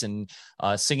decrees and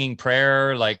singing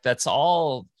prayer, like that's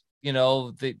all,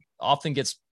 that often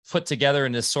gets put together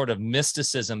in this sort of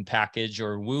mysticism package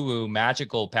or woo-woo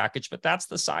magical package, but that's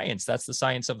the science. That's the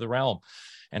science of the realm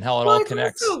and how it all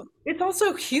connects. It's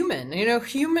also human.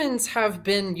 Humans have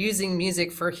been using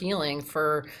music for healing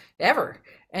forever.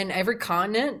 And every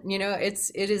continent,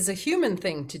 it is a human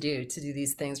thing to do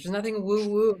these things. There's nothing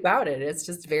woo-woo about it. It's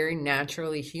just very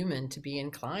naturally human to be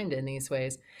inclined in these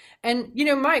ways. And,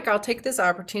 Mike, I'll take this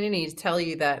opportunity to tell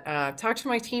you that talk to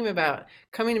my team about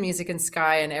coming to Music and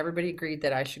Sky, and everybody agreed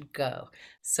that I should go.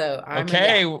 So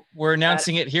Okay, we're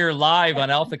announcing it here live on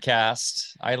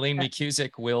AlphaCast. Eileen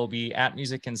McKusick will be at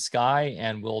Music and Sky,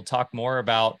 and we'll talk more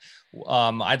about.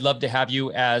 I'd love to have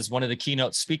you as one of the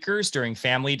keynote speakers during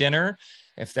family dinner,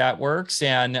 if that works.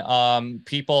 And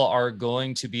people are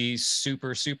going to be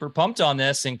super, super pumped on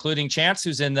this, including Chance,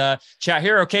 who's in the chat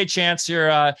here. Okay, Chance, you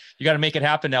got to make it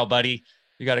happen now, buddy.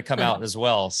 You got to come out as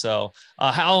well. So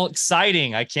how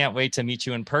exciting. I can't wait to meet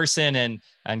you in person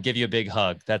and give you a big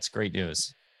hug. That's great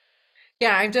news.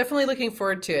 Yeah, I'm definitely looking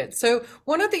forward to it. So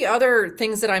one of the other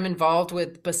things that I'm involved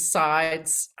with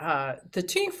besides the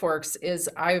Tuning Forks is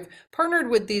I've partnered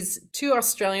with these 2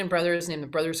 Australian brothers named the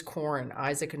Brothers Corin,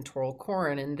 Isaac and Toril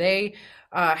Corin, and they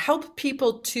help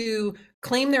people to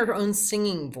claim their own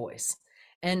singing voice.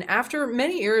 And after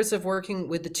many years of working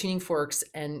with the Tuning Forks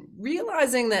and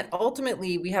realizing that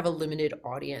ultimately we have a limited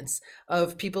audience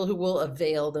of people who will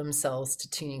avail themselves to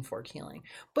tuning fork healing,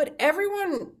 but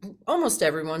almost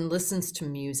everyone listens to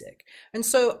music. And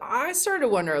so I started to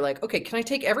wonder, like, okay, can I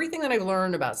take everything that I've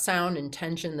learned about sound,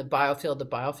 intention, the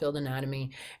biofield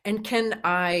anatomy, and can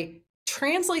I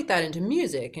translate that into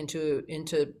music,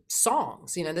 into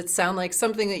songs, that sound like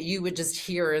something that you would just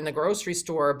hear in the grocery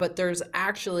store, but there's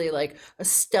actually like a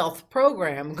stealth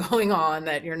program going on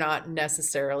that you're not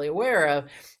necessarily aware of,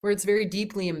 where it's very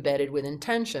deeply embedded with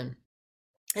intention.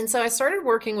 And so I started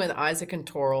working with Isaac and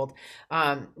Torold,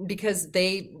 because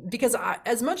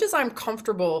as much as I'm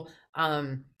comfortable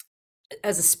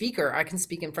as a speaker, I can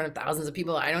speak in front of thousands of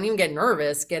people. I don't even get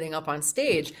nervous getting up on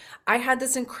stage. I had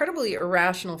this incredibly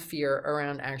irrational fear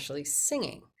around actually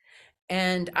singing.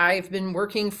 And I've been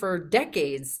working for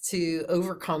decades to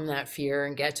overcome that fear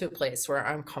and get to a place where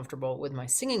I'm comfortable with my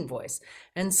singing voice.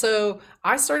 And so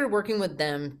I started working with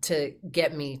them to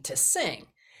get me to sing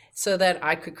so that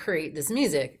I could create this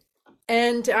music.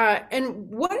 And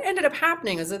what ended up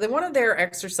happening is that one of their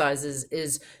exercises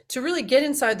is to really get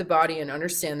inside the body and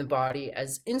understand the body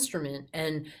as instrument,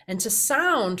 and to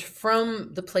sound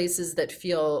from the places that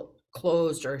feel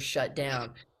closed or shut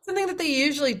down. Something that they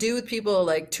usually do with people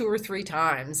like 2 or 3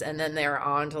 times, and then they're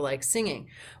on to like singing.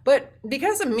 But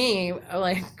because of me,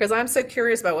 like, because I'm so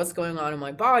curious about what's going on in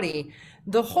my body,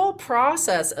 the whole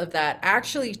process of that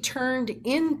actually turned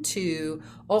into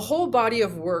a whole body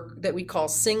of work that we call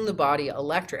Sing the Body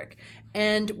Electric.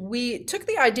 And we took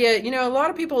the idea, a lot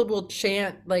of people will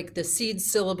chant like the seed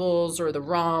syllables or the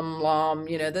ram, lam,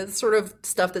 the sort of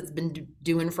stuff that's been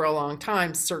doing for a long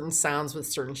time, certain sounds with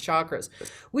certain chakras.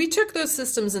 We took those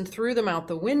systems and threw them out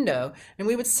the window, and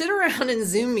we would sit around in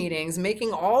Zoom meetings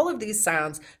making all of these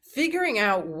sounds, figuring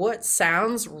out what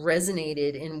sounds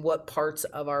resonated in what parts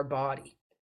of our body.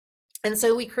 And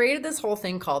so we created this whole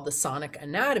thing called the Sonic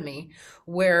Anatomy,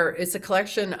 where it's a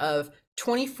collection of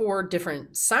 24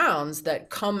 different sounds that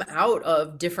come out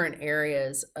of different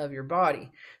areas of your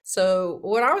body. So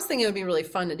what I was thinking would be really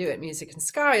fun to do at Music and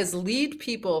Sky is lead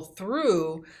people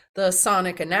through the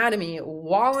Sonic Anatomy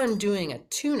while I'm doing a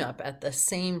tune-up at the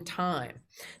same time.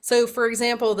 So for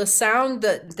example, the sound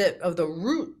that of the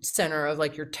root center of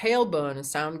like your tailbone, a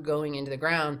sound going into the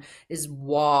ground, is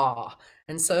wah.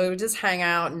 And so just hang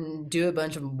out and do a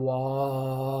bunch of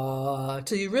wah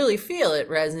till you really feel it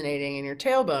resonating in your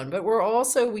tailbone. But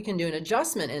we can do an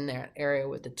adjustment in that area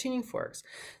with the tuning forks.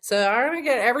 So I'm going to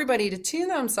get everybody to tune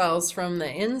themselves from the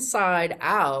inside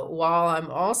out while I'm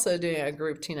also doing a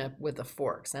group tune-up with the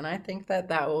forks. And I think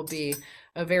that will be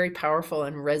a very powerful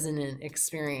and resonant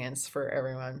experience for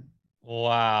everyone.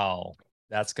 Wow.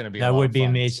 That's going to be that would be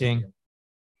amazing.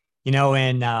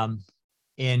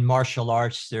 In martial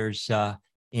arts, there's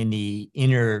in the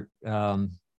inner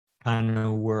kind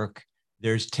of work,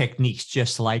 there's techniques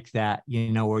just like that,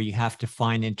 where you have to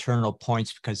find internal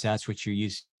points because that's what you're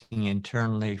using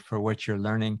internally for what you're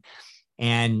learning.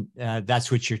 And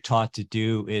that's what you're taught to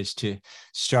do, is to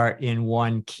start in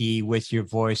one key with your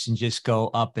voice and just go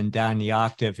up and down the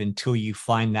octave until you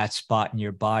find that spot in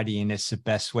your body. And it's the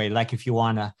best way. Like if you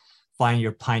want to find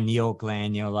your pineal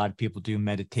gland, a lot of people do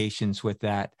meditations with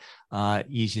that.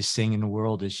 Easiest thing in the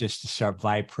world is just to start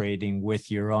vibrating with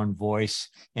your own voice.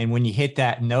 And when you hit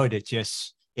that note,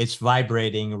 it's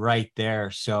vibrating right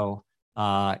there. So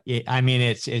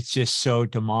it's just so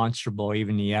demonstrable.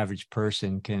 Even the average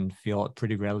person can feel it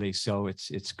pretty readily. So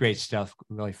it's great stuff,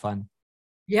 really fun.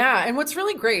 Yeah, and what's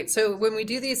really great, so when we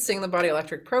do these Sing the Body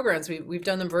Electric programs, we've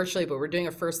done them virtually, but we're doing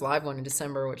a first live one in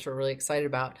December, which we're really excited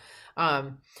about.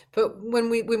 But when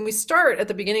we start at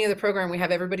the beginning of the program, we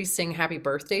have everybody sing happy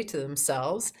birthday to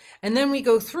themselves. And then we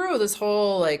go through this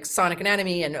whole like Sonic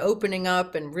Anatomy and opening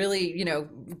up and really,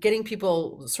 getting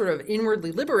people sort of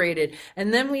inwardly liberated.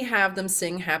 And then we have them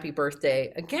sing happy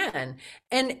birthday again.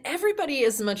 And everybody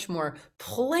is much more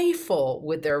playful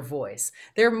with their voice.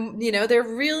 They're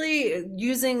really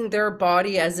using their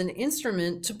body as an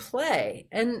instrument to play.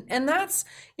 And that's,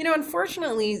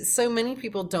 unfortunately, so many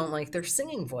people don't like their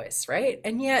singing voice, right?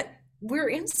 And yet we're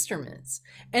instruments.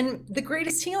 And the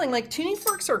greatest healing, like tuning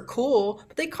forks are cool,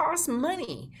 but they cost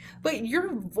money. But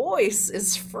your voice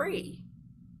is free.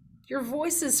 Your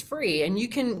voice is free, and you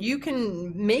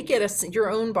can make it your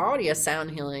own body a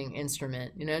sound healing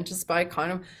instrument, just by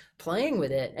kind of playing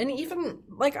with it. And even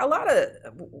like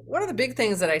one of the big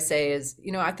things that I say is,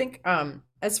 I think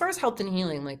as far as health and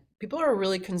healing, like people are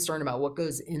really concerned about what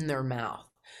goes in their mouth.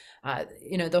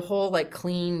 The whole like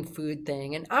clean food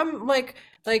thing. And I'm like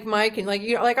Mike, and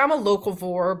like I'm a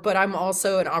locavore, but I'm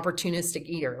also an opportunistic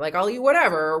eater. Like I'll eat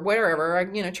whatever, wherever.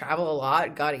 I travel a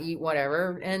lot, got to eat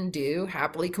whatever, and do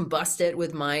happily combust it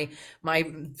with my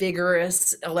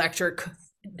vigorous electric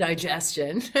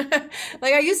digestion.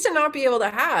 Like I used to not be able to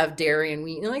have dairy and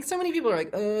wheat, and like so many people are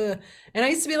like and I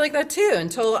used to be like that too,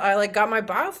 until I like got my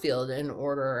biofield in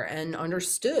order and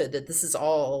understood that this is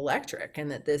all electric, and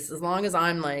that this, as long as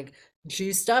I'm like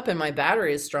juiced up and my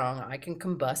battery is strong, I can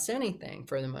combust anything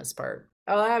for the most part.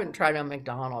 Oh, I haven't tried on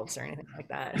McDonald's or anything like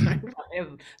that. I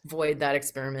avoid that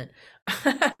experiment.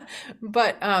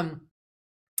 But now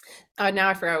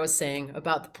I forgot what I was saying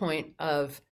about the point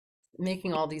of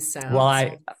making all these Well,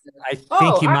 sounds. I think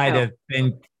Oh, you I might know. have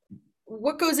been,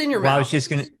 What goes in your well, I was mouth? just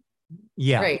going to,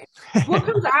 yeah. Right. What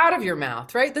comes out of your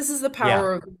mouth, right? This is the Yeah,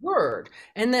 power of the word.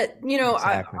 And that,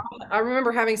 exactly. I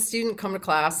remember having a student come to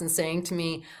class and saying to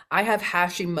me, I have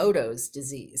Hashimoto's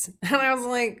disease. And I was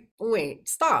like, wait,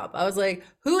 stop. I was like,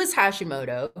 who is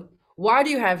Hashimoto? Why do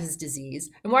you have his disease?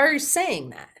 And why are you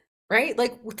saying that? Right?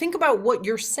 Like think about what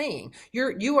you're saying.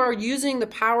 You are using the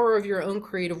power of your own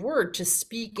creative word to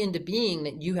speak into being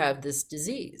that you have this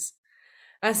disease.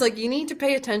 And it's like you need to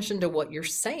pay attention to what you're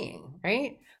saying,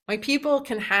 right? My people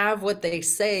can have what they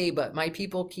say, but my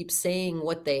people keep saying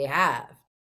what they have.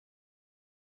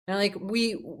 And like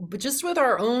but just with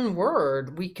our own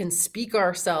word, we can speak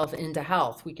ourselves into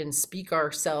health. We can speak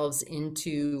ourselves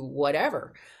into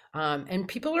whatever. And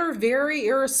people are very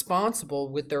irresponsible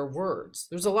with their words.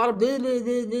 There's a lot of blah, blah,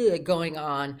 blah, blah going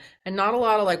on, and not a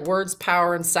lot of like words,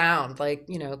 power, and sound, like,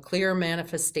 clear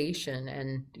manifestation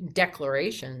and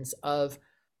declarations of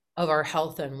our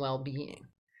health and well-being.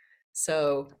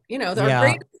 So, our Yeah.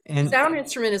 great And sound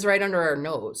instrument is right under our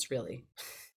nose, really.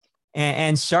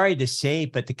 And sorry to say,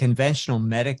 but the conventional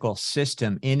medical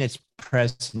system in its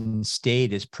present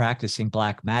state is practicing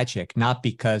black magic, not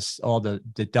because all the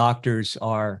doctors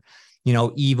are,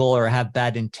 evil or have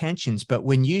bad intentions, but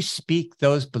when you speak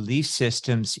those belief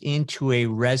systems into a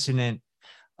resonant,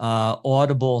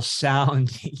 audible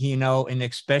sound, and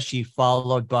especially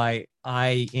followed by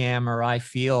I am or I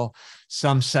feel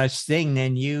some such thing,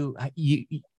 then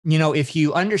if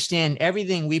you understand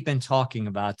everything we've been talking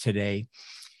about today,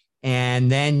 and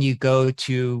then you go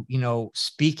to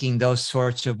speaking those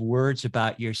sorts of words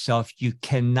about yourself, you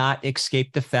cannot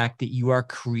escape the fact that you are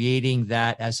creating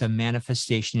that as a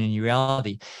manifestation in your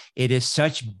reality. It is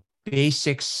such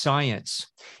basic science,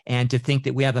 and to think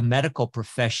that we have a medical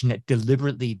profession that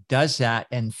deliberately does that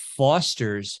and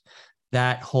fosters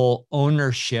that whole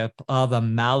ownership of a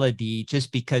malady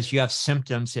just because you have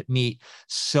symptoms that meet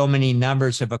so many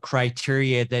numbers of a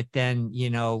criteria that then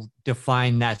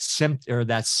define that symptom or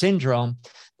that syndrome,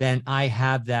 then I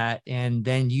have that, and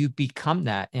then you become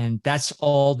that, and that's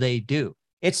all they do.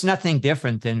 It's nothing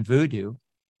different than voodoo.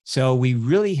 So we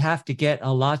really have to get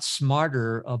a lot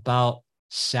smarter about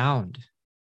sound.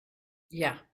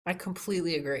 Yeah, I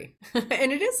completely agree.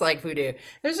 And it is like voodoo.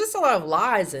 There's just a lot of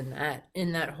lies in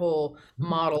that whole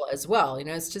model as well.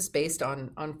 It's just based on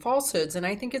falsehoods. And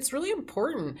I think it's really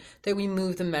important that we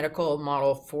move the medical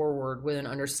model forward with an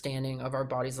understanding of our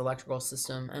body's electrical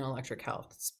system and electric health.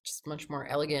 It's just much more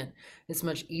elegant. It's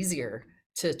much easier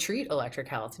to treat electric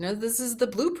health. This is the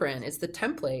blueprint, it's the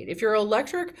template. If your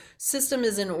electric system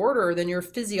is in order, then your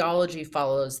physiology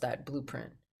follows that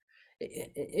blueprint.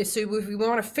 So if we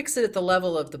want to fix it at the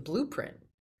level of the blueprint,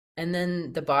 and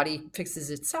then the body fixes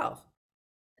itself.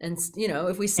 And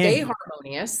if we stay And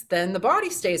harmonious, then the body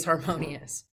stays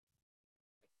harmonious.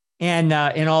 And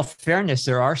in all fairness,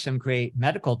 there are some great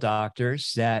medical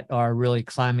doctors that are really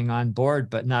climbing on board,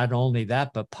 but not only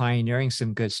that, but pioneering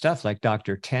some good stuff like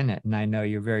Dr. Tennant. And I know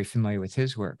you're very familiar with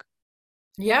his work.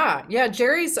 Yeah.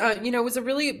 Jerry's, was a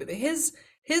really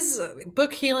his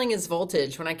book Healing is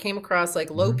Voltage. When I came across like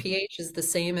low Mhm. pH is the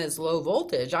same as low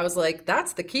voltage, I was like,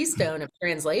 that's the keystone of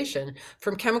translation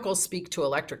from chemical speak to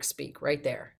electric speak right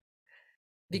there.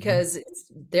 Mhm. Because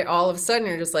they're all of a sudden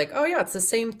you're just like, oh yeah, it's the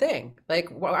same thing. Like,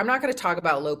 well, I'm not going to talk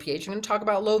about low pH. I'm going to talk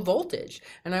about low voltage.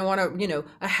 And I want to,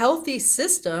 a healthy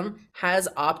system has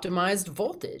optimized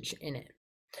voltage in it.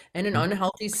 And an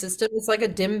unhealthy system is like a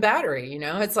dim battery,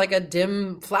 it's like a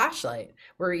dim flashlight.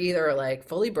 We're either like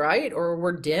fully bright or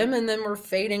we're dim and then we're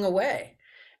fading away.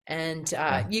 And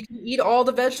Yeah. you can eat all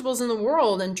the vegetables in the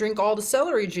world and drink all the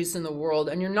celery juice in the world,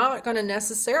 and you're not going to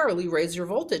necessarily raise your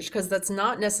voltage because that's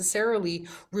not necessarily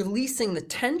releasing the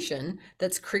tension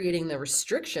that's creating the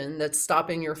restriction that's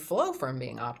stopping your flow from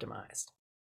being optimized.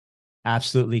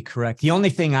 Absolutely correct. The only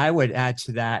thing I would add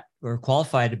to that or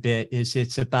qualify it a bit is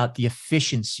it's about the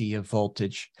efficiency of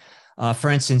voltage. For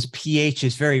instance, pH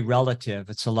is very relative.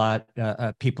 It's a lot,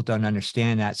 people don't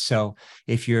understand that. So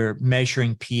if you're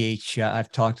measuring pH,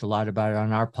 I've talked a lot about it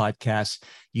on our podcast,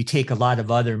 you take a lot of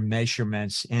other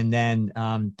measurements, and then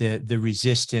the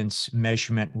resistance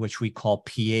measurement, which we call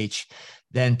pH,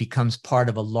 then becomes part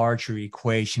of a larger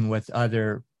equation with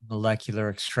other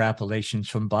molecular extrapolations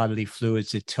from bodily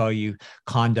fluids that tell you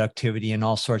conductivity and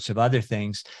all sorts of other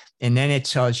things. And then it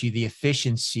tells you the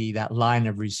efficiency, that line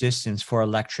of resistance for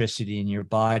electricity in your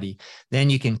body.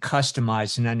 Then you can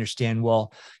customize and understand,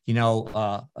 well,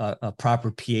 a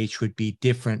proper pH would be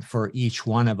different for each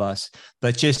one of us.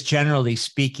 But just generally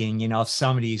speaking, if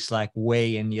somebody's like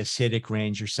way in the acidic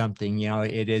range or something,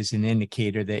 it is an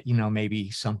indicator that,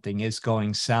 maybe something is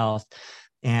going south.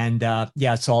 And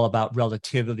it's all about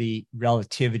relativity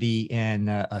and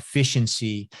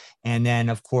efficiency. And then,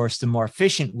 of course, the more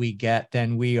efficient we get,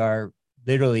 then we are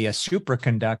literally a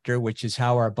superconductor, which is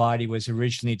how our body was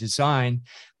originally designed,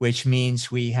 which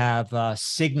means we have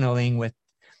signaling with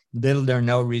little or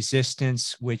no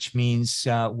resistance, which means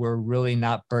we're really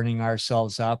not burning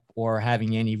ourselves up or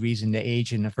having any reason to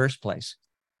age in the first place.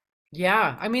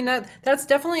 Yeah, I mean that's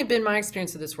definitely been my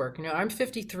experience with this work. I'm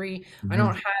 53. I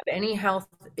don't have any health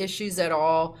issues at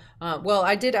all. Well,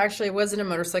 I was in a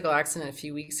motorcycle accident a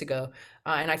few weeks ago,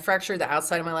 and I fractured the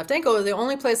outside of my left ankle. The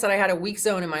only place that I had a weak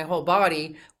zone in my whole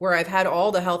body where I've had all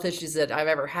the health issues that I've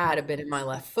ever had have been in my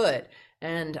left foot.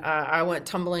 And I went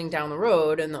tumbling down the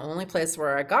road, and the only place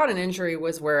where I got an injury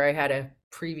was where I had a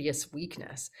previous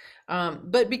weakness.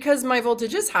 But because my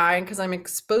voltage is high and because I'm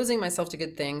exposing myself to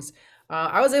good things,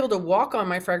 I was able to walk on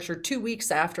my fracture 2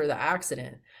 weeks after the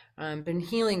accident. Been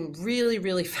healing really,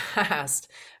 really fast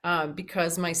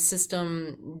because my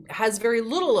system has very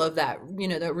little of that,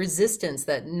 that resistance,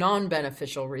 that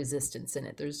non-beneficial resistance in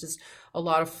it. There's just a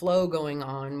lot of flow going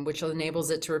on, which enables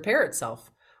it to repair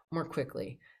itself more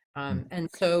quickly. And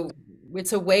so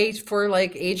it's a way for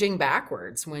like aging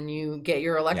backwards when you get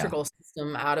your electrical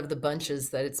system out of the bunches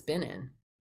that it's been in.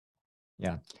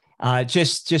 Yeah.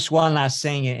 Just one last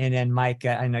thing, and then Mike,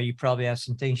 I know you probably have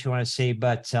some things you want to say,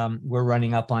 but we're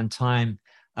running up on time.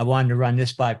 I wanted to run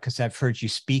this by because I've heard you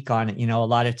speak on it. A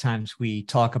lot of times we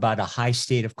talk about a high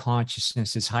state of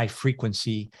consciousness as high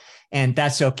frequency, and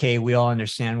that's okay. We all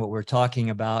understand what we're talking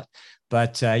about,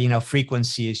 but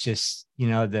frequency is just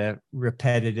the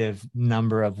repetitive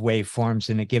number of waveforms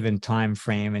in a given time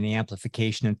frame and the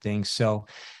amplification of things. So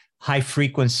high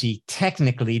frequency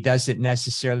technically doesn't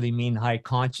necessarily mean high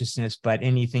consciousness, but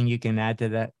anything you can add to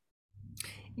that?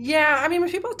 Yeah, I mean,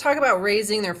 when people talk about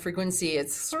raising their frequency,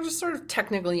 it's sort of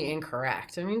technically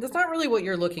incorrect. I mean, that's not really what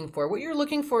you're looking for. What you're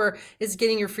looking for is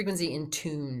getting your frequency in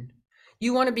tune.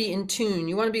 You want to be in tune.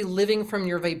 You want to be living from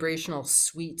your vibrational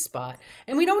sweet spot.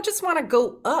 And we don't just want to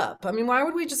go up. I mean, why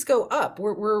would we just go up?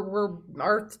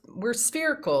 We're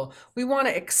spherical. We want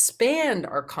to expand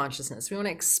our consciousness. We want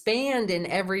to expand in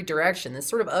every direction. This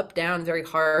sort of up down, very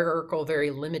hierarchical, very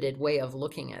limited way of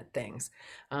looking at things.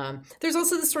 There's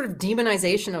also this sort of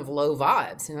demonization of low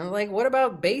vibes. Like what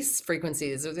about bass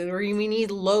frequencies? We need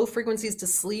low frequencies to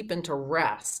sleep and to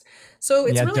rest. So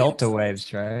it's really delta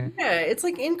waves, right? Yeah, it's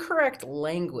like incorrect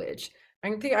language.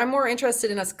 I think I'm more interested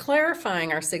in us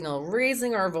clarifying our signal,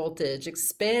 raising our voltage,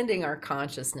 expanding our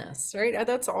consciousness, right?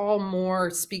 That's all more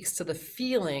speaks to the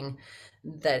feeling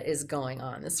that is going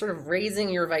on. This sort of raising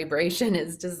your vibration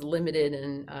is just limited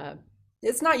and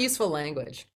it's not useful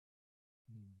language.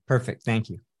 Perfect. Thank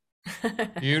you.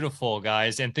 Beautiful,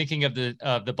 guys. And thinking of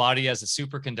the body as a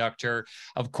superconductor,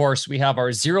 of course, we have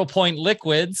our 0 point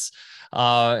liquids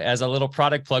as a little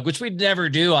product plug, which we never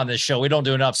do on this show. We don't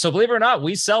do enough. So believe it or not,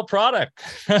 we sell product,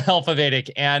 Alpha Vedic.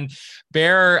 And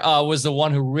Bear was the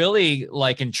one who really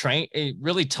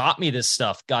really taught me this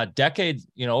stuff.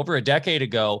 Over a decade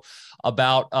ago,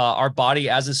 about our body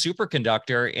as a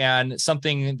superconductor, and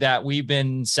something that we've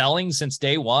been selling since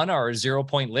day one are 0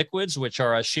 point liquids, which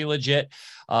are a Shilajit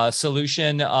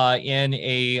solution in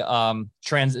a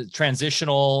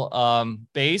transitional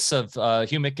base of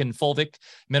humic and fulvic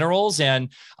minerals. And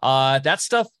that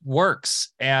stuff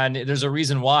works. And there's a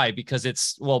reason why, because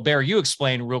Bear, you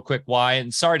explain real quick why.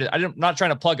 And I'm not trying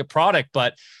to plug a product,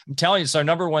 but I'm telling you, it's our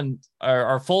number one,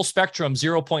 our full spectrum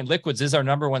 0 point liquids is our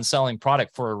number one selling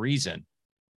product for a reason.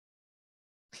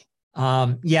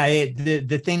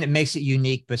 The thing that makes it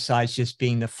unique, besides just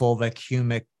being the fulvic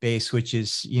humic base, which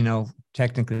is,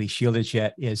 technically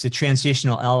Shilajit, is the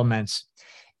transitional elements.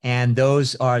 And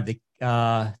those are the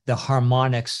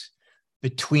harmonics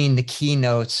between the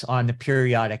keynotes on the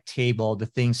periodic table, the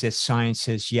things that science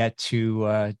has yet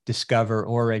to discover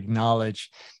or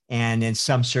acknowledge. And in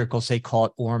some circles, they call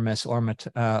it ORMUS,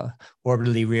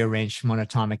 orbitally rearranged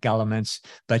monatomic elements.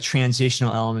 But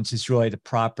transitional elements is really the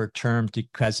proper term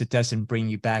because it doesn't bring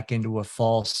you back into a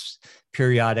false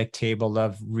periodic table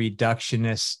of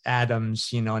reductionist atoms,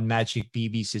 and magic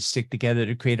BBs that stick together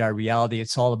to create our reality.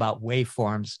 It's all about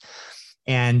waveforms.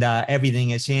 and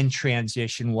everything is in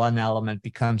transition. One element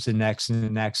becomes the next and the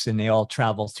next, and they all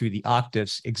travel through the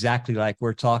octaves, exactly like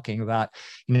we're talking about.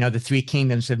 The three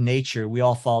kingdoms of nature, we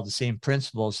all follow the same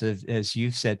principles as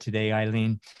you've said today,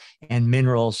 Eileen, and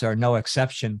minerals are no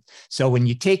exception. So when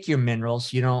you take your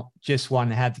minerals, you don't just want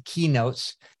to have the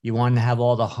keynotes, you want to have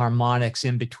all the harmonics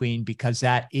in between, because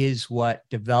that is what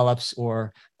develops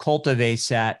or cultivates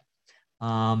that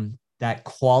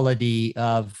quality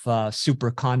of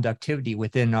superconductivity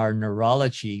within our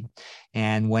neurology.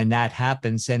 And when that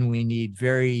happens, then we need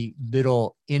very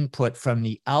little input from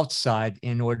the outside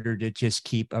in order to just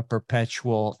keep a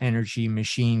perpetual energy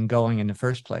machine going in the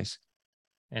first place.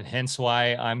 And hence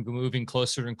why I'm moving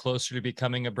closer and closer to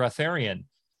becoming a breatharian.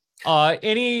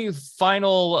 Any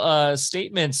final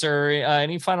statements or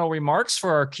any final remarks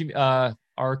for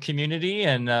our community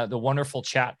and the wonderful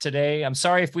chat today? I'm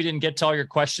sorry if we didn't get to all your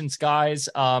questions, guys.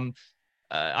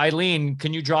 Eileen,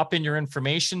 can you drop in your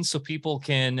information so people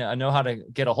can know how to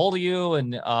get a hold of you?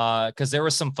 And because there were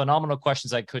some phenomenal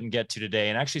questions I couldn't get to today,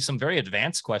 and actually some very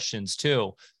advanced questions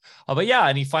too. But yeah,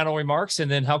 any final remarks? And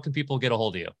then how can people get a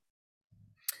hold of you?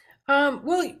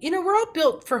 Well, we're all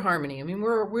built for harmony. I mean,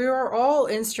 we are all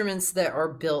instruments that are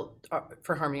built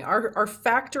for harmony. Our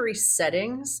factory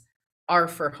settings are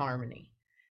for harmony,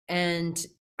 and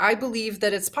I believe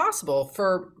that it's possible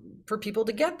for people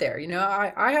to get there.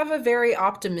 I have a very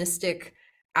optimistic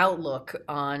outlook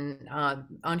on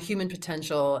human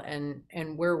potential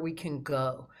and where we can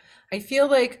go. I feel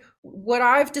like what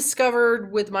I've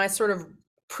discovered with my sort of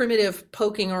primitive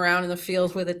poking around in the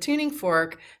field with a tuning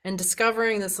fork and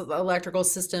discovering this electrical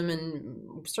system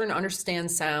and starting to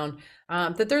understand sound,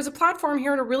 that there's a platform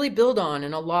here to really build on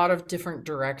in a lot of different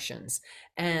directions.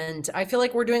 And I feel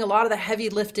like we're doing a lot of the heavy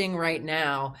lifting right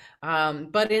now.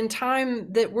 But in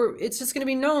time it's just going to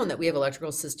be known that we have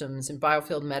electrical systems in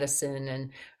biofield medicine.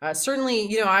 And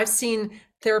certainly, I've seen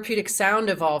therapeutic sound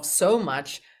evolve so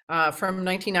much from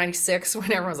 1996,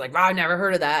 when everyone's like, wow, I've never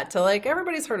heard of that, to like,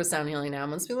 everybody's heard of sound healing now.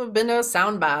 Most people have been to a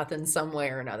sound bath in some way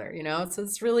or another, so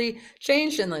it's really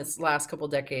changed in this last couple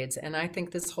of decades. And I think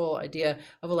this whole idea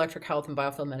of electric health and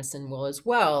biofield medicine will as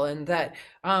well. And that,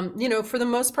 for the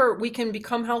most part, we can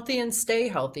become healthy and stay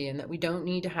healthy, and that we don't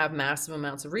need to have massive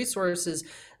amounts of resources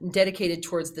dedicated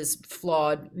towards this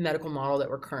flawed medical model that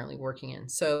we're currently working in.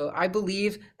 So I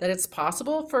believe that it's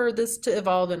possible for this to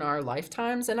evolve in our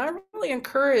lifetimes. And I really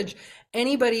encourage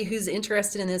anybody who's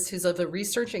interested in this, who's of a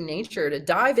researching nature, to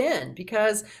dive in,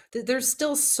 because there's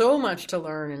still so much to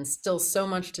learn and still so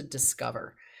much to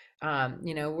discover.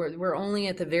 We're only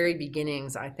at the very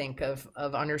beginnings, I think, of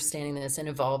understanding this and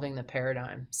evolving the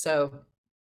paradigm. So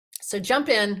jump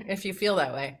in if you feel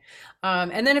that way.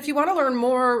 And then if you want to learn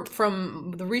more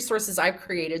from the resources I've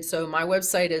created, so my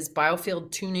website is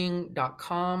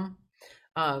biofieldtuning.com.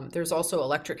 There's also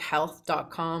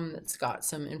electrichealth.com that's got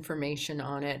some information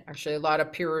on it. Actually, a lot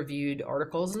of peer-reviewed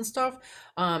articles and stuff,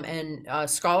 and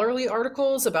scholarly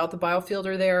articles about the biofield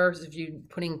are there. If you're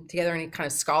putting together any kind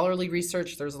of scholarly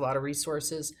research, there's a lot of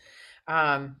resources.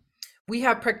 We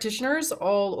have practitioners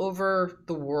all over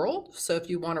the world. So if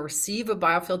you want to receive a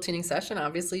biofield tuning session,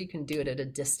 obviously you can do it at a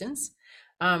distance.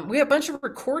 We have a bunch of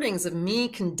recordings of me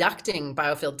conducting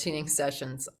biofield tuning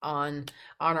sessions on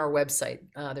our website.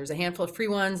 There's a handful of free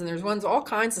ones, and there's ones, all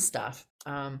kinds of stuff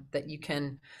that you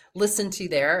can listen to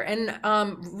there. And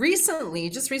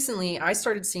just recently, I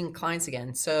started seeing clients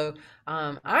again. So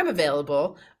I'm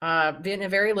available in a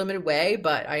very limited way,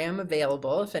 but I am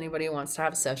available if anybody wants to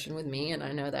have a session with me. And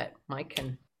I know that Mike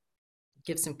can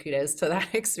give some kudos to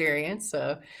that experience.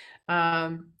 So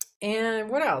and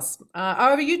what else?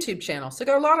 I have a YouTube channel. So I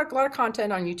got a lot of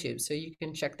content on YouTube. So you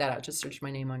can check that out. Just search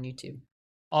my name on YouTube.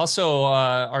 Also,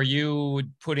 are you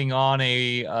putting on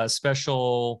a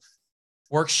special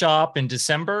workshop in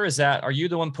December? Are you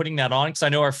the one putting that on? Because I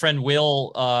know our friend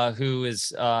Will, who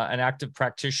is an active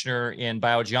practitioner in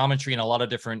biogeometry and a lot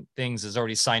of different things, has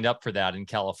already signed up for that in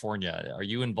California. Are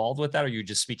you involved with that, or are you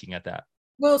just speaking at that?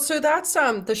 Well, so that's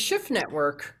the Shift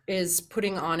Network is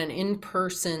putting on an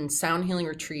in-person sound healing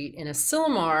retreat in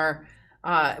Asilomar,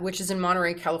 which is in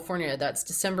Monterey, California. That's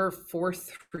December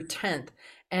 4th through 10th.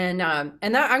 And that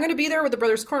I'm going to be there with the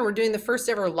Brothers Korn. We're doing the first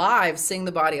ever live Sing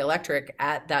the Body Electric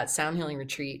at that sound healing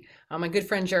retreat. My good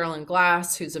friend Geraldine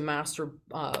Glass, who's a master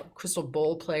crystal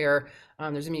bowl player.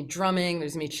 There's going to be drumming,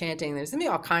 there's going to be chanting, there's going to be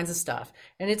all kinds of stuff.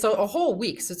 And it's a whole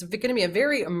week. So it's going to be a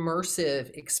very immersive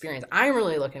experience. I'm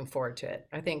really looking forward to it.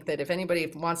 I think that if anybody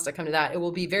wants to come to that, it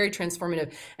will be very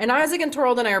transformative. And Isaac and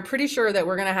Torald and I are pretty sure that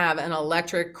we're going to have an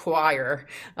electric choir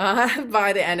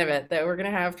by the end of it, that we're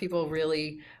going to have people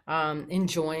really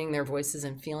enjoying their voices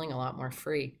and feeling a lot more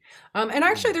free. And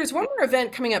actually, there's one more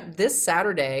event coming up this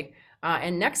Saturday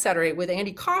and next Saturday with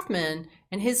Andy Kaufman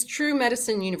and his True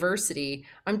Medicine University.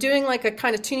 I'm doing like a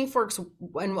kind of Tuning Forks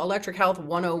and Electric Health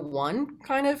 101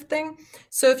 kind of thing.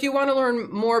 So if you want to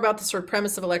learn more about the sort of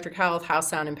premise of electric health, how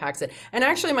sound impacts it, and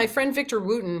actually my friend Victor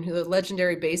Wooten, the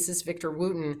legendary bassist Victor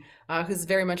Wooten, who's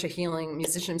very much a healing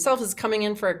musician himself, is coming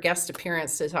in for a guest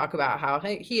appearance to talk about how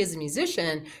he is a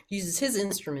musician, uses his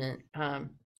instrument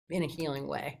in a healing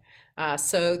way.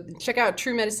 So check out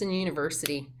True Medicine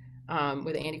University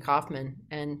with Andy Kaufman,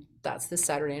 and that's this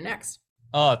Saturday and next.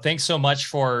 Oh, thanks so much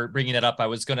for bringing that up. I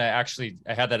was going to actually,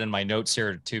 I had that in my notes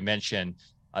here to mention,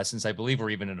 since I believe we're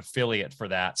even an affiliate for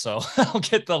that. So I'll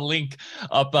get the link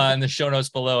up in the show notes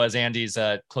below, as Andy's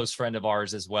a close friend of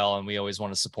ours as well. And we always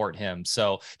want to support him.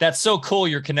 So that's so cool.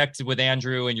 You're connected with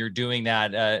Andrew and you're doing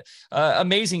that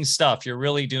amazing stuff. You're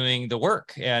really doing the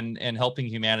work and helping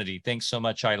humanity. Thanks so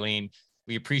much, Eileen.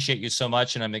 We appreciate you so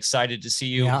much. And I'm excited to see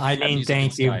you. Yeah, Eileen,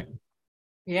 thank you.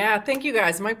 Yeah, thank you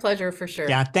guys. My pleasure for sure.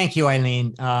 Yeah, thank you,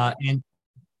 Eileen.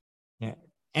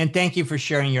 And thank you for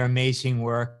sharing your amazing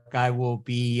work. I will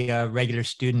be a regular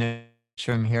student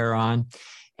from here on.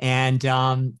 And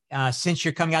since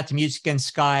you're coming out to Music and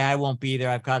Sky, I won't be there.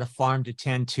 I've got a farm to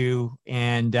tend to.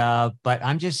 And but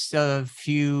I'm just a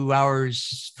few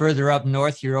hours further up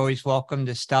north. You're always welcome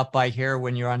to stop by here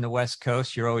when you're on the West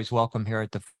Coast. You're always welcome here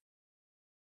at the.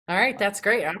 All right, that's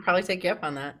great. I'll probably take you up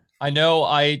on that. I know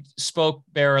I spoke,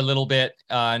 Bear, a little bit,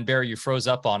 and Bear, you froze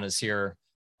up on us here.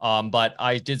 But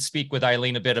I did speak with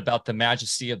Eileen a bit about the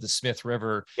majesty of the Smith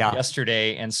River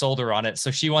yesterday and sold her on it. So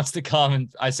she wants to come.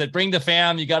 And I said, bring the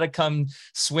fam. You got to come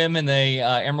swim in the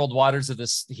emerald waters of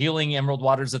this healing emerald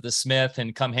waters of the Smith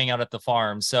and come hang out at the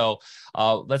farm. So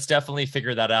let's definitely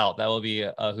figure that out. That will be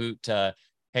a hoot to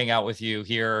hang out with you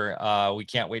here. We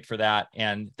can't wait for that.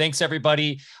 And thanks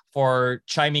everybody for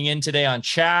chiming in today on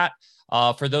chat.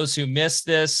 For those who missed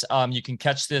this, you can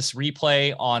catch this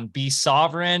replay on Be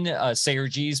Sovereign, Sayer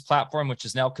G's platform, which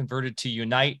is now converted to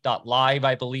unite.live.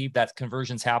 I believe that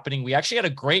conversion's happening. We actually had a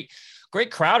great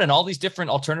crowd and all these different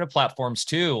alternative platforms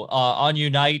too, on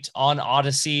Unite, on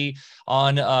Odyssey,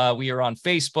 on we are on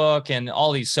Facebook and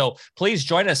all these. So please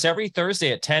join us every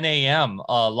Thursday at 10 a.m.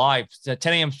 Live, at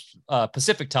 10 a.m.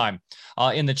 Pacific time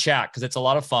in the chat, because it's a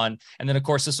lot of fun. And then, of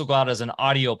course, this will go out as an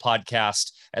audio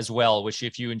podcast as well, which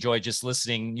if you enjoy just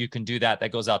listening, you can do that.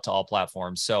 That goes out to all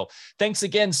platforms. So thanks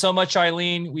again so much,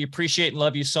 Eileen. We appreciate and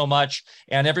love you so much.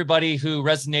 And everybody who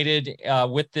resonated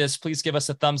with this, please give us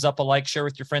a thumbs up, a like, share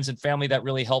with your friends and family. That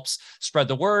really helps spread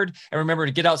the word. And remember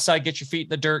to get outside, get your feet in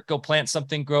the dirt, go plant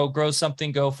something, grow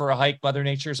something, go for a hike. Mother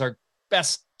Nature's our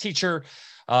best teacher.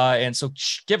 And so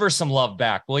give her some love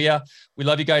back, will ya? We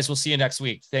love you guys. We'll see you next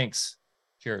week. Thanks.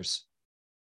 Cheers.